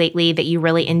to lately that you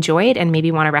really enjoyed and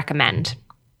maybe want to recommend?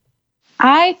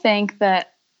 I think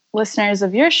that listeners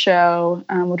of your show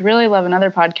would really love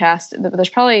another podcast. There's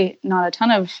probably not a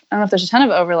ton of, I don't know if there's a ton of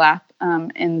overlap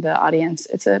in the audience.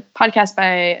 It's a podcast by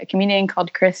a comedian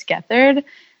called Chris Gethard,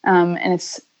 and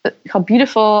it's called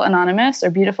Beautiful Anonymous, or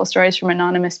Beautiful Stories from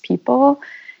Anonymous People.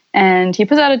 And he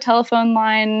puts out a telephone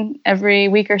line every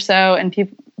week or so, and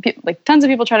tons of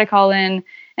people try to call in,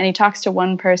 and he talks to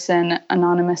one person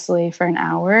anonymously for an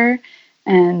hour.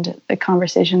 And the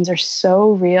conversations are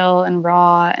so real and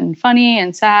raw and funny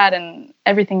and sad and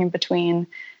everything in between.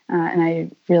 And I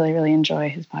really, really enjoy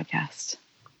his podcast.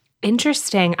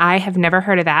 Interesting. I have never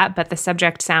heard of that, but the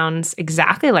subject sounds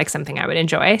exactly like something I would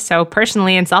enjoy. So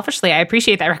personally and selfishly, I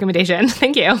appreciate that recommendation.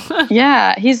 Thank you.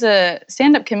 Yeah, he's a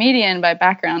stand-up comedian by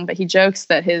background, but he jokes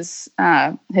that his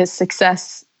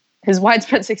success, his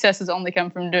widespread success, has only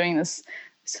come from doing this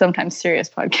sometimes serious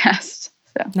podcast.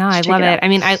 So no, I love it. I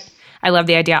mean, I love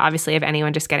the idea, obviously, of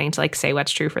anyone just getting to say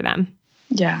what's true for them.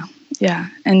 Yeah.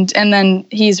 And then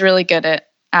he's really good at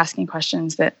asking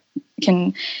questions that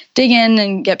can dig in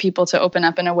and get people to open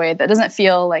up in a way that doesn't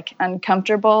feel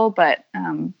uncomfortable, but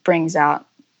brings out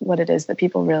what it is that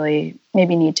people really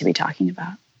maybe need to be talking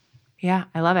about. Yeah,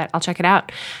 I love it. I'll check it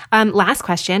out. Last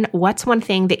question. What's one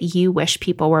thing that you wish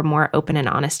people were more open and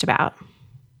honest about?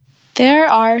 There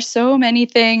are so many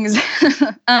things.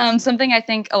 Something I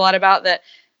think a lot about that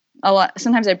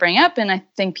sometimes I bring up and I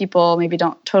think people maybe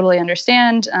don't totally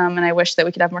understand, and I wish that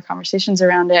we could have more conversations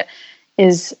around it,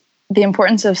 is the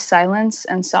importance of silence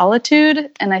and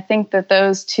solitude. And I think that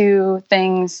those two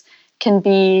things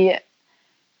maybe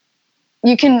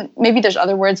there's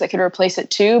other words that could replace it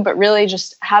too, but really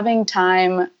just having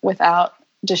time without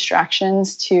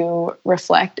distractions to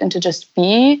reflect and to just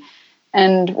be.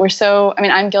 And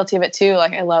I'm guilty of it too.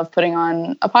 I love putting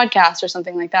on a podcast or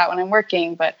something like that when I'm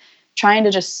working, but trying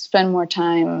to just spend more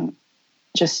time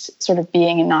just sort of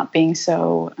being and not being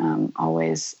so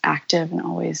always active and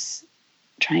always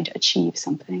trying to achieve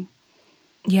something.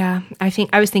 Yeah,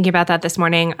 I was thinking about that this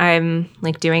morning. I'm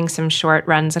like doing some short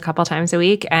runs a couple times a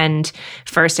week. And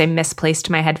first I misplaced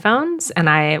my headphones and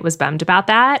I was bummed about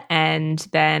that. And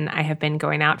then I have been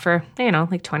going out for,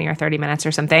 like 20 or 30 minutes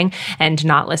or something and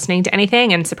not listening to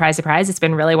anything. And surprise, surprise, it's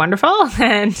been really wonderful.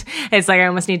 And it's like I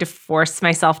almost need to force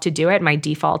myself to do it. My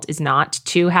default is not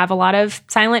to have a lot of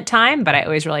silent time, but I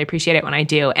always really appreciate it when I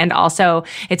do. And also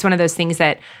it's one of those things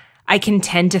that I can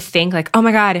tend to think like, oh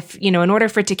my God, if, in order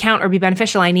for it to count or be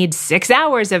beneficial, I need 6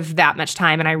 hours of that much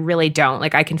time. And I really don't.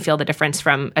 Like I can feel the difference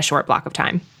from a short block of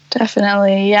time.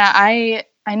 Definitely. Yeah. I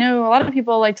know a lot of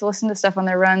people like to listen to stuff on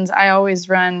their runs. I always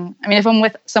run. I mean, if I'm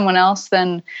with someone else,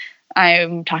 then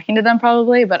I'm talking to them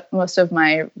probably, but most of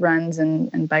my runs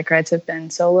and bike rides have been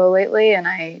solo lately. And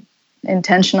I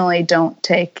intentionally don't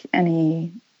take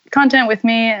any content with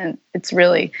me. And it's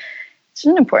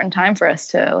an important time for us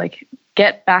to like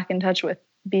get back in touch with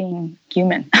being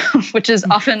human, which is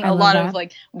often a lot of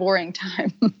like boring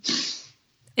time.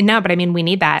 No, but I mean, we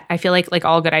need that. I feel like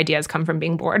all good ideas come from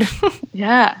being bored.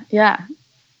 Yeah.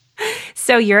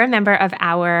 So you're a member of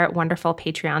our wonderful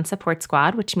Patreon support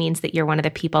squad, which means that you're one of the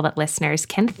people that listeners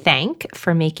can thank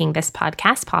for making this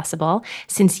podcast possible,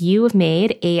 since you have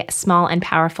made a small and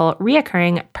powerful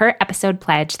reoccurring per episode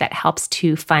pledge that helps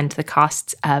to fund the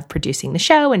costs of producing the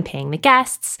show and paying the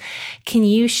guests. Can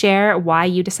you share why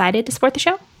you decided to support the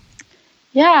show?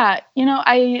 Yeah.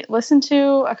 I listen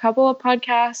to a couple of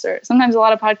podcasts or sometimes a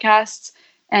lot of podcasts,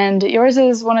 and yours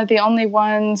is one of the only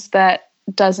ones that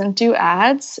doesn't do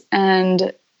ads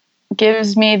and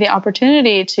gives me the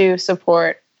opportunity to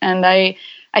support. And I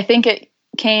think it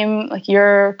came like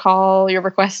your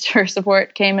request for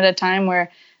support came at a time where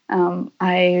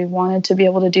I wanted to be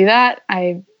able to do that.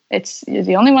 It's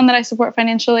the only one that I support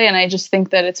financially. And I just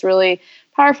think that it's really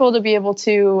powerful to be able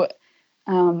to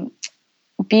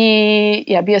be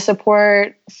a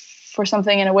support for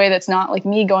something in a way that's not like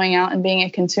me going out and being a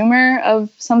consumer of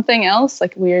something else.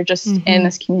 Like we're just in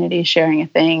this community sharing a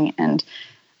thing, and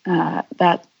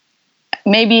that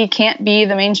maybe can't be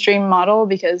the mainstream model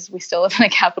because we still live in a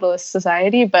capitalist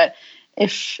society. But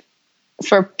if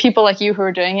for people like you who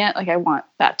are doing it, like I want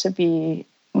that to be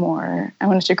more, I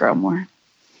want it to grow more.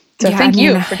 So thank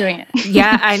you for doing it.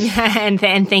 Yeah. And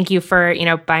thank you for,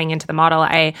 buying into the model.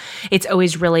 It's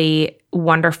always really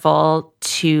wonderful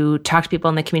to talk to people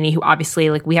in the community who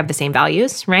obviously like we have the same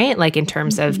values, right? Like in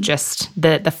terms of just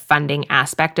the funding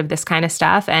aspect of this kind of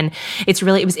stuff. And it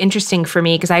was interesting for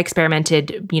me because I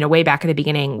experimented, way back at the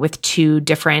beginning with 2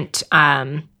 different,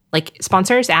 like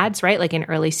sponsors ads, right? Like in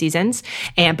early seasons.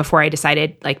 And before I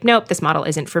decided like, nope, this model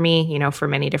isn't for me, for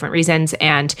many different reasons.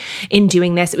 And in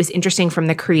doing this, it was interesting from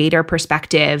the creator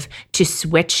perspective to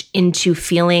switch into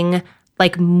feeling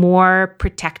like more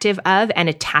protective of and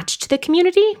attached to the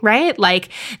community, right? Like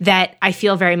that I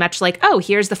feel very much like, oh,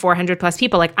 here's the 400 plus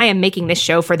people. Like I am making this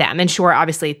show for them. And sure,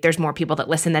 obviously there's more people that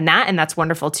listen than that. And that's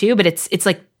wonderful too. But it's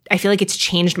like, I feel like it's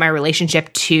changed my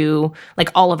relationship to like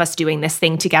all of us doing this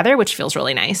thing together, which feels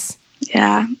really nice.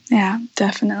 Yeah,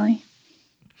 definitely.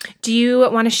 Do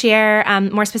you want to share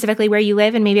more specifically where you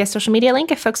live and maybe a social media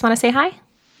link if folks want to say hi?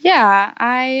 Yeah,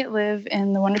 I live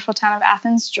in the wonderful town of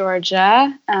Athens,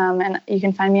 Georgia, and you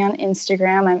can find me on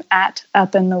Instagram. I'm at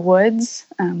Up in the Woods,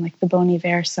 like the Bon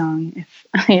Iver song, if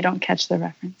you don't catch the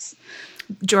reference.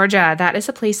 Georgia, that is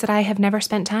a place that I have never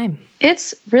spent time.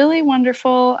 It's really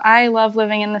wonderful. I love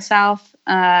living in the South.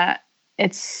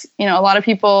 It's, a lot of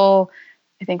people,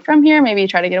 I think, from here maybe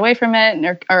try to get away from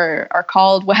it or are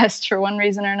called West for one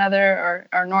reason or another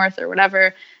or North or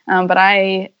whatever.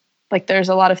 But there's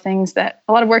a lot of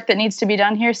work that needs to be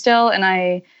done here still. And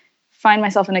I find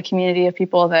myself in a community of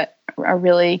people that are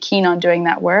really keen on doing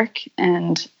that work.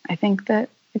 And I think that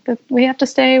we have to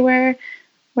stay where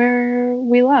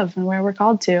we love and where we're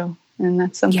called to. And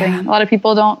that's something a lot of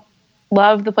people don't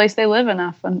love the place they live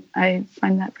enough. And I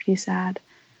find that pretty sad.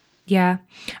 Yeah,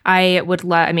 I would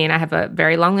love, I have a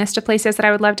very long list of places that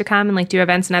I would love to come and like do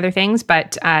events and other things,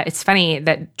 but it's funny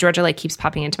that Georgia like keeps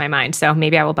popping into my mind. So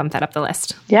maybe I will bump that up the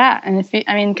list. Yeah.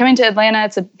 And coming to Atlanta,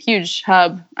 it's a huge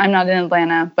hub. I'm not in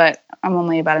Atlanta, but I'm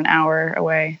only about an hour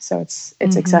away. So it's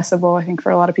accessible, I think,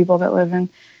 for a lot of people that live in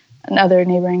other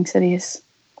neighboring cities.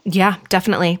 Yeah,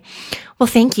 definitely. Well,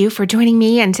 thank you for joining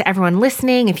me, and to everyone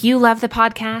listening. If you love the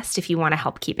podcast, if you want to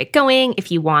help keep it going,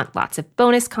 if you want lots of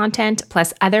bonus content,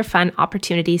 plus other fun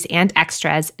opportunities and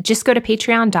extras, just go to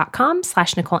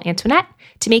patreon.com/Nicole Antoinette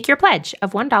to make your pledge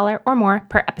of $1 or more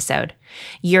per episode.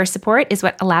 Your support is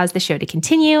what allows the show to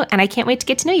continue, and I can't wait to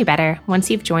get to know you better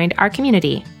once you've joined our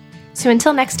community. So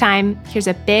until next time, here's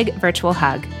a big virtual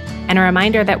hug and a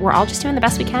reminder that we're all just doing the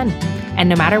best we can. And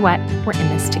no matter what, we're in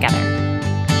this together.